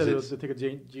 Yeah, you said 'Cause it was to take a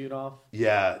June off.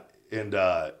 Yeah, and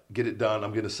get it done.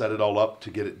 I'm going to set it all up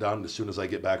to get it done as soon as I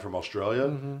get back from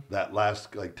Australia. That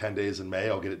last like 10 days in May,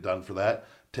 I'll get it done for that.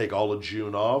 Take all of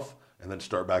June off, and then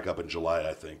start back up in July,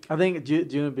 I think. I think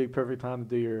June would be a perfect time to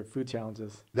do your food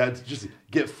challenges. That's just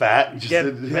get fat. Just,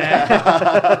 Get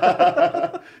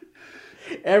fat.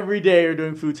 Every day you're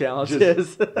doing food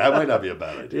challenges. that might not be a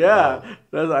bad idea. Yeah,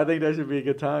 I think that should be a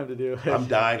good time to do it. I'm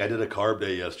dying. I did a carb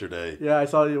day yesterday. Yeah, I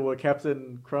saw you with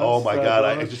Captain Crunch. Oh my God.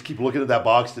 I donuts. just keep looking at that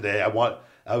box today. I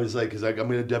was like, because I'm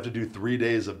going to have to do 3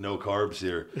 days of no carbs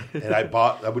here. And I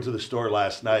went to the store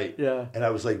last night. Yeah. And I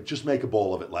was like, just make a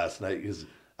bowl of it last night. Because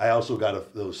I also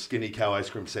got those skinny cow ice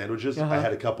cream sandwiches. I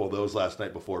had a couple of those last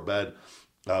night before bed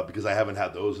because I haven't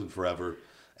had those in forever.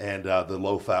 And the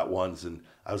low fat ones. And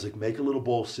I was like, make a little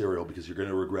bowl of cereal because you're going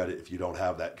to regret it if you don't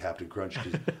have that Captain Crunch.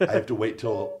 Because I have to wait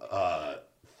till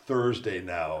Thursday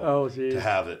now to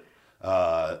have it.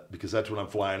 Because that's when I'm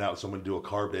flying out. So I'm going to do a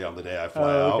carb day on the day I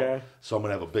fly out. So I'm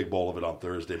going to have a big bowl of it on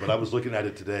Thursday. But I was looking at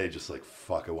it today just like,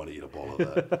 fuck, I want to eat a bowl of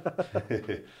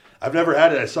that. I've never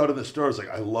had it. I saw it in the store. I was like,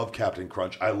 I love Captain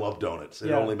Crunch. I love donuts.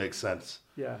 It only makes sense.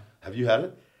 Yeah. Have you had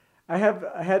it? I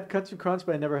had Country Crunch,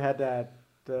 but I never had that.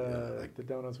 The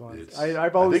donuts ones. I've I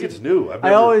always think it's new.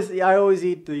 I always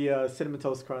eat the Cinnamon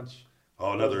Toast Crunch.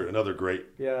 Oh, another great.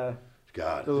 Yeah.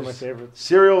 God, those are my favorites.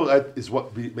 Cereal is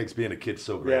what makes being a kid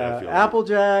so great. Yeah, I feel Apple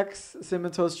Jacks,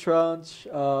 Cinnamon Toast Crunch,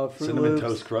 Fruit Cinnamon Loops.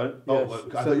 Toast Crunch. Yes. Oh,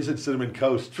 I thought you said Cinnamon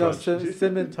Coast Crunch. No,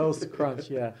 Cinnamon Toast Crunch.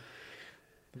 Yeah,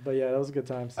 but yeah, that was good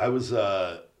times. I was.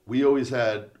 We always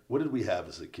had. What did we have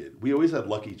as a kid? We always had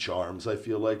Lucky Charms. I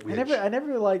feel like I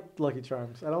never liked Lucky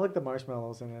Charms. I don't like the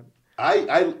marshmallows in it.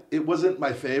 It wasn't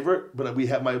my favorite, but we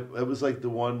had it was like the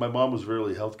one. My mom was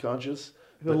really health conscious.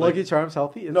 The Lucky Charms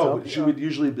healthy? It's no, healthy? she would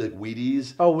usually be like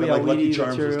Wheaties. Oh, but yeah, like Lucky Wheaties,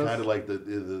 Charms was Cheerios. kind of like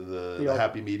the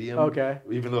happy medium. Okay.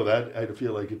 Even though that I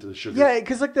feel like it's the sugar. Yeah,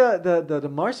 because like the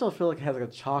marshmallow I feel like it has like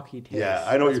a chalky taste. Yeah,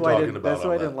 I know what you're talking about. That's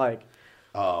what I didn't like.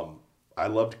 I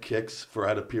loved Kix. I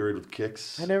had a period with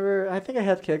Kix. I think I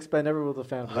had Kix, but I never was a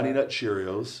fan of Honey that. Nut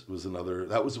Cheerios was another.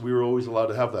 We were always allowed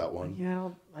to have that one. Yeah,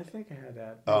 I think I had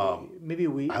that. Maybe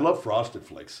wheat. I love Frosted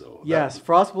Flakes though. Yes,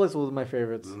 Frosted Flakes was my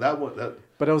favorites. That one.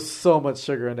 But there was so much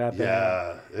sugar in that thing.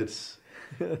 Yeah, it's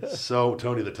so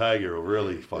Tony the Tiger will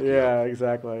really fuck you Yeah, up.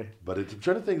 exactly. But I'm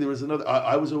trying to think. There was another.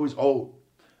 I was always.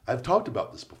 I've talked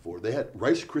about this before. They had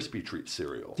Rice Krispie treat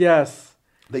cereal. Yes.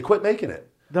 They quit making it.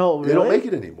 No, really? They don't make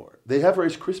it anymore. They have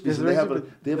Rice Krispies, Is and Rice they have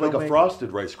Krispies- like don't a make-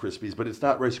 frosted Rice Krispies, but it's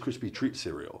not Rice Krispie treat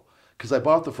cereal. Because I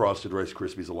bought the frosted Rice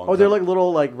Krispies a long time. Oh, they're like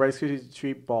little like Rice Krispie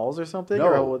treat balls or something? No,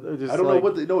 Or just I don't know like-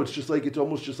 what. No, it's just like it's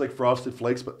almost just like Frosted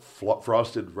Flakes, but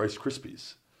frosted Rice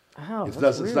Krispies. Oh, It's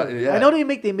that's not- it's weird. not- yeah. I know they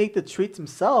make the treats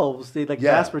themselves. They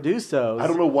Yeah. mass produce those. I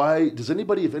don't know why. If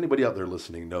anybody out there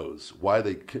listening knows why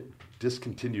they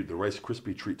discontinued the Rice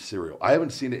Krispie treat cereal? I haven't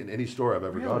seen it in any store I've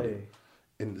ever gone to Really?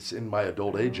 in my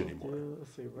adult age anymore.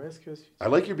 Let's see, Rice Krispie. I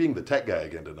like you being the tech guy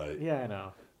again tonight. Yeah, I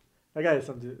know. I got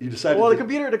something. You decided Well, to-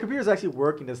 the computer's actually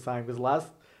working this time because last.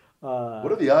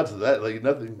 What are the odds of that? Like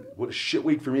nothing. What a shit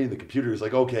week for me. And the computer is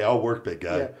like, okay, I'll work, big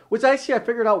guy. Yeah. Which actually I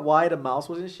figured out why the mouse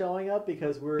wasn't showing up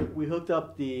because we hooked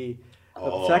up the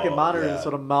second monitor yeah. and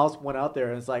so the mouse went out there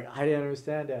and it's like I didn't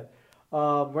understand that.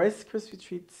 Rice Krispie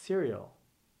treat cereal.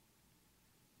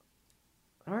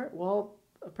 All right. Well,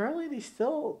 apparently they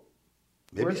still.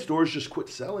 Maybe stores just quit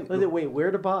selling. Wait,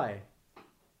 where to buy?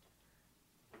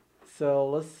 So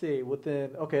let's see.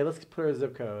 Okay, let's put our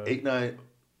zip code. 89.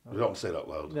 Don't say it out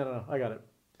loud. No, I got it.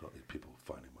 Don't need people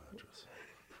finding my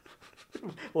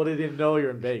address. Well, they didn't know you're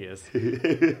in Vegas.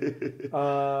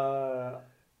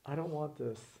 I don't want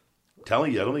this.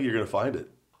 Telling you, I don't think you're going to find it.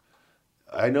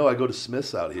 I know I go to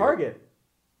Smith's out here. Target.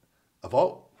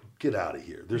 Get out of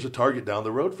here. There's a Target down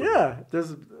the road from me. Yeah,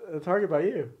 there's a Target by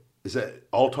you. Is that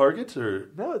all Targets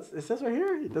or? No, it says right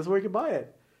here. That's where you can buy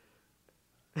it.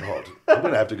 Oh, I'm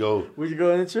gonna have to go. We could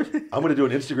go in I'm gonna do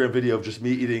an Instagram video of just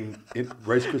me eating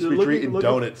Rice Krispie treat and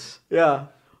donuts. Yeah,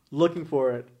 looking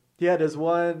for it. Yeah, there's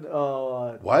one.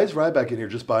 Why is Ryback in here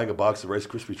just buying a box of Rice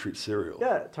Krispie treat cereal?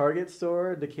 Yeah, Target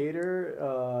store,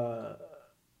 Decatur.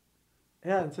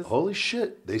 Yeah, it says Holy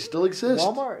shit, they still exist.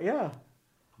 Walmart. Yeah,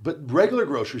 But regular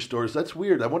grocery stores, that's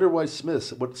weird. I wonder why what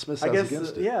Smith's I has guess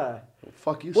against it. yeah. Well,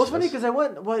 fuck you, Well, it's Smith's. funny because I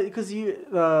went because you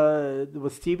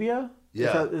with Stevia.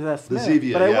 Yeah, is that the Smith?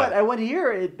 Zevia, But yeah. I went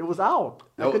here. It was out.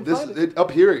 I Oh, couldn't find it. up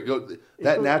here,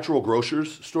 that Natural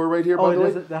Grocers store right here, by the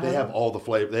way, they have all the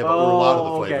flavors. They have a lot of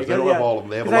the flavors. They don't have all of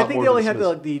them. They have a lot I think more they only than had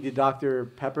Smith's. the Dr.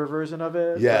 Pepper version of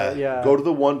it. Yeah, yeah. Go to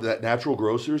the one that Natural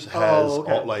Grocers has.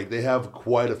 okay. They have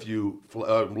quite a few,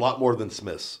 a lot more than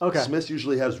Smith's. Okay. Smith's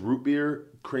usually has root beer,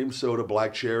 cream soda,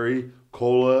 black cherry,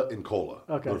 cola, and cola.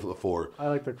 Okay. Those are the four. I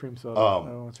like the cream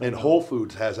soda. And Whole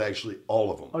Foods has actually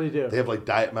all of them. Oh, you do? They have like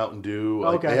Diet Mountain Dew.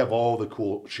 Like, Okay. They have all the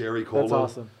cool cherry cola. That's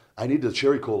awesome. I need the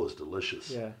cherry cola. Is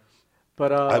delicious. Yeah,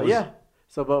 but yeah.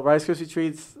 So, but Rice Krispie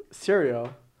treats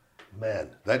cereal. Man,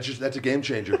 that's a game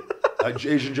changer.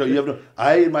 Asian Joe, you have no.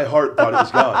 I in my heart thought it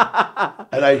was gone,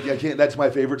 and I can't. That's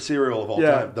my favorite cereal of all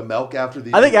time. The milk after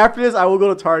the. I think after this, I will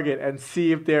go to Target and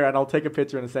see if and I'll take a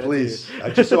picture and send Please, it to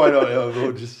you. just so I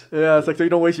know. Just. Yeah, it's like so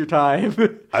you don't waste your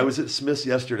time. I was at Smith's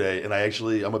yesterday, and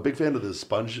I'm a big fan of the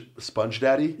Sponge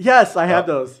Daddy. Yes, I have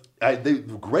those. They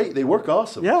great. They work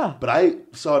awesome. Yeah. But I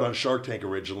saw it on Shark Tank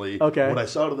originally. Okay. When I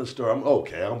saw it in the store, I'm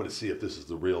going to see if this is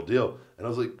the real deal. And I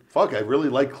was like, fuck, I really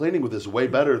like cleaning with this way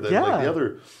better than like the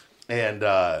other. And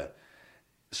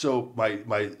so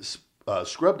my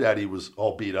Scrub Daddy was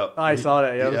all beat up. I saw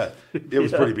that. Yeah, it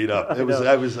was pretty beat up.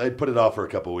 I put it off for a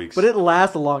couple of weeks. But it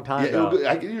lasts a long time. Yeah,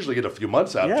 I can usually get a few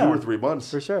months out, 2 or 3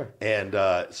 months for sure. And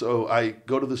so I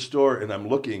go to the store and I'm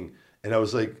looking, and I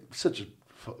was like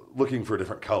looking for a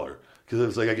different color because it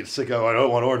was like I get sick of I don't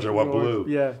want orange, I want blue.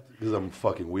 Yeah, because I'm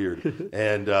fucking weird.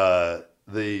 And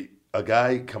a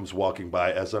guy comes walking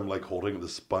by as I'm like holding the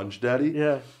Sponge Daddy.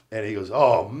 Yeah. And he goes,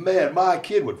 "Oh man, my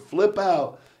kid would flip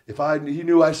out if he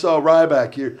knew I saw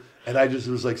Ryback here." And I just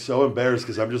was like so embarrassed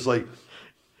because I'm just like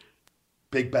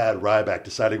big bad Ryback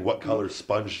deciding what color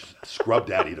Sponge Scrub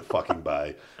Daddy to fucking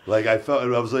buy. Like I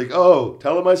was like, "Oh,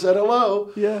 tell him I said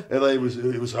hello." Yeah. And like,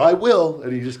 it was I will.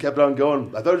 And he just kept on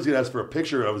going. I thought he was gonna ask for a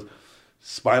picture. And I was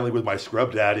smiling with my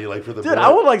Scrub Daddy, like for the dude. I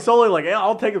would like solely like, yeah,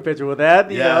 I'll take a picture with that.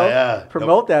 You know,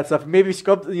 promote that stuff. Maybe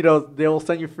Scrub. They'll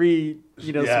send you free.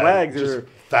 Swags or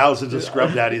thousands of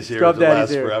Scrub Daddies here that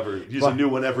last forever. Use a new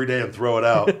one every day and throw it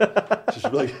out.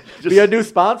 Be a new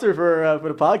sponsor for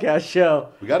the podcast show.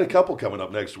 We got a couple coming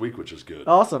up next week, which is good.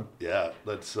 Awesome. Yeah,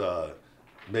 let's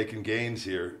making gains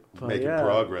here, making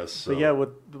progress. So. But yeah,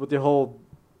 with the whole,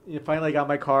 finally got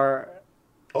my car.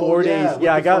 4 days. What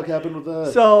the fuck happened with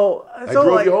that? So I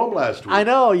drove you home last week. I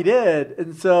know you did,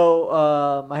 and so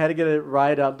I had to get a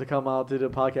ride up to come out to the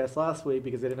podcast last week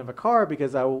because I didn't have a car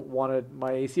because I wanted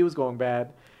my AC was going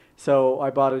bad. So I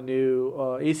bought a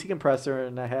new AC compressor,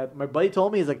 and my buddy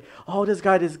told me he's like, "Oh, this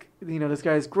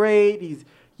guy's great. He's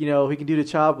he can do the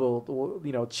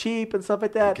job, cheap and stuff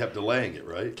like that." He kept delaying it,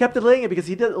 right? Kept delaying it because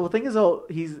he does. Well, the thing is,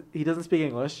 he doesn't speak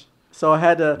English. So I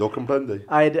had to. No comprende.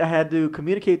 I had to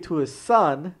communicate to his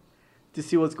son to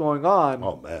see what's going on.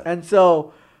 Oh man! And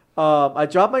so I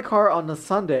dropped my car on the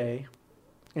Sunday,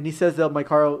 and he says that my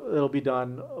car it'll be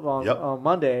done on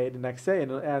Monday, the next day, in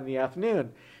the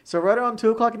afternoon. So right around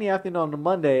 2:00 in the afternoon on the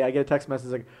Monday, I get a text message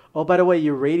like, "Oh, by the way,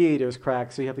 your radiator's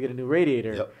cracked, so you have to get a new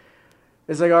radiator." Yep.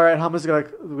 It's like, all right, how much is it going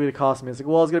to cost me? It's like,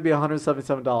 well, it's going to be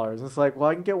 $177. And it's like, well,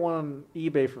 I can get one on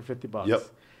eBay for $50. Yep.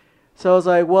 So I was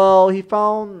like, well, he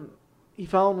found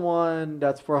one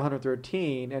that's for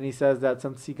 $113, and he says that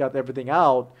since he got everything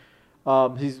out,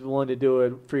 he's willing to do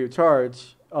it free of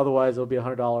charge. Otherwise, it'll be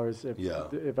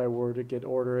 $100 if I were to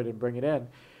order it and bring it in.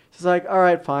 So it's like, all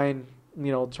right, fine.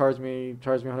 Charge me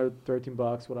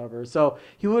 $113, whatever. So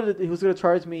he was going to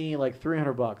charge me like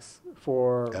 $300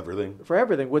 for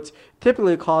everything, which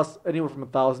typically costs anywhere from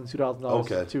 $1,000 to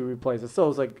 $2,000 to replace it. So I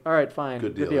was like, all right, fine,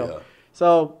 good deal. Yeah.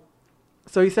 So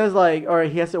he says like, all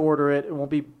right, he has to order it. It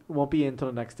won't be until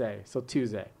the next day, so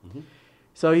Tuesday. Mm-hmm.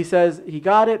 So he says he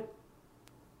got it,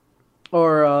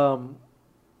 or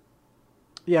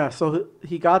so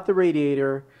he got the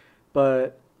radiator,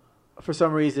 but for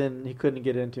some reason he couldn't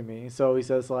get into me. So he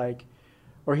says like,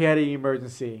 or he had an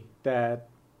emergency that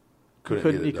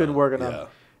he couldn't work on it.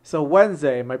 So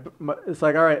Wednesday, it's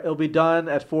like, all right, it'll be done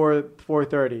at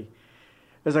 4:30.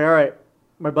 It's like, all right,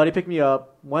 my buddy picked me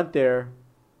up, went there.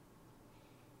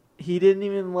 He didn't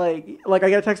even like I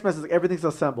got a text message, like, everything's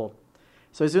assembled.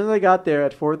 So as soon as I got there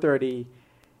at 4:30,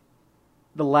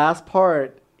 the last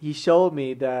part, he showed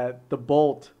me that the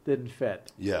bolt didn't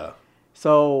fit. Yeah.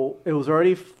 So it was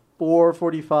already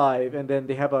 4:45, and then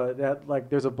they have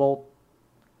there's a bolt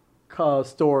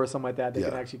store or something like that. They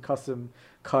can actually custom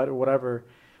cut or whatever.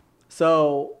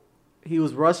 So he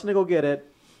was rushing to go get it.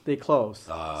 They closed,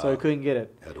 so he couldn't get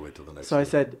it. Had to wait till the next. So I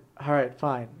said, "All right,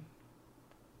 fine.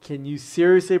 Can you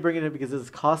seriously bring it in, because this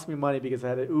cost me money because I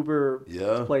had to Uber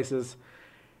to places."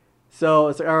 So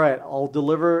it's like, "All right, I'll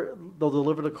deliver. They'll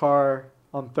deliver the car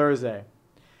on Thursday."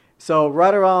 So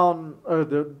right around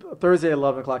Thursday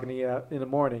 11 o'clock in the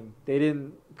morning, they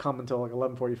didn't come until like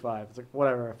 11:45. It's like,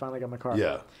 whatever. I finally got my car.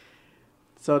 Yeah.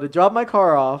 So to drop my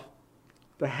car off,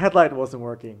 the headlight wasn't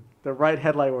working. The right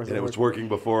headlight wasn't working. And it was working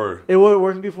before. It was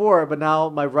working before, but now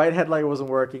my right headlight wasn't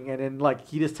working. And then like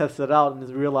he just tested it out and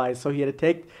just realized. So he had to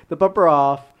take the bumper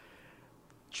off,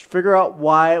 figure out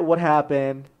what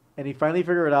happened, and he finally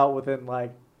figured it out within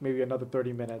like maybe another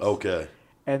 30 minutes. Okay.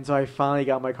 And so I finally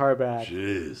got my car back.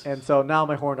 Jeez. And so now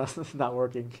my horn is not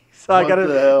working. So What I gotta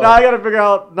the hell? now I gotta figure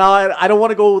out. Now I don't want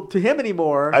to go to him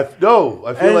anymore. I feel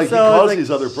like he so caused it's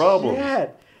these other problems.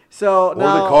 Shit. So Or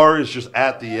now the car is just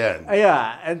at the end.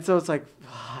 yeah, and so it's like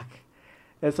fuck.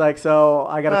 It's like so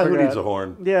I gotta. Who figure needs out. a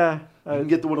horn? Yeah. You can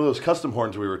get one of those custom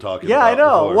horns we were talking Yeah, about. I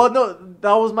know. Before. Well, no,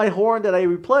 that was my horn that I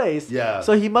replaced. Yeah.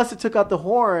 So he must have took out the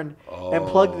horn and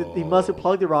plugged it. He must have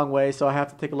plugged the wrong way. So I have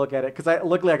to take a look at it because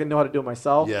luckily I can know how to do it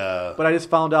myself. Yeah. But I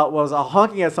just found out was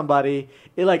honking at somebody.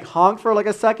 It like honked for like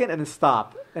a second and it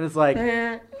stopped. And it's like,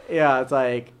 yeah, it's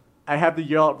like I have to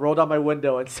yell, roll down my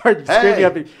window and start screaming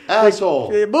at me,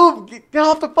 asshole! Like, move, get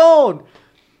off the phone.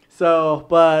 So,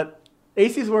 but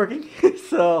AC's working.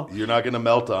 So you're not going to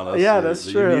melt on us. Yeah,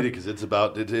 that's true. You need it because it's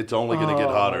only going to get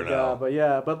hotter my now.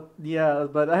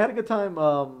 God. But I had a good time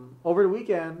over the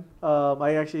weekend.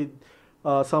 I actually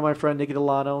saw my friend Nikki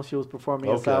Delano. She was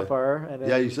performing at Sapphire. And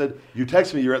Yeah, you said you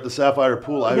texted me. You're at the Sapphire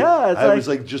pool. I was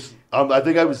like just. I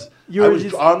think I was. You I were was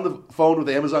just- on the phone with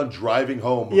Amazon driving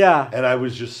home. Yeah. And I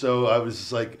was just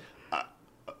like,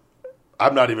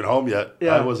 I'm not even home yet.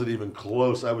 Yeah. I wasn't even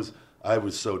close. I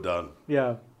was so done.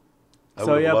 Yeah. I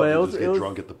So would yeah, love but to it was just get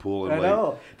drunk at the pool and I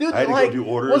know, dude. I had to like, go do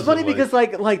orders. It was funny and, because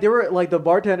like they were like the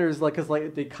bartenders because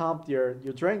like they comped your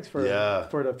drinks for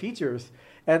the features,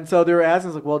 and so they were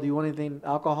asking us like, well, do you want anything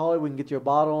alcoholic? We can get you a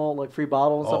bottle, like free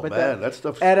bottle and stuff like that. That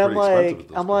stuff's And pretty expensive at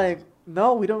those I'm places. like,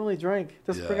 no, we don't really drink.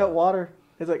 Just bring Yeah. out water.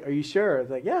 It's like, are you sure? It's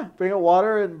like, yeah, bring out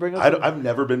water and bring out. I've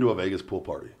never been to a Vegas pool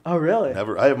party. Oh really?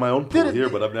 Never. I have my own pool Dude, here,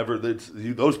 but I've never.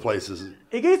 Those places.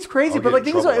 It gets crazy, I'll but get like in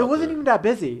things trouble it out wasn't there. even that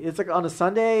busy. It's like on a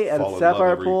Sunday at Fall a in Sapphire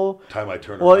love every pool. time I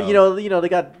turn Well, around. you know they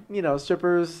got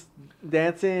strippers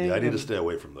dancing. Yeah, I need to and- stay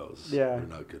away from those. Yeah. They're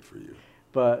not good for you.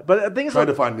 But the thing is, Trying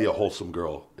like, to find me a wholesome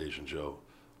girl, Asian Joe.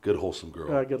 Good wholesome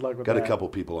girl. good luck with Got that. a couple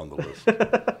people on the list.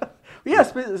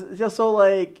 yes, so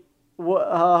like,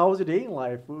 how was your dating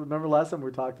life? Remember last time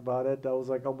we talked about it? That was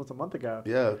like almost a month ago.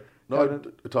 Yeah. No,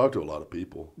 I talked to a lot of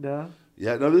people. Yeah.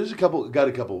 Yeah. No, there's got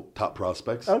a couple top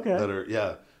prospects. Okay. That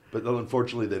are but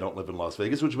unfortunately they don't live in Las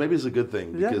Vegas, which maybe is a good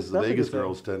thing Yeah, because the that's a Vegas good thing.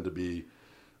 girls tend to be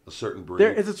a certain breed.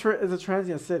 There, it's a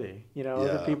transient city. You know,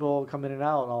 the Yeah. people come in and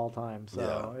out all the time.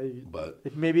 So, but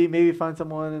if maybe find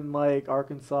someone in like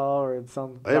Arkansas or in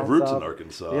some. I have down roots south. in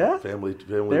Arkansas. Yeah? Family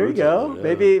There you roots go. out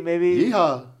there, yeah. Maybe.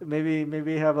 Yeehaw.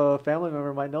 Maybe have a family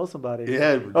member might know somebody.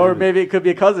 Yeah, Or dude. maybe it could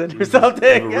be a cousin or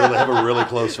something. Have a really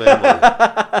close family.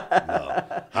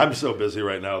 No. I'm so busy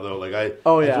right now though. Like I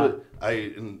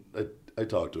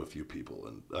talked to a few people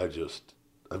and I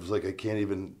was like I can't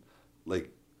even like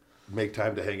make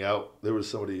time to hang out. There was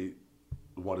somebody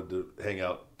who wanted to hang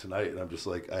out tonight and I'm just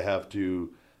like I have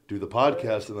to do the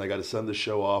podcast and I got to send the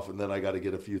show off and then I got to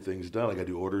get a few things done. I got to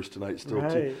do orders tonight still too.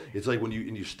 Right. It's like when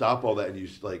you stop all that and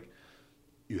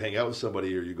you hang out with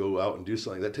somebody or you go out and do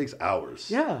something that takes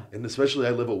hours. Yeah. And especially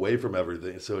I live away from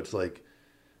everything. So it's like,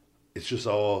 it's just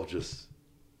all just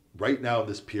right now in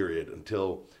this period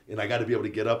and I got to be able to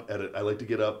get up at it. I like to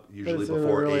get up usually It's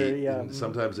before early, 8. yeah. And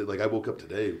sometimes I woke up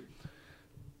today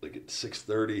like at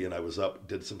 6:30 and I was up,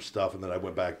 did some stuff. And then I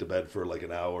went back to bed for like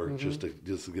an hour just to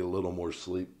get a little more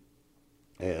sleep.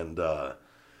 And,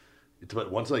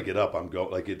 but once I get up, I'm going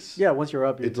like it's once you're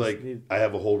up, it's like I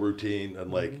have a whole routine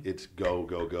and like it's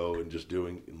go and just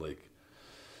doing and like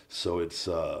so it's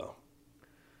it'll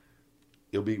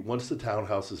be once the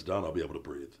townhouse is done I'll be able to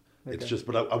breathe. Okay. It's just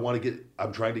but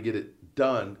I'm trying to get it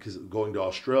done because going to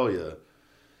Australia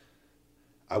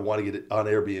I want to get it on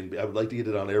Airbnb. I would like to get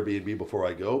it on Airbnb before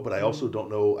I go, but I also don't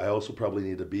know. I also probably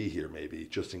need to be here maybe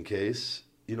just in case.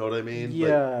 You know what I mean?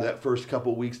 Yeah. Like that first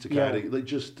couple weeks to kind of like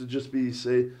just be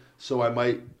safe. So I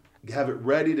might have it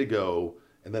ready to go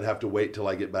and then have to wait till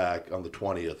I get back on the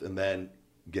 20th and then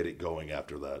get it going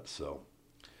after that. So.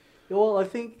 Well, I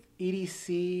think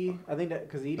EDC. I think that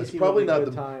because EDC That's probably would be not a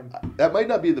good the time. That might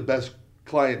not be the best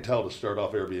clientele to start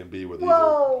off Airbnb with.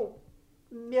 Well,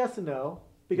 yes and no,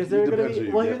 because they're going depends to who be.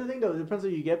 you Well, get. here's the thing though. It depends who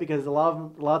you get because a lot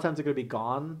of times they're going to be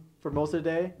gone for most of the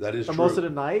day. That is or true. most of the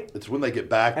night. It's when they get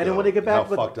back. And then though, when they get back, how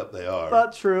but- fucked up they are.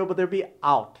 But true, but they'll be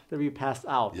out. They'll be passed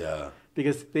out. Yeah.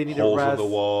 Because they need Holes to rest. in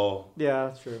the wall. Yeah,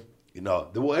 that's true. You know,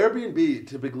 the Airbnb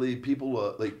typically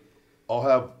people like all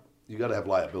have. You got to have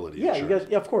liability. Yeah, you insurance.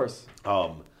 got. Yeah, of course.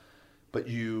 But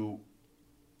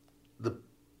the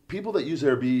people that use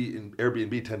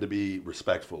Airbnb tend to be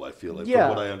respectful. I feel like, Yeah,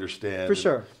 from what I understand, for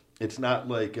sure. It's not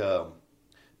like,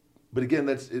 but again,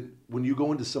 that's it. When you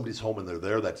go into somebody's home and they're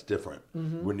there, that's different.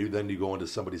 When you go into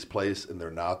somebody's place and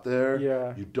they're not there,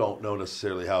 Yeah. you don't know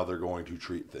necessarily how they're going to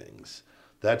treat things.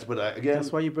 That's again,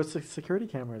 That's why you put security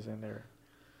cameras in there.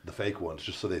 the fake ones,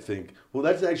 just so they think. Well,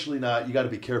 that's actually not. You got to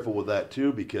be careful with that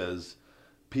too, because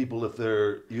people, if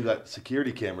you got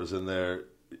security cameras in there,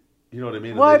 you know what I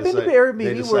mean. Well, And I've been to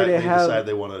Airbnb where they have- decide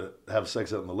they want to have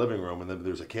sex out in the living room, and then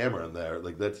there's a camera in there.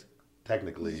 Like that's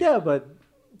technically Yeah, but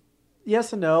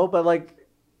yes and no. But like,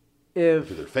 if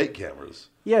they're fake cameras.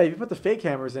 yeah, you put the fake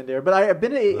cameras in there. But I've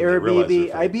been to Then they realize Airbnb.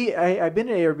 they're I've been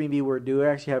to Airbnb where do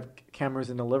actually have cameras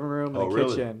in the living room, Oh, and the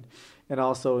really? kitchen, and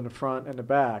also in the front and the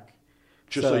back.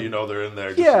 Just so you know they're in there.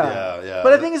 Just, Yeah, yeah.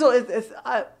 But the thing is,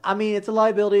 I mean, it's a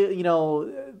liability. You know,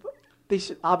 they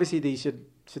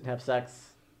shouldn't have sex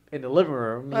in the living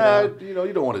room. You know?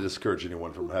 you don't want to discourage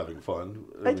anyone from having fun.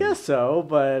 I guess so,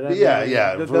 but I Yeah, mean,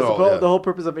 yeah, That's well, yeah. the whole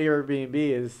purpose of Airbnb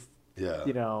is, Yeah.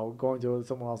 you know, going to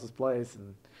someone else's place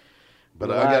and. But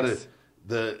relax.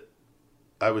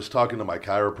 I was talking to my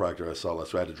chiropractor I saw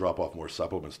last week. I had to drop off more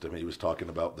supplements to him. He was talking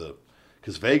about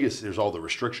because Vegas, there's all the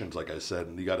restrictions, like I said,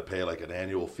 and you got to pay like an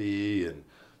annual fee, and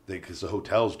because the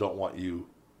hotels don't want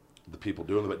the people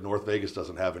doing it, but North Vegas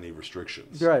doesn't have any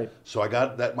restrictions. Right. So I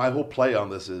got that. My whole play on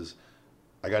this is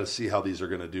I got to see how these are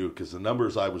going to do, because the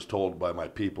numbers I was told by my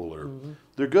people are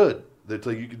they're good. It's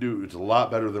like you can do. It's a lot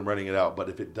better than renting it out. But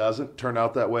if it doesn't turn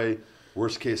out that way,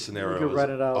 worst case scenario could is rent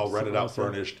it out I'll rent it out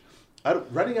somewhere else, furnished.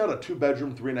 Renting out a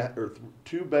 2-bedroom,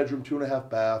 2.5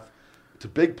 bath. It's a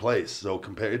big place. So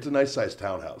it's a nice sized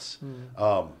townhouse,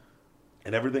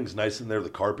 and everything's nice in there. The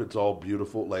carpet's all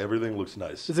beautiful. Like everything looks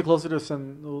nice. Is it closer to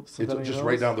Centennial It's just Hills?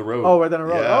 right down the road. Oh, right down the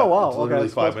road. Yeah, Oh, wow. It's Okay, literally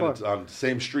that's 5 close minutes by. on the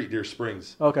same street, Deer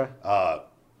Springs. Okay.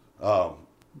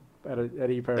 Eddie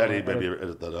Eddie Perry. maybe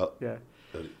edit that up. Yeah.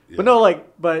 Eddie, yeah. But no,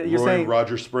 but you're Roy saying.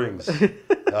 Roger Springs.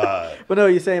 But no,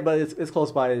 you're saying, but it's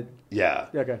close by. Yeah.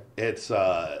 Okay. It's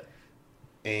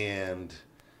and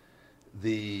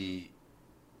the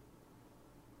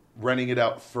renting it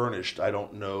out furnished, I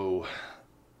don't know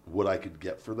what I could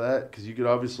get for that, because you could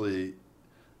obviously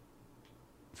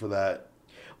for that.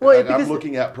 Well, I'm because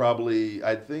looking at probably.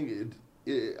 I think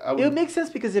it would make sense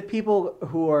because if people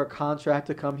who are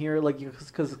contracted come here, like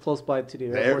because it's close by to the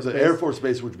Air Force the Base, Air Force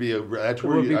Base would be that's it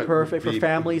where would be I- perfect for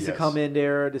families to yes. come in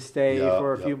there to stay Yeah,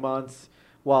 for a yeah. few months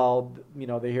while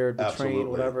they hear the Absolutely. train,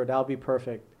 whatever. That'll be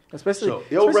perfect. Especially, So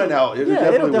it'll rent out. It'll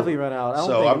definitely rent out. I don't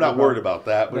So think I'm not it'll worried go- about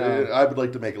that, but No. I would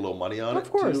like to make a little money on it.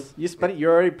 Of course, too.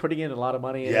 you're already putting in a lot of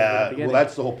money. In Yeah, the well, beginning.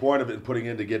 that's the whole point of it, putting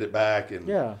in to get it back. And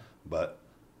Yeah. but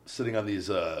sitting on these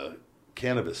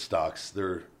cannabis stocks,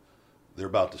 they're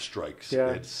about to strike.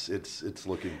 Yeah. It's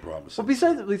looking promising.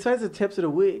 Well, besides the tips of the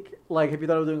week, like have you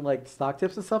thought of doing like stock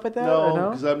tips and stuff like that? No, or no?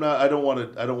 because I'm not. I don't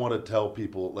want to tell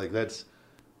people like that's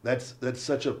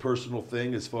such a personal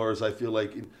thing. As far as I feel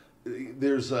like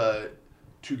there's to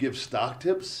give stock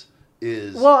tips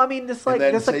is Well, I mean, it's and like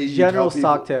then that's like say you general tell people-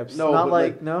 stock tips, No, not but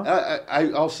like no.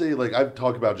 I'll say like I've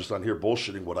talked about just on here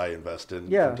bullshitting what I invest in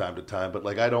Yeah. from time to time, but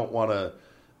like I don't want to.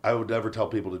 I would never tell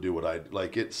people to do what I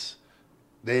like.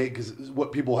 Because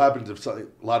what people happens if a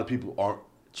lot of people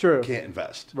True. can't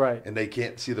invest, Right. and they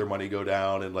can't see their money go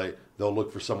down, and like they'll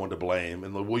look for someone to blame,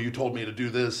 and like, well, you told me to do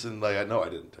this, and like no, I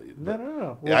didn't tell you.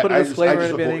 No. Yeah, We'll put a I disclaimer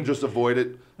in the beginning. just avoid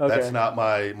it. Okay. That's not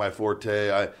my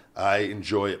forte. I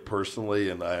enjoy it personally,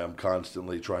 and I am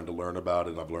constantly trying to learn about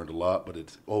it, and I've learned a lot, but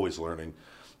it's always learning.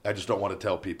 I just don't want to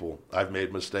tell people I've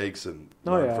made mistakes and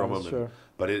learn from them. sure.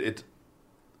 But it's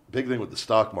big thing with the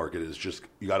stock market is just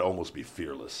you got to almost be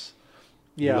fearless.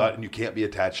 Yeah. And you can't be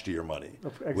attached to your money,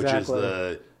 Exactly. which is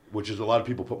which is a lot of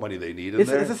people put money they need in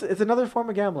there. It's another form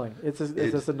of gambling. It's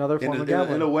just another form of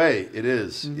gambling. In a way, it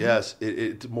is. Mm-hmm. Yes,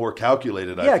 it's more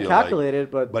calculated. Yeah, I feel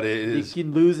calculated, like. But it is. You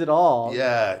can lose it all.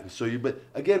 Yeah. But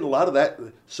again, a lot of that.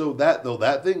 So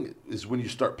that thing is when you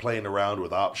start playing around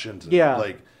with options. And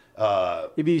like.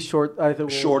 It'd be short.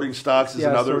 Shorting stocks is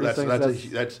another.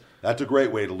 That's a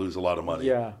great way to lose a lot of money.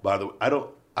 Yeah. By the way,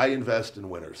 I invest in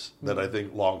winners that I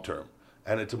think long term,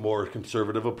 and it's a more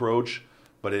conservative approach.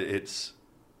 But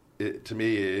to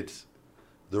me, it's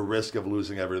the risk of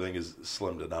losing everything is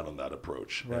slim to none on that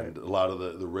approach. Right. And a lot of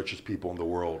the richest people in the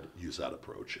world use that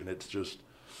approach, and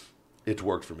it's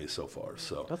worked for me so far.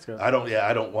 So that's good. I've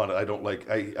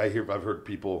heard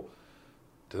people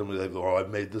tell me, I've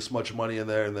made this much money in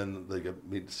there, and then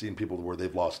I've seen people where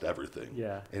they've lost everything.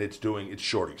 Yeah. And it's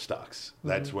shorting stocks.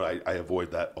 That's what I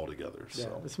avoid that altogether. Yeah.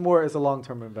 So it's a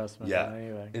long-term investment. Yeah.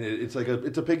 Anyway. And it's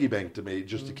a piggy bank to me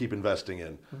just to keep investing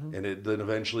in. Mm-hmm. And then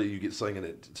eventually you get something and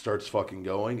it starts fucking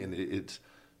going, and it's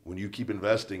when you keep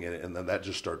investing in it, and then that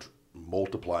just starts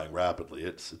multiplying rapidly.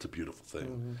 It's a beautiful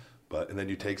thing. Mm-hmm. And then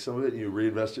you take some of it and you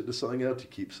reinvest it into something else. You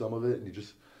keep some of it, and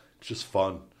it's just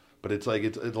fun. But it's like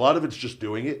a lot of it's just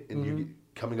doing it, and you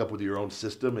coming up with your own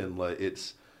system, and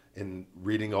and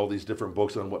reading all these different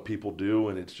books on what people do,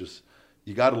 and it's just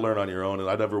you got to learn on your own. And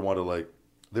I never want to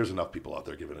there's enough people out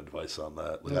there giving advice on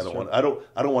that. I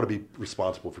don't want to be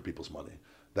responsible for people's money.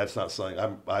 That's not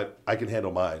something I can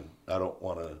handle mine. I don't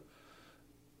want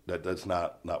to. That's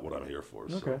not what I'm here for.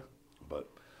 So. Okay. But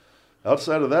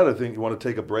outside of that, I think you want to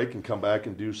take a break and come back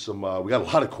and do some. We got a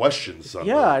lot of questions.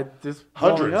 Just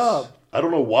hundreds. Up. I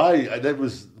don't know why. That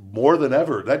was more than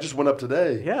ever. That just went up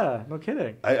today. Yeah, no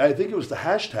kidding. I think it was the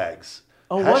hashtags.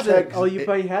 Oh, was it? Oh, you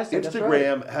probably hashtags.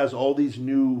 Instagram has all these a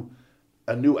new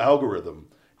algorithm,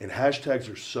 and hashtags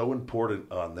are so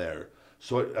important on there.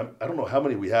 So I don't know how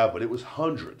many we have, but it was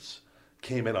hundreds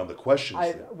came in on the questions.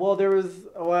 There was.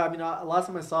 Last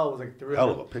time I saw it was like 300, hell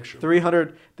of a picture.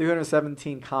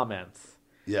 317 comments.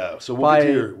 Yeah, so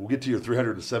we'll get to your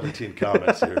 317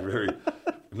 comments here.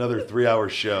 Another 3-hour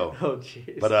show. Oh,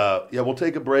 jeez. But, we'll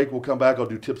take a break. We'll come back. I'll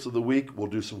do tips of the week. We'll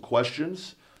do some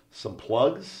questions, some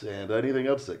plugs, and anything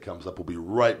else that comes up. We'll be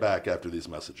right back after these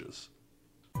messages.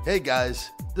 Hey,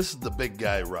 guys. This is the Big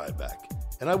Guy Ryback.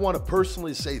 And I want to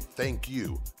personally say thank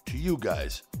you to you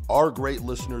guys, our great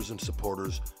listeners and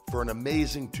supporters, for an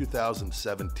amazing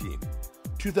 2017.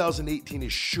 2018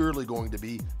 is surely going to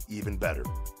be even better.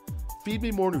 Feed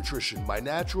Me More Nutrition, my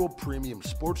natural premium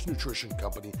sports nutrition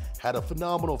company, had a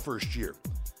phenomenal first year,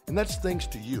 and that's thanks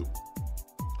to you.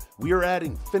 We are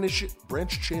adding Finish It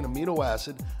branched chain amino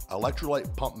acid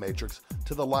electrolyte pump matrix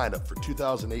to the lineup for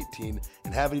 2018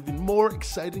 and have even more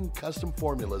exciting custom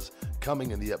formulas coming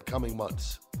in the upcoming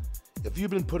months. If you've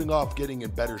been putting off getting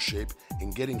in better shape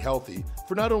and getting healthy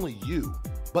for not only you,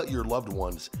 but your loved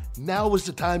ones, now is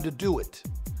the time to do it.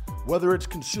 Whether it's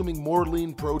consuming more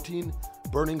lean protein,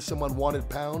 burning some unwanted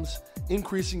pounds,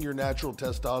 increasing your natural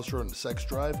testosterone and sex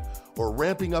drive, or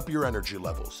ramping up your energy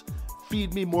levels,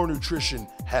 Feed Me More Nutrition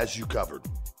has you covered.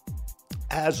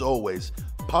 As always,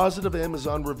 positive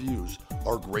Amazon reviews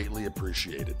are greatly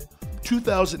appreciated.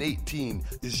 2018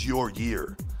 is your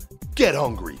year. Get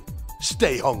hungry.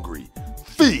 Stay hungry.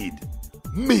 Feed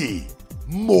me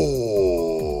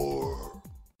more.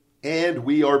 And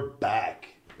we are back.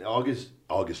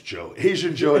 August Joe.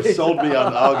 Asian Joe had sold me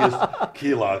on August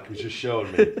Keelock, who's just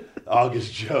showing me.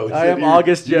 August Joe. I am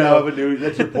August Joe.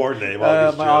 That's your porn name,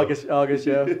 August Joe. August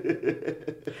Joe.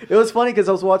 It was funny because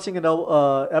I was watching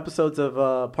episodes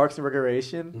of Parks and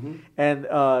Recreation, and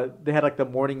they had like the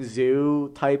morning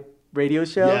zoo type radio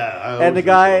show. Yeah, and the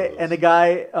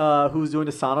guy who's doing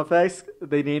the sound effects,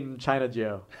 they named him China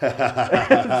Joe.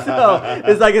 So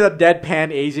it's like a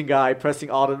deadpan Asian guy pressing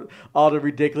all the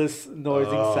ridiculous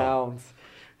noising sounds.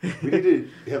 We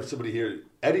need to have somebody here.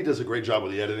 Eddie does a great job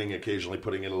with the editing, occasionally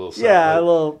putting in a little sound. Yeah, a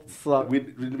little slump.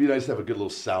 It'd be nice to have a good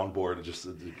little soundboard and just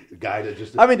a guy to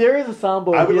just... there is a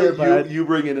soundboard here, but... you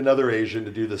bring in another Asian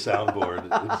to do the soundboard.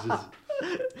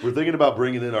 We're thinking about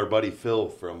bringing in our buddy Phil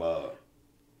from...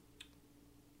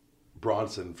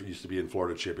 Bronson used to be in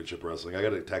Florida Championship Wrestling. I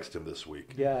got to text him this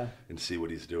week and see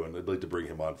what he's doing. I'd like to bring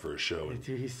him on for a show.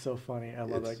 Dude, he's so funny. I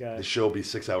love that guy. The show will be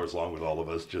 6 hours long with all of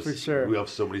us. For sure. We have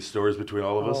so many stories between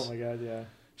all of us. Oh, my God, yeah.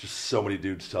 Just so many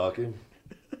dudes talking.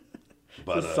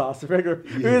 But, Sausage Fest.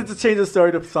 We have to change the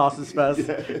story to Sausage Fest.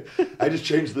 Yeah. I just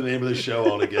changed the name of the show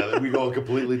altogether. We go a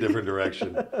completely different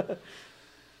direction.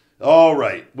 All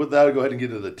right. With that, I'll go ahead and get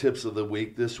into the tips of the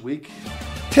week this week.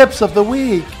 Tips of the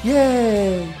week.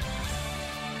 Yay.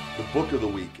 The book of the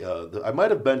week. I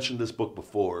might have mentioned this book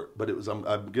before, but it was.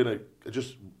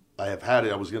 I have had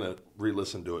it. I was going to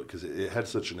re-listen to it because it had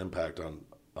such an impact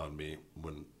on me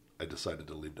when I decided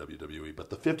to leave WWE. But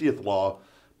the 50th Law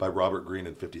by Robert Greene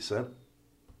and 50 Cent.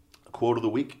 Quote of the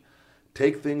week: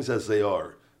 "Take things as they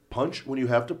are. Punch when you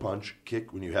have to punch.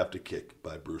 Kick when you have to kick,"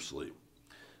 by Bruce Lee.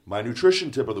 My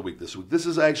nutrition tip of the week this week. This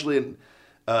is actually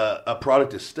a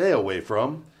product to stay away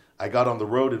from. I got on the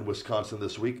road in Wisconsin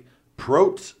this week.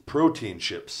 Protein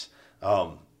chips.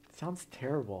 Sounds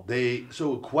terrible.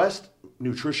 So Quest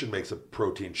Nutrition makes a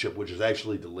protein chip, which is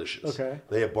actually delicious. Okay.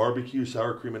 They have barbecue,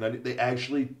 sour cream, and onion. They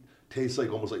actually taste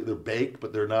like almost like they're baked,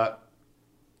 but they're not.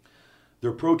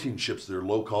 They're protein chips. They're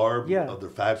low carb. Yeah. Their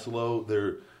fat's low.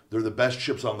 They're the best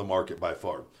chips on the market by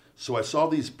far. So I saw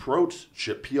these Protes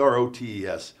chip,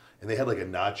 Protes, and they had like a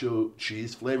nacho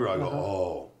cheese flavor. I go,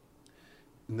 oh.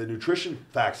 And the nutrition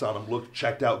facts on them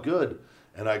checked out good.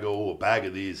 And I go, oh, a bag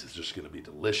of these is just going to be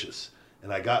delicious.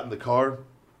 And I got in the car,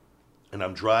 and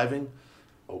I'm driving,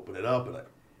 open it up,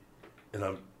 and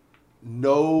I'm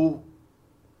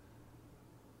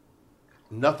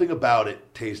nothing about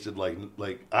it tasted like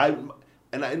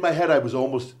in my head I was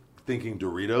almost thinking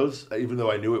Doritos, even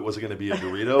though I knew it wasn't going to be a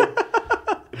Dorito.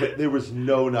 But there was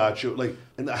no nacho,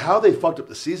 and how they fucked up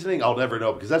the seasoning, I'll never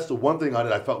know, because that's the one thing on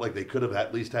it I felt like they could have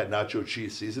at least had nacho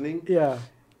cheese seasoning. Yeah.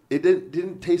 It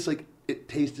didn't taste like it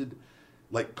tasted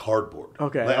like cardboard.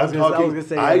 Okay, like, I was gonna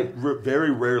say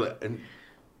very rarely, and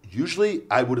usually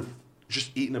I would have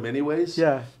just eaten them anyways.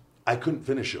 Yeah. I couldn't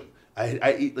finish them.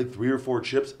 I eat like 3 or 4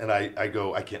 chips, and I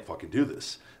go, I can't fucking do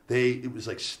this. It was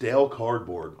like stale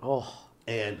cardboard. Oh.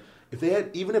 And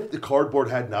even if the cardboard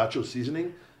had nacho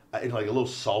seasoning and like a little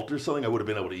salt or something, I would have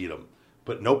been able to eat them.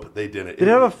 But nope, they didn't. Did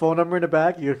it have a phone number in the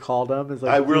back? You could call them. It's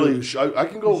like, I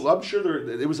can go. I'm sure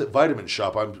it was at Vitamin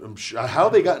Shop. I'm sure, how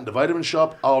they got into Vitamin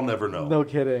Shop, I'll never know. No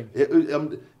kidding.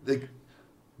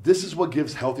 This is what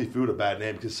gives healthy food a bad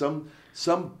name, because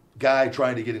some guy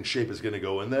trying to get in shape is going to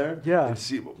go in there and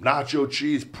see nacho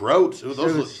cheese, Protes.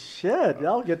 Shit,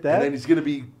 I'll get that. And then he's going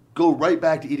to go right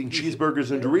back to eating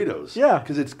cheeseburgers and Doritos. Yeah,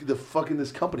 because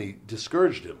this company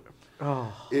discouraged him.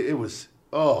 Oh, it was.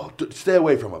 Oh, stay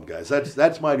away from them, guys.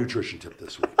 That's my nutrition tip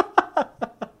this week.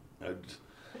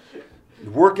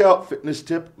 Workout fitness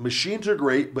tip: machines are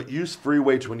great, but use free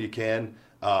weights when you can.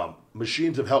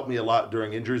 Machines have helped me a lot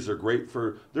during injuries. They're great.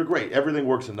 Everything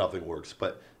works and nothing works,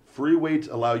 but free weights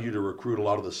allow you to recruit a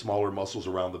lot of the smaller muscles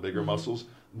around the bigger muscles.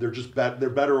 They're just they're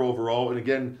better overall. And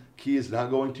again, key is not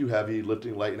going too heavy,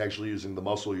 lifting light, and actually using the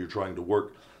muscle you're trying to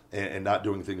work, and not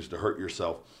doing things to hurt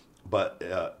yourself. But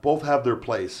both have their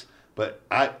place. But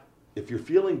if you're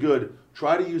feeling good,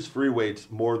 try to use free weights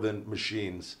more than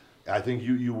machines. I think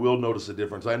you will notice a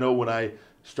difference. I know when I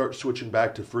start switching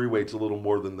back to free weights a little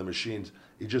more than the machines,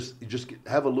 you just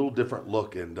have a little different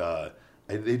look, and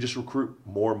they just recruit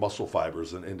more muscle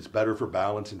fibers, and it's better for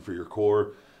balance and for your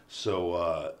core.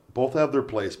 So both have their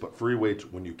place, but free weights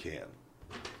when you can.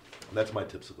 And that's my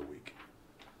tips of the week.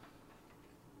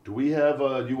 Do we have?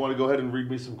 Do you want to go ahead and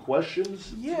read me some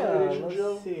questions? Yeah,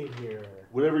 let's see here.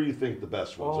 Whatever you think the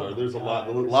best ones are. There's a lot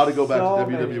to go back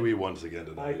to WWE ones again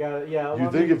tonight. I got it. Yeah. You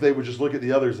think if they would just look at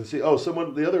the others and see, the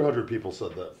other 100 people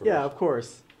said that first. Yeah, of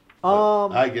course.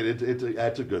 I get it.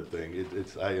 That's a good thing.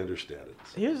 I understand it.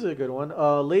 Here's a good one.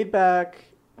 Laid back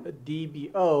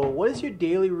DBO. What is your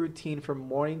daily routine from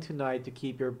morning to night to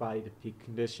keep your body to peak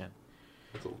condition?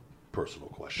 That's a personal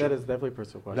question. That is definitely a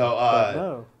personal question.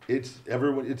 No,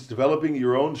 it's developing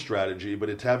your own strategy, but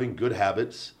it's having good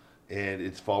habits, and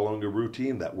it's following a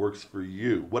routine that works for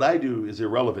you. What I do is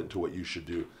irrelevant to what you should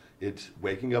do. It's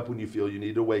waking up when you feel you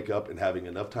need to wake up and having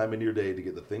enough time in your day to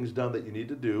get the things done that you need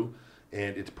to do,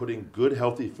 and it's putting good,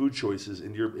 healthy food choices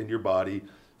in your body.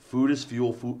 Food is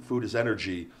fuel. Food is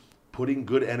energy. Putting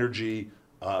good energy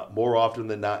more often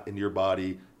than not in your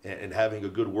body, and having a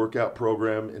good workout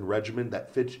program and regimen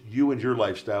that fits you and your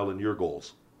lifestyle and your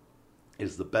goals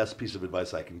is the best piece of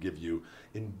advice I can give you.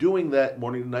 In doing that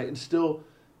morning to night, and still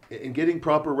in getting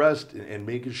proper rest, and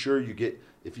making sure you get,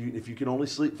 if you can only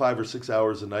sleep 5 or 6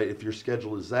 hours a night, if your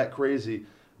schedule is that crazy,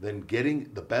 then getting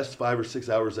the best 5 or 6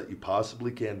 hours that you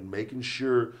possibly can, making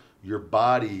sure your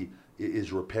body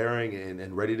is repairing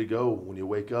and ready to go when you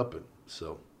wake up. And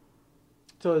so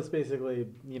it's basically,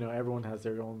 everyone has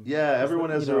their own. Yeah, everyone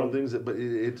has their own things, but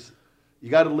it's you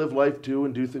got to live life too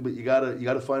and do things, but you got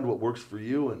to find what works for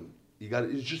you, and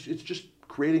it's just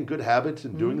creating good habits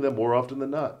and doing them more often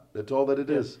than not. That's all that it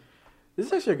is. This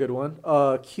is actually a good one.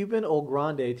 Cuban El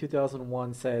Grande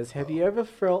 2001 says, "Have you ever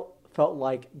felt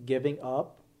like giving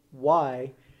up?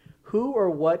 Why? Who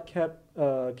or what keep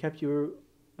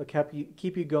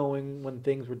you going when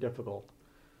things were difficult?"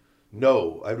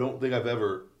 No, I don't think I've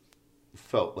ever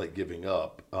felt like giving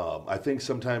up. I think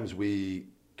sometimes we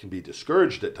can be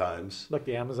discouraged at times. Like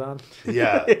the Amazon.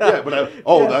 Yeah, but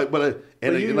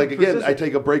again, persistent. I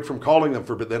take a break from calling them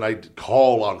but then I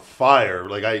call on fire,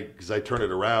 because I turn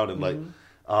it around and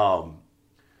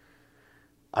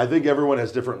I think everyone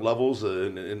has different levels,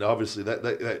 and obviously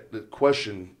that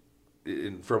question,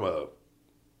 from a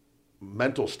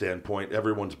mental standpoint,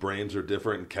 everyone's brains are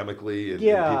different chemically, and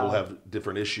people have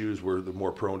different issues where they're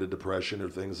more prone to depression or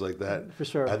things like that. For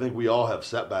sure. I think we all have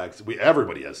setbacks.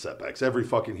 Everybody has setbacks. Every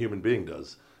fucking human being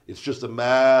does. It's just a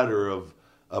matter of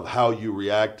how you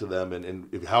react to them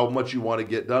and how much you want to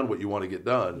get done, what you want to get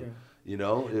done. Yeah. You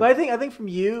know, but I think from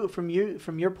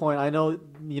your point, I know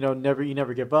you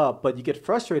never give up, but you get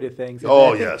frustrated things.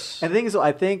 And yes. And the thing is,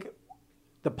 I think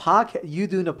you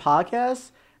doing the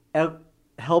podcast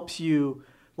helps you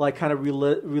kind of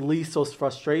release those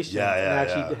frustrations. Yeah, and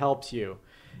actually helps you.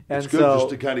 And it's good just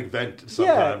to kind of vent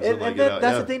sometimes. And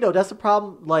that's the thing though. That's the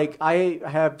problem. Like I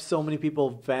have so many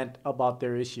people vent about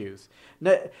their issues.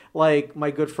 Like my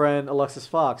good friend Alexis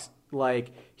Fox.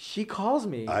 Like she calls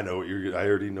me. I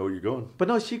already know where you're going. But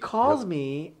no, she calls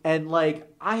me and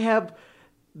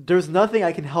there's nothing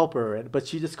I can help her in, but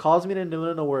she just calls me in the middle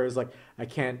of nowhere. It's like I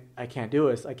can't do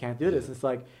this. I can't do this. It's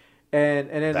like, and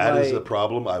then that is the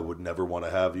problem. I would never want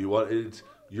to have you.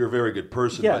 You're a very good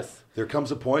person. Yes. But there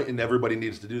comes a point, and everybody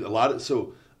needs to do a lot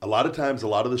of times, a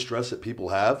lot of the stress that people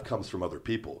have comes from other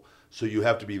people. So you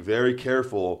have to be very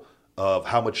careful of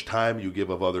how much time you give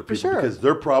of other people, because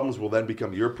their problems will then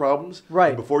become your problems. Right.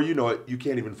 And before you know it, you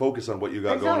can't even focus on what you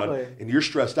got going on, and you're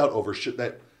stressed out over shit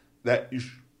that you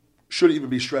shouldn't even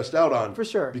be stressed out on. For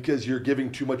sure. Because you're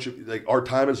giving too much. Our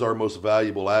time is our most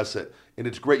valuable asset, and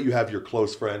it's great you have your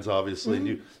close friends,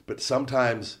 obviously, but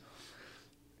sometimes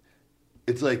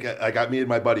it's like I got me and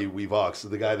my buddy, we vox,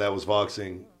 the guy that was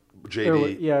voxing,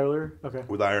 JD, earlier, okay,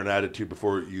 with Iron Attitude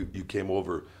before you came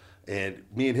over. And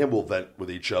me and him will vent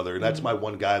with each other, and that's my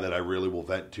one guy that I really will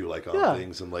vent to, on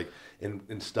things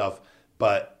and stuff.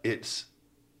 But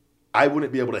I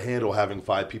wouldn't be able to handle having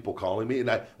 5 people calling me, and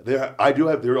there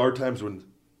are times when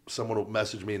someone will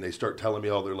message me and they start telling me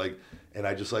all they're like, and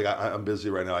I just I'm busy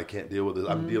right now, I can't deal with it.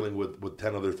 I'm dealing with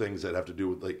 10 other things that have to do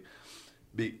with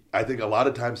I think a lot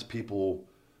of times people,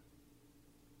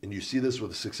 and you see this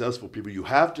with successful people, you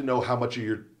have to know how much of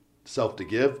yourself to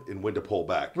give and when to pull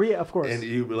back. Yeah, of course. And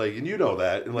you and you know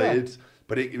that, and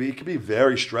but it can be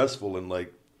very stressful, and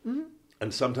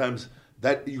and sometimes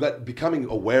that becoming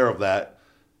aware of that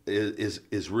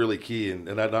is really key, and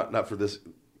not for this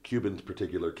Cuban's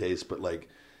particular case, but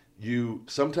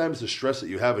sometimes the stress that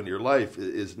you have in your life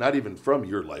is not even from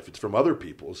your life, it's from other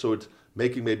people. So it's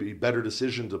making maybe better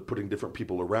decisions of putting different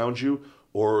people around you,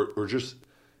 or just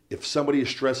if somebody is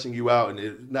stressing you out,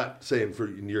 and not saying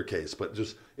in your case, but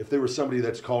just if there was somebody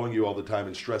that's calling you all the time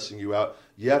and stressing you out,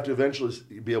 you have to eventually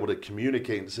be able to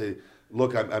communicate and say,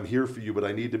 look, I'm here for you, but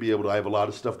I need to be able to, I have a lot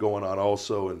of stuff going on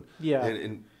also.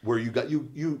 And where you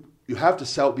have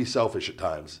to be selfish at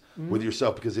times with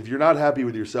yourself, because if you're not happy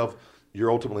with yourself, you're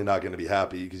ultimately not going to be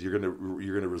happy, because you're going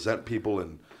to resent people,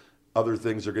 and other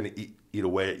things are going to eat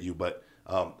away at you. But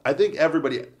I think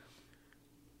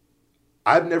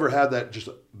I've never had that, just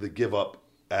the give up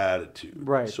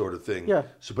attitude sort of thing. Yeah.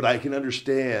 So, but I can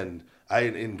understand.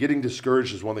 And getting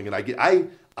discouraged is one thing, and I get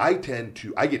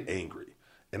angry,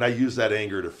 and I use that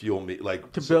anger to fuel me,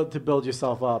 to build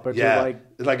yourself up. Or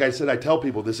like I said, I tell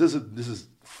people this is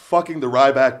fucking the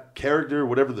Ryback character,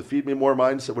 whatever the feed me more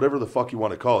mindset, whatever the fuck you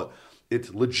want to call it.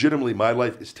 It's legitimately my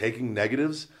life is taking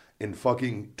negatives and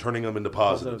fucking turning them into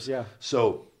positives. Yeah.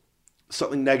 So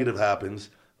something negative happens,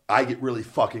 I get really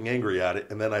fucking angry at it,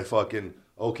 and then I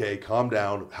okay, calm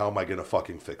down. How am I going to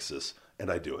fucking fix this?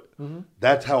 And I do it.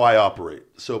 That's how I operate.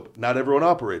 So not everyone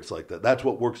operates like that. That's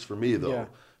what works for me, though. Yeah.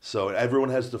 So everyone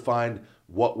has to find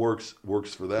what works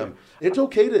for them. Yeah. It's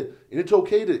okay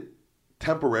to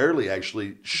temporarily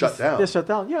actually shut down. Just shut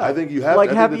down. Yeah. I think you have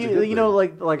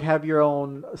have your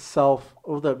own self,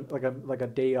 like a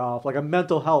day off, like a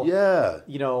mental health. Yeah.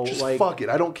 Just fuck it.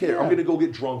 I don't care. Yeah. I'm going to go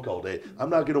get drunk all day.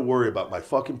 I'm not going to worry about my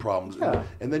fucking problems. Yeah.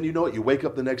 And then you know what? You wake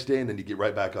up the next day and then you get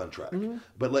right back on track.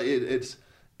 But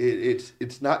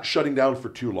it's not shutting down for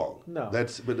too long. No.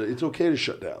 But it's okay to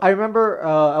shut down. I remember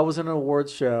I was in an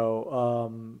awards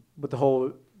show with the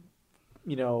whole,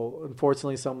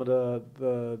 unfortunately some of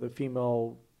the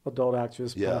female adult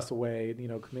actors passed away,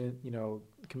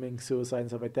 committing suicide and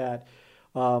stuff like that.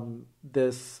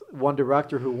 This one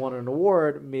director who won an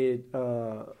award made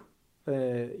a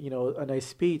nice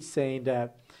speech saying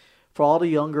that for all the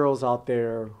young girls out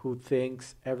there who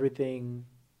thinks everything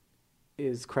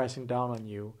is crashing down on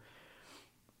you,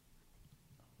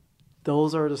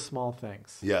 those are the small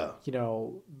things. Yeah. You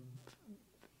know,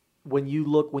 when you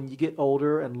get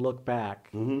older and look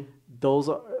back,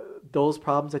 those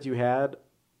problems that you had,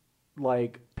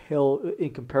 like, pale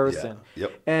in comparison. Yeah.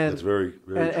 Yep. And that's very,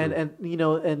 very true. And you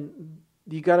know, and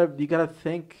you gotta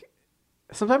think.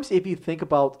 Sometimes if you think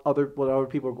about what other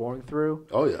people are going through,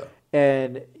 oh yeah,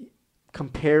 and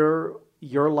compare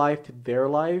your life to their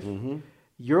life,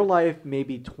 your life may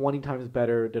be 20 times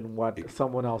better than what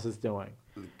someone else is doing.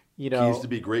 You know, keys to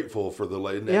be grateful for the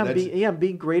light.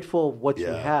 Being grateful of what you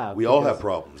have. We all have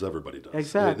problems. Everybody does.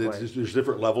 Exactly. There's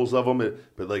different levels of them,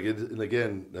 but like, and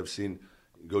again, I've seen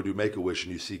go do Make-A-Wish,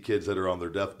 and you see kids that are on their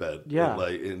deathbed,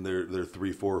 and they're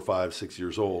 3, 4, 5, 6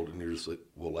 years old, and you're just like,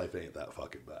 well, life ain't that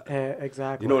fucking bad.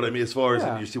 Exactly. You know what I mean? As far as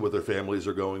and you see what their families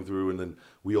are going through, and then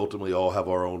we ultimately all have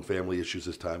our own family issues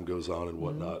as time goes on and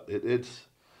whatnot. It's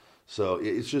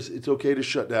okay to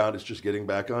shut down. It's just getting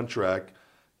back on track,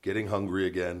 getting hungry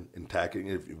again, and tackling.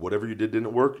 If whatever you did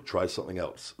didn't work, try something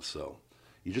else. So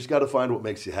you just got to find what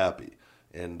makes you happy,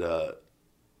 and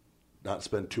not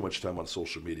spend too much time on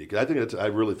social media. 'Cause I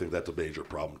really think that's a major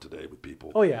problem today with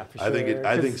people. Oh yeah, for sure.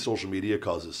 I think social media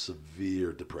causes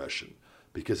severe depression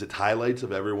because it's highlights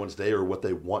of everyone's day or what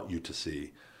they want you to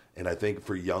see. And I think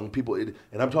for young people, and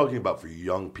I'm talking about for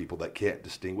young people that can't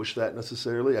distinguish that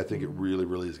necessarily, I think it really,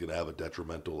 really is going to have a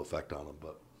detrimental effect on them.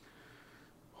 But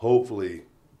hopefully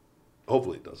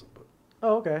it doesn't. But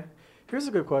oh, okay. Here's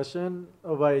a good question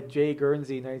by Jay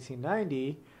Guernsey,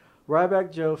 1990.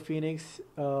 Ryback, Joe, Phoenix.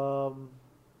 Ryback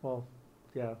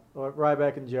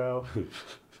and Joe.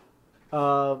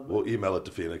 We'll email it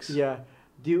to Phoenix. Yeah.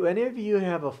 Do any of you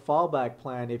have a fallback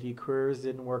plan if your careers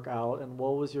didn't work out? And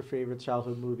what was your favorite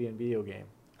childhood movie and video game?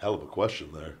 Hell of a question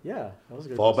there. Yeah, that was a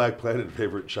good fallback plan and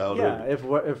favorite childhood.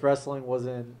 Yeah, if wrestling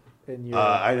wasn't in your...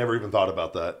 I never even thought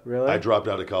about that. Really? I dropped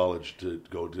out of college to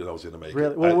go. I was going to make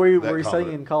really? it. What were you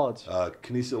studying in college?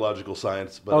 Kinesiological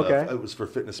science, but it was for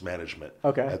fitness management.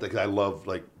 Okay. I think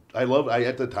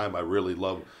at the time I really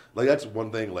loved, like, that's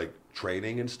one thing, like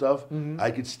training and stuff.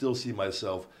 I could still see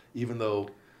myself, even though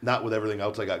not with everything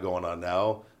else I got going on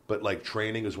now, but like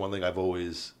training is one thing I've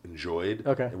always enjoyed.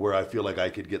 Okay. Where I feel like I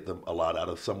could get a lot out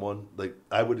of someone. Like,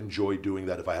 I would enjoy doing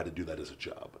that if I had to do that as a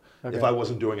job. Okay. If I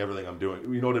wasn't doing everything I'm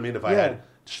doing, you know what I mean? If I had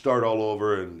to start all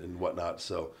over and whatnot.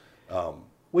 So,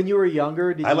 when you were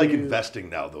younger, I like investing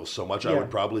now though so much. I would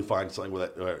probably find something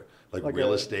with that, like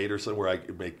real estate or something where I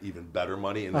could make even better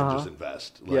money and then just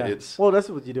invest. Like, well, that's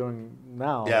what you're doing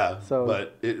now. Yeah. So,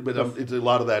 but it's a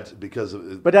lot of that because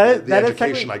of the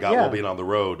education I got while being on the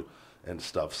road and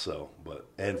stuff. So,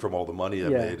 and from all the money I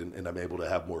made, and I'm able to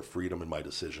have more freedom in my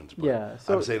decisions. But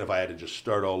so I'm saying if I had to just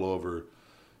start all over,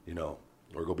 you know,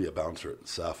 or go be a bouncer at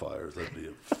Sapphires, that'd be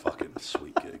a fucking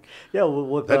sweet gig. Yeah,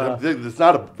 with it's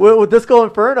not a with Disco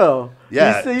Inferno.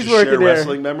 Yeah, he's just working share there.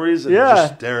 wrestling memories and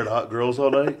just stare at hot girls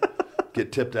all night.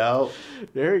 Get tipped out.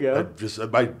 There you go.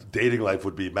 My dating life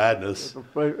would be madness.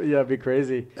 Yeah, it'd be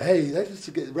crazy. Hey, that's just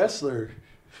a good wrestler.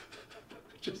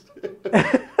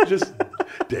 just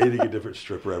dating a different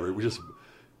stripper ever. We're just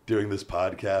doing this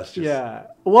podcast.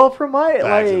 Well, for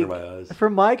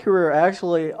my career,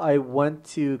 actually, I went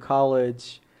to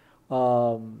college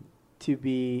to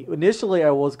be. Initially,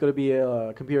 I was going to be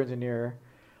a computer engineer.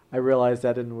 I realized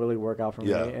that didn't really work out for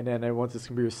me. And then I went to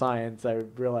computer science. I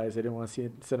realized I didn't want to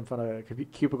sit in front of a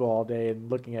cubicle all day and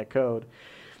looking at code.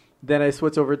 Then I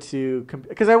switched over to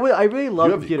because I really love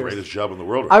computers. You have the greatest job in the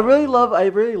world. I really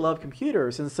love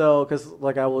computers, and so because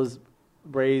like I was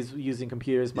raised using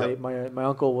computers. My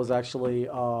uncle was actually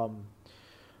I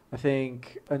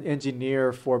think an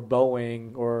engineer for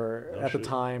Boeing at the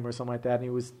time or something like that, and he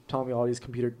was telling me all these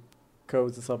computer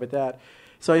codes and stuff like that.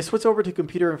 So I switched over to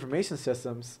computer information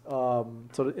systems. But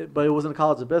it was in the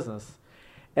College of Business.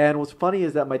 And what's funny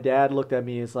is that my dad looked at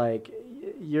me and was like,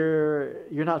 "You're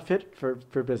not fit for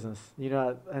business. You're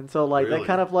not." And so like they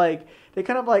kind of like,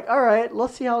 all right,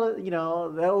 let's see how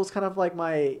that was kind of like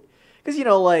because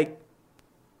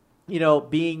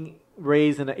being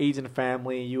raised in an Asian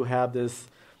family, you have this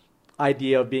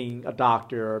idea of being a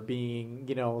doctor or being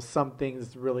some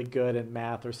things really good in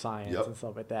math or science and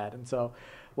stuff like that. And so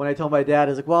when I told my dad,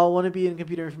 he's like, well, I want to be in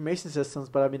computer information systems,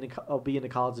 but I'll be in the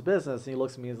College of Business. And he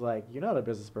looks at me and is like, you're not a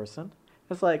business person.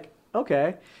 It's like,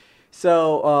 okay.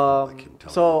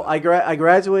 So I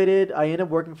graduated. I ended up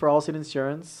working for Allstate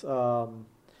Insurance, and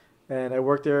I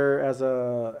worked there as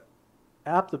a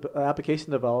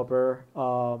application developer.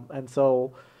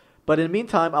 But in the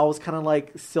meantime, I was kind of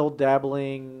like still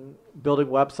dabbling, building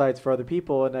websites for other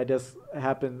people, and I just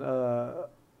happened a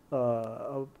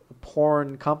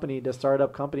porn company, the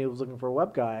startup company, was looking for a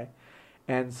web guy,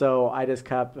 And so I just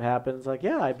kept happening. It's like,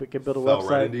 yeah, I could build a Fell website.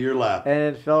 right into your lap.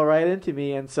 And it fell right into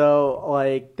me. And so,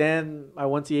 like, then I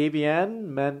went to AVN,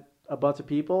 met a bunch of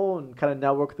people, and kind of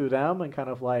networked through them, and kind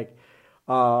of like,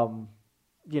 kind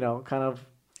of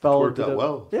fell Worked into out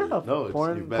well. yeah, No, it's,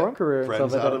 porn you've met career and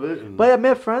friends stuff like out that. of it. And But I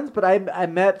met friends, but I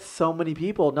met so many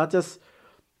people, not just,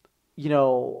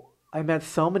 I met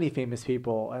so many famous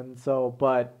people. And so,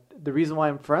 but the reason why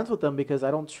I'm friends with them, because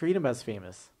I don't treat them as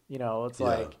famous. It's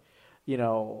like,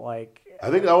 I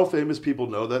think all famous people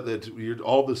know that you're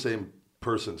all the same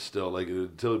person still.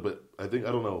 But I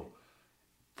don't know,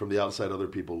 from the outside, other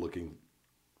people looking,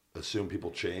 assume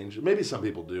people change. Maybe some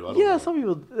people do. I don't know. Some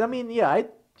people, I mean,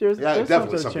 there's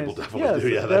definitely some people definitely do.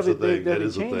 Yeah, that's the thing. That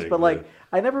is the thing. But like,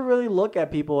 I never really look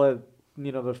at people as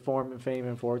the form and fame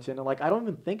and fortune, and like I don't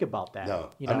even think about that. No,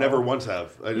 I never once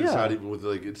have. It's not even with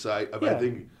like it's. I Yeah.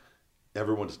 think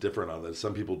everyone's different on this.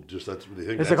 Some people just that's what they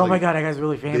think. It's that's like, oh my god, that guy's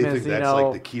really famous. They think that's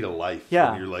like the key to life.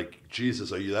 Yeah. And you're like,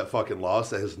 Jesus, are you that fucking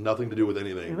lost? That has nothing to do with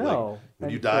anything. No. Like, when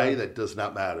you And, die, that does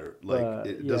not matter. Like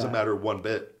it doesn't matter one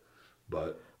bit.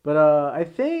 But I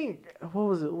think what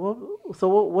was it? What's I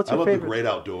your love favorite? The Great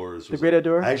Outdoors. The Great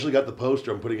Outdoors? I actually got the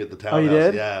poster. I'm putting it at the townhouse. Oh, you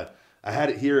did? Yeah, I had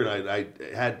it here, and I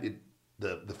had it.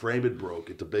 The frame had broke.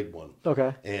 It's a big one.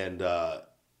 Okay. And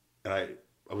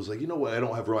I was like, you know what? I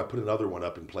don't have room. I put another one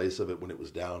up in place of it when it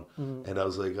was down. Mm-hmm. And I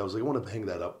was like, I want to hang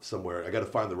that up somewhere. I got to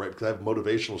find the right, because I have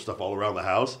motivational stuff all around the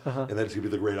house, and then it's gonna be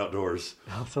the Great Outdoors.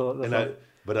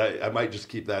 But I might just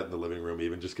keep that in the living room,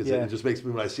 even just because it just makes me,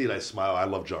 when I see it, I smile. I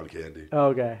love John Candy.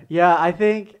 Okay. Yeah, I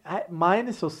think mine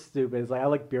is so stupid. It's like I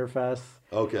like Beer Fest.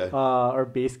 Okay. Or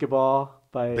Basketball.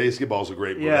 Basketball's a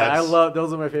great movie. Yeah, I love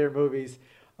those. Are my favorite movies.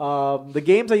 The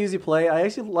games I usually play, I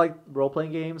actually like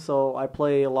role-playing games, so I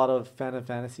play a lot of Final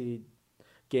Fantasy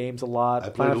games a lot. I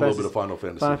played a little bit of Final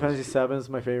Fantasy. Final Fantasy 7 is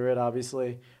my favorite,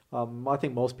 obviously. I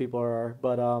think most people are,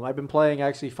 but I've been playing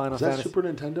actually Final Fantasy. Is that Super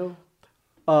Nintendo?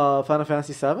 Final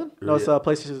Fantasy 7? No, it's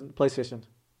PlayStation.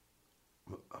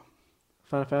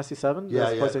 Final Fantasy 7?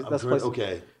 Yeah, That's PlayStation.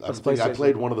 Okay. That's I PlayStation.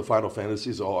 played one of the Final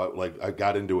Fantasies. I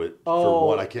got into it for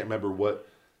one. I can't remember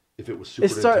if it was Super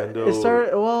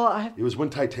Nintendo. It was when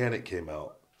Titanic came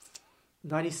out.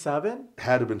 97?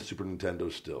 Had to have been Super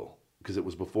Nintendo still, because it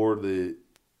was before the.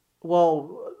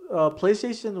 Well,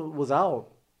 PlayStation was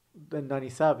out in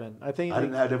 97. I think. I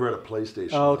never had a PlayStation.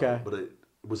 Oh, okay. But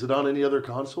was it on any other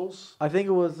consoles? I think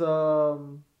it was.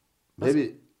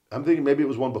 Maybe I'm thinking maybe it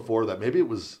was one before that. Maybe it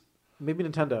was. Maybe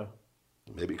Nintendo.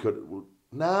 Maybe it could.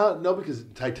 No, because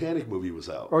Titanic movie was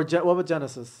out. Or what about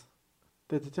Genesis?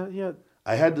 Yeah.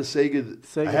 I had the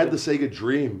Sega. I had the Sega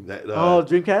Dream.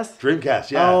 Dreamcast. Dreamcast,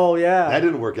 yeah. Oh, yeah. That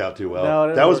didn't work out too well.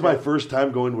 No, that was my first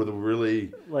time going with a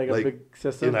really a big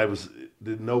system. And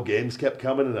no games kept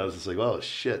coming, and I was just like, oh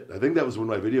shit. I think that was when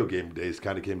my video game days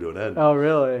kind of came to an end. Oh,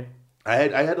 really? I had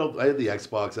the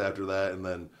Xbox after that, and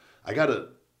then I got a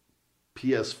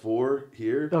PS4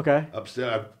 here. Okay.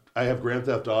 Upstairs, I have Grand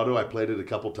Theft Auto. I played it a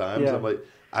couple times. Yeah.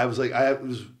 I was like,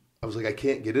 I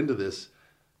can't get into this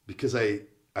because I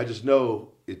just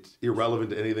know it's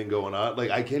irrelevant to anything going on.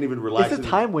 Like, I can't even relax. It's a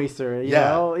time waster. You Yeah.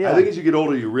 know? Yeah. I think as you get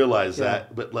older, you realize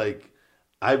that. But like,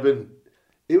 it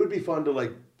would be fun to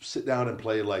like sit down and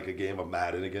play like a game of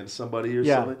Madden against somebody or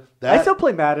something. I still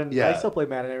play Madden. Yeah. I still play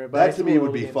Madden. But That to me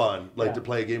would be fun. Like to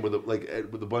play a game with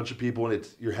a bunch of people and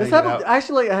you're hanging out.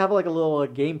 Actually, I have like a little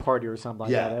game party or something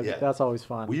like that. Yeah. That's always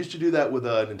fun. We used to do that with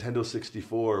a Nintendo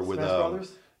 64 with Smash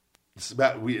Brothers?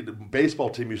 the baseball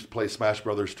team used to play Smash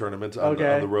Brothers tournaments on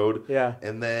the road. Yeah.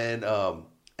 And then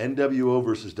NWO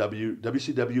versus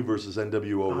WCW versus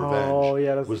NWO Revenge. Oh,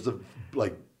 yeah, was the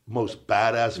most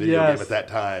badass video game at that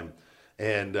time.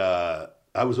 And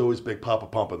I was always Big Papa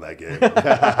Pump in that game.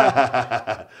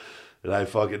 And I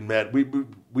fucking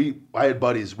I had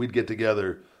buddies, we'd get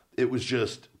together. It was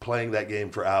just playing that game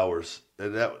for hours.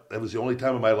 And that was the only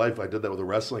time in my life I did that with a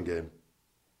wrestling game.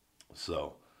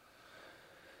 So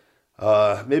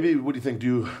maybe, what do you think?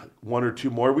 Do one or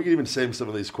two more? We can even save some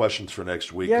of these questions for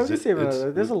next week. Yeah, we can save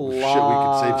it. There's a lot. We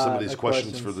can save some of these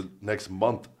questions for the next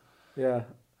month. Yeah.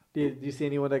 Do you see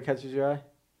anyone that catches your eye?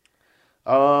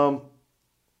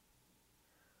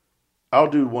 I'll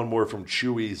do one more from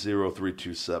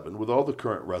Chewy0327. With all the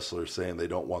current wrestlers saying they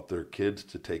don't want their kids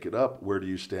to take it up, where do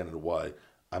you stand and why?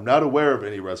 I'm not aware of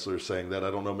any wrestlers saying that.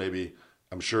 I don't know. Maybe,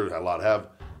 I'm sure a lot have.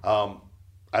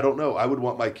 I don't know. I would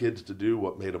want my kids to do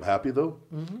what made them happy, though.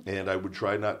 Mm-hmm. And I would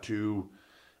try not to.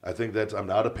 I think I'm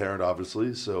not a parent,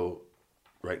 obviously. So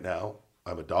right now,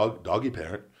 I'm a doggy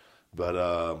parent. But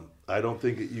I don't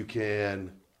think that you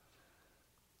can.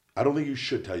 I don't think you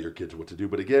should tell your kids what to do.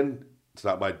 But again, it's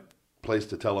not my place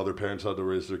to tell other parents how to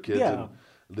raise their kids. Yeah.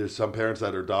 And there's some parents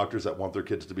that are doctors that want their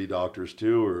kids to be doctors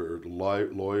too, or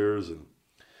lawyers and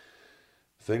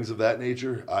things of that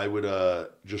nature. I would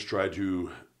just try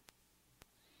to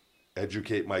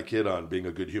educate my kid on being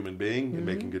a good human being and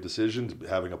making good decisions,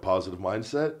 having a positive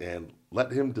mindset, and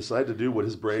let him decide to do what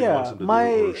his brain wants him to do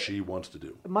or she wants to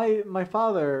do. My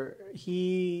father,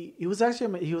 he was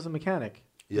a mechanic.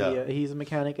 Yeah. He's a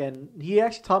mechanic, and he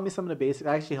actually taught me some of the basics.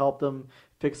 I actually helped him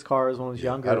fix cars when I was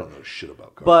younger. I don't know shit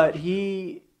about cars. But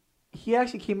he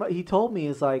actually came up. He told me,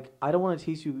 "It's like, I don't want to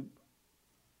teach you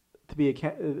to be I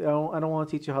don't want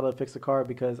to teach you how to fix a car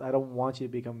because I don't want you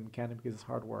to become a mechanic because it's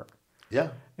hard work." Yeah.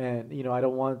 And I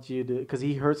don't want you to, because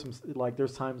he heard some, like,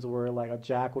 there's times where like a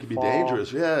jack would fall. It can be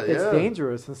dangerous. Yeah, it's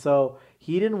dangerous, and so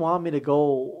he didn't want me to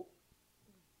go.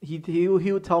 He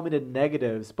would tell me the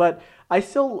negatives, but I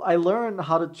learned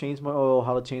how to change my oil,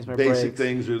 how to change my basic brakes.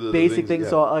 Things are the basic things.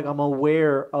 Yeah. So like I'm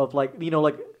aware of like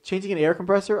changing an air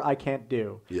compressor. I can't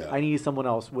do. Yeah. I need someone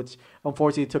else, which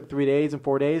unfortunately took 3 days and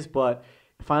 4 days, but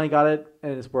I finally got it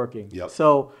and it's working. Yep.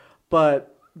 So,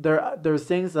 but there's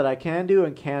things that I can do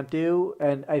and can't do,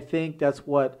 and I think that's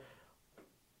what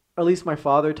at least my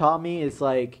father taught me is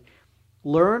like.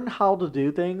 Learn how to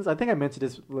do things. I think I mentioned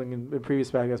this in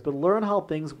previous podcasts, but learn how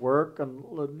things work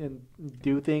and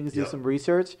do things, do some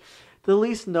research to at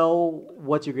least know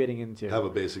what you're getting into. Have a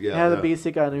basic, a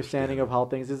basic understanding of how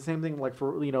things. It's the same thing like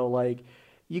for, like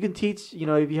you can teach,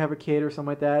 if you have a kid or something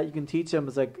like that, you can teach them,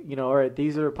 it's like, all right,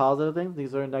 these are positive things,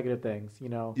 these are negative things,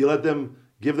 You let them,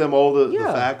 give them all the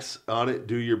facts on it,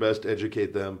 do your best to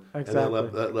educate them, exactly.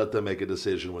 And then let them make a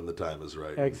decision when the time is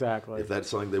right. Exactly. If that's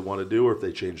something they want to do or if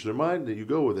they change their mind, then you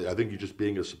go with it. I think you just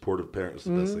being a supportive parent is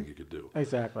the best thing you could do.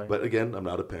 Exactly. But again, I'm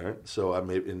not a parent, so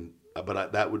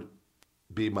that would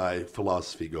be my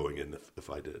philosophy going in if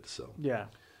I did. So yeah.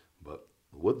 But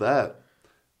with that,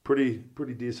 pretty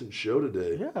decent show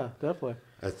today. Yeah, definitely.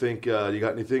 I think you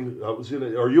got anything?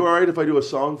 Are you all right if I do a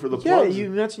song for the plugs? Yeah,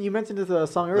 you mentioned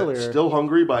this song earlier. Still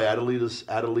Hungry by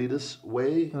Adelitas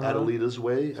Way. Adelitas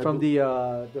Way. From the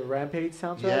Rampage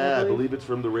soundtrack. Yeah, I believe it's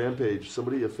from the Rampage.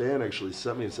 A fan actually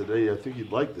sent me and said, "Hey, I think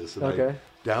you'd like this." And I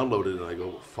downloaded it and I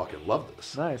go, "Fucking love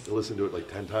this." Nice. I listen to it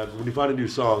like 10 times. When you find a new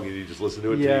song and you just listen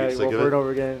to it, yeah, you get sick of it. over and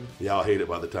over again. Yeah, I'll hate it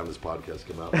by the time this podcast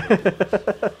comes out.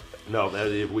 No,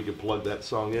 if we can plug that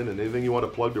song in. And anything you want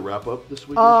to plug to wrap up this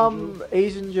week?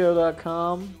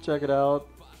 AsianJoe.com. Check it out.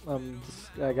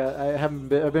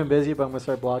 I've been busy, but I'm gonna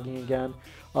start blogging again.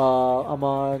 I'm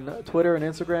on Twitter and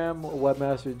Instagram,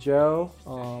 Webmaster Joe,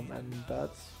 and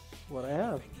that's what I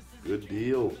have. Good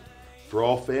deal. For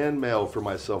all fan mail for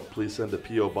myself, please send to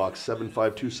P.O. Box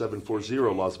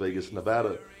 752740, Las Vegas,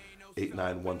 Nevada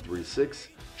 89136.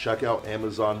 Check out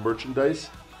Amazon merchandise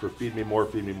for Feed Me More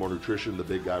Nutrition, the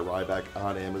Big Guy Ryback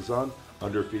on Amazon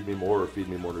under Feed Me More or Feed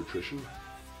Me More Nutrition.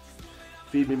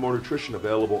 Feed Me More Nutrition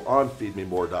available on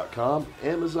feedmemore.com,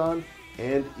 Amazon,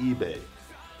 and eBay.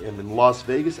 And in Las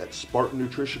Vegas at Spartan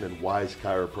Nutrition and Wise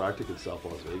Chiropractic in South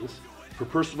Las Vegas. For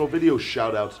personal video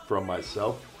shout-outs from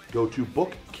myself, go to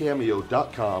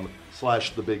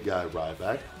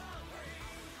bookcameo.com/thebigguy.ryback.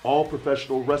 All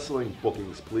professional wrestling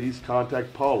bookings, please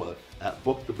contact Paula at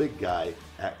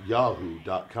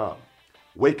bookthebigguy@yahoo.com.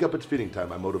 Wake Up, It's Feeding Time,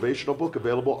 my motivational book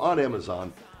available on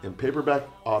Amazon in paperback,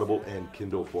 Audible, and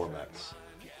Kindle formats.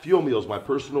 Fuel Meals, my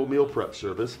personal meal prep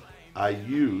service. I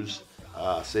use,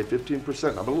 save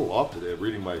 15%. I'm a little off today.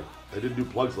 I didn't do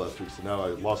plugs last week, so now I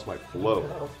lost my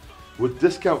flow. With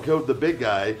discount code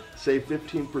TheBigGuy, save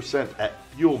 15% at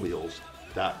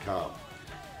fuelmeals.com.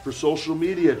 For social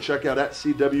media, check out at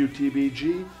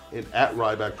CWTBG and at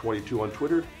Ryback22 on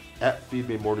Twitter, at Feed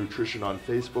Me More Nutrition on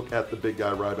Facebook, at The Big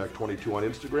Guy Ryback22 on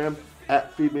Instagram,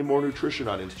 at Feed Me More Nutrition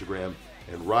on Instagram,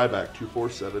 and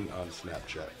Ryback247 on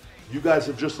Snapchat. You guys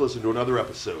have just listened to another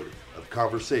episode of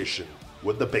Conversation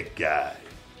with the Big Guy.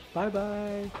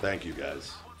 Bye-bye. Thank you,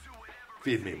 guys.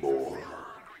 Feed me more.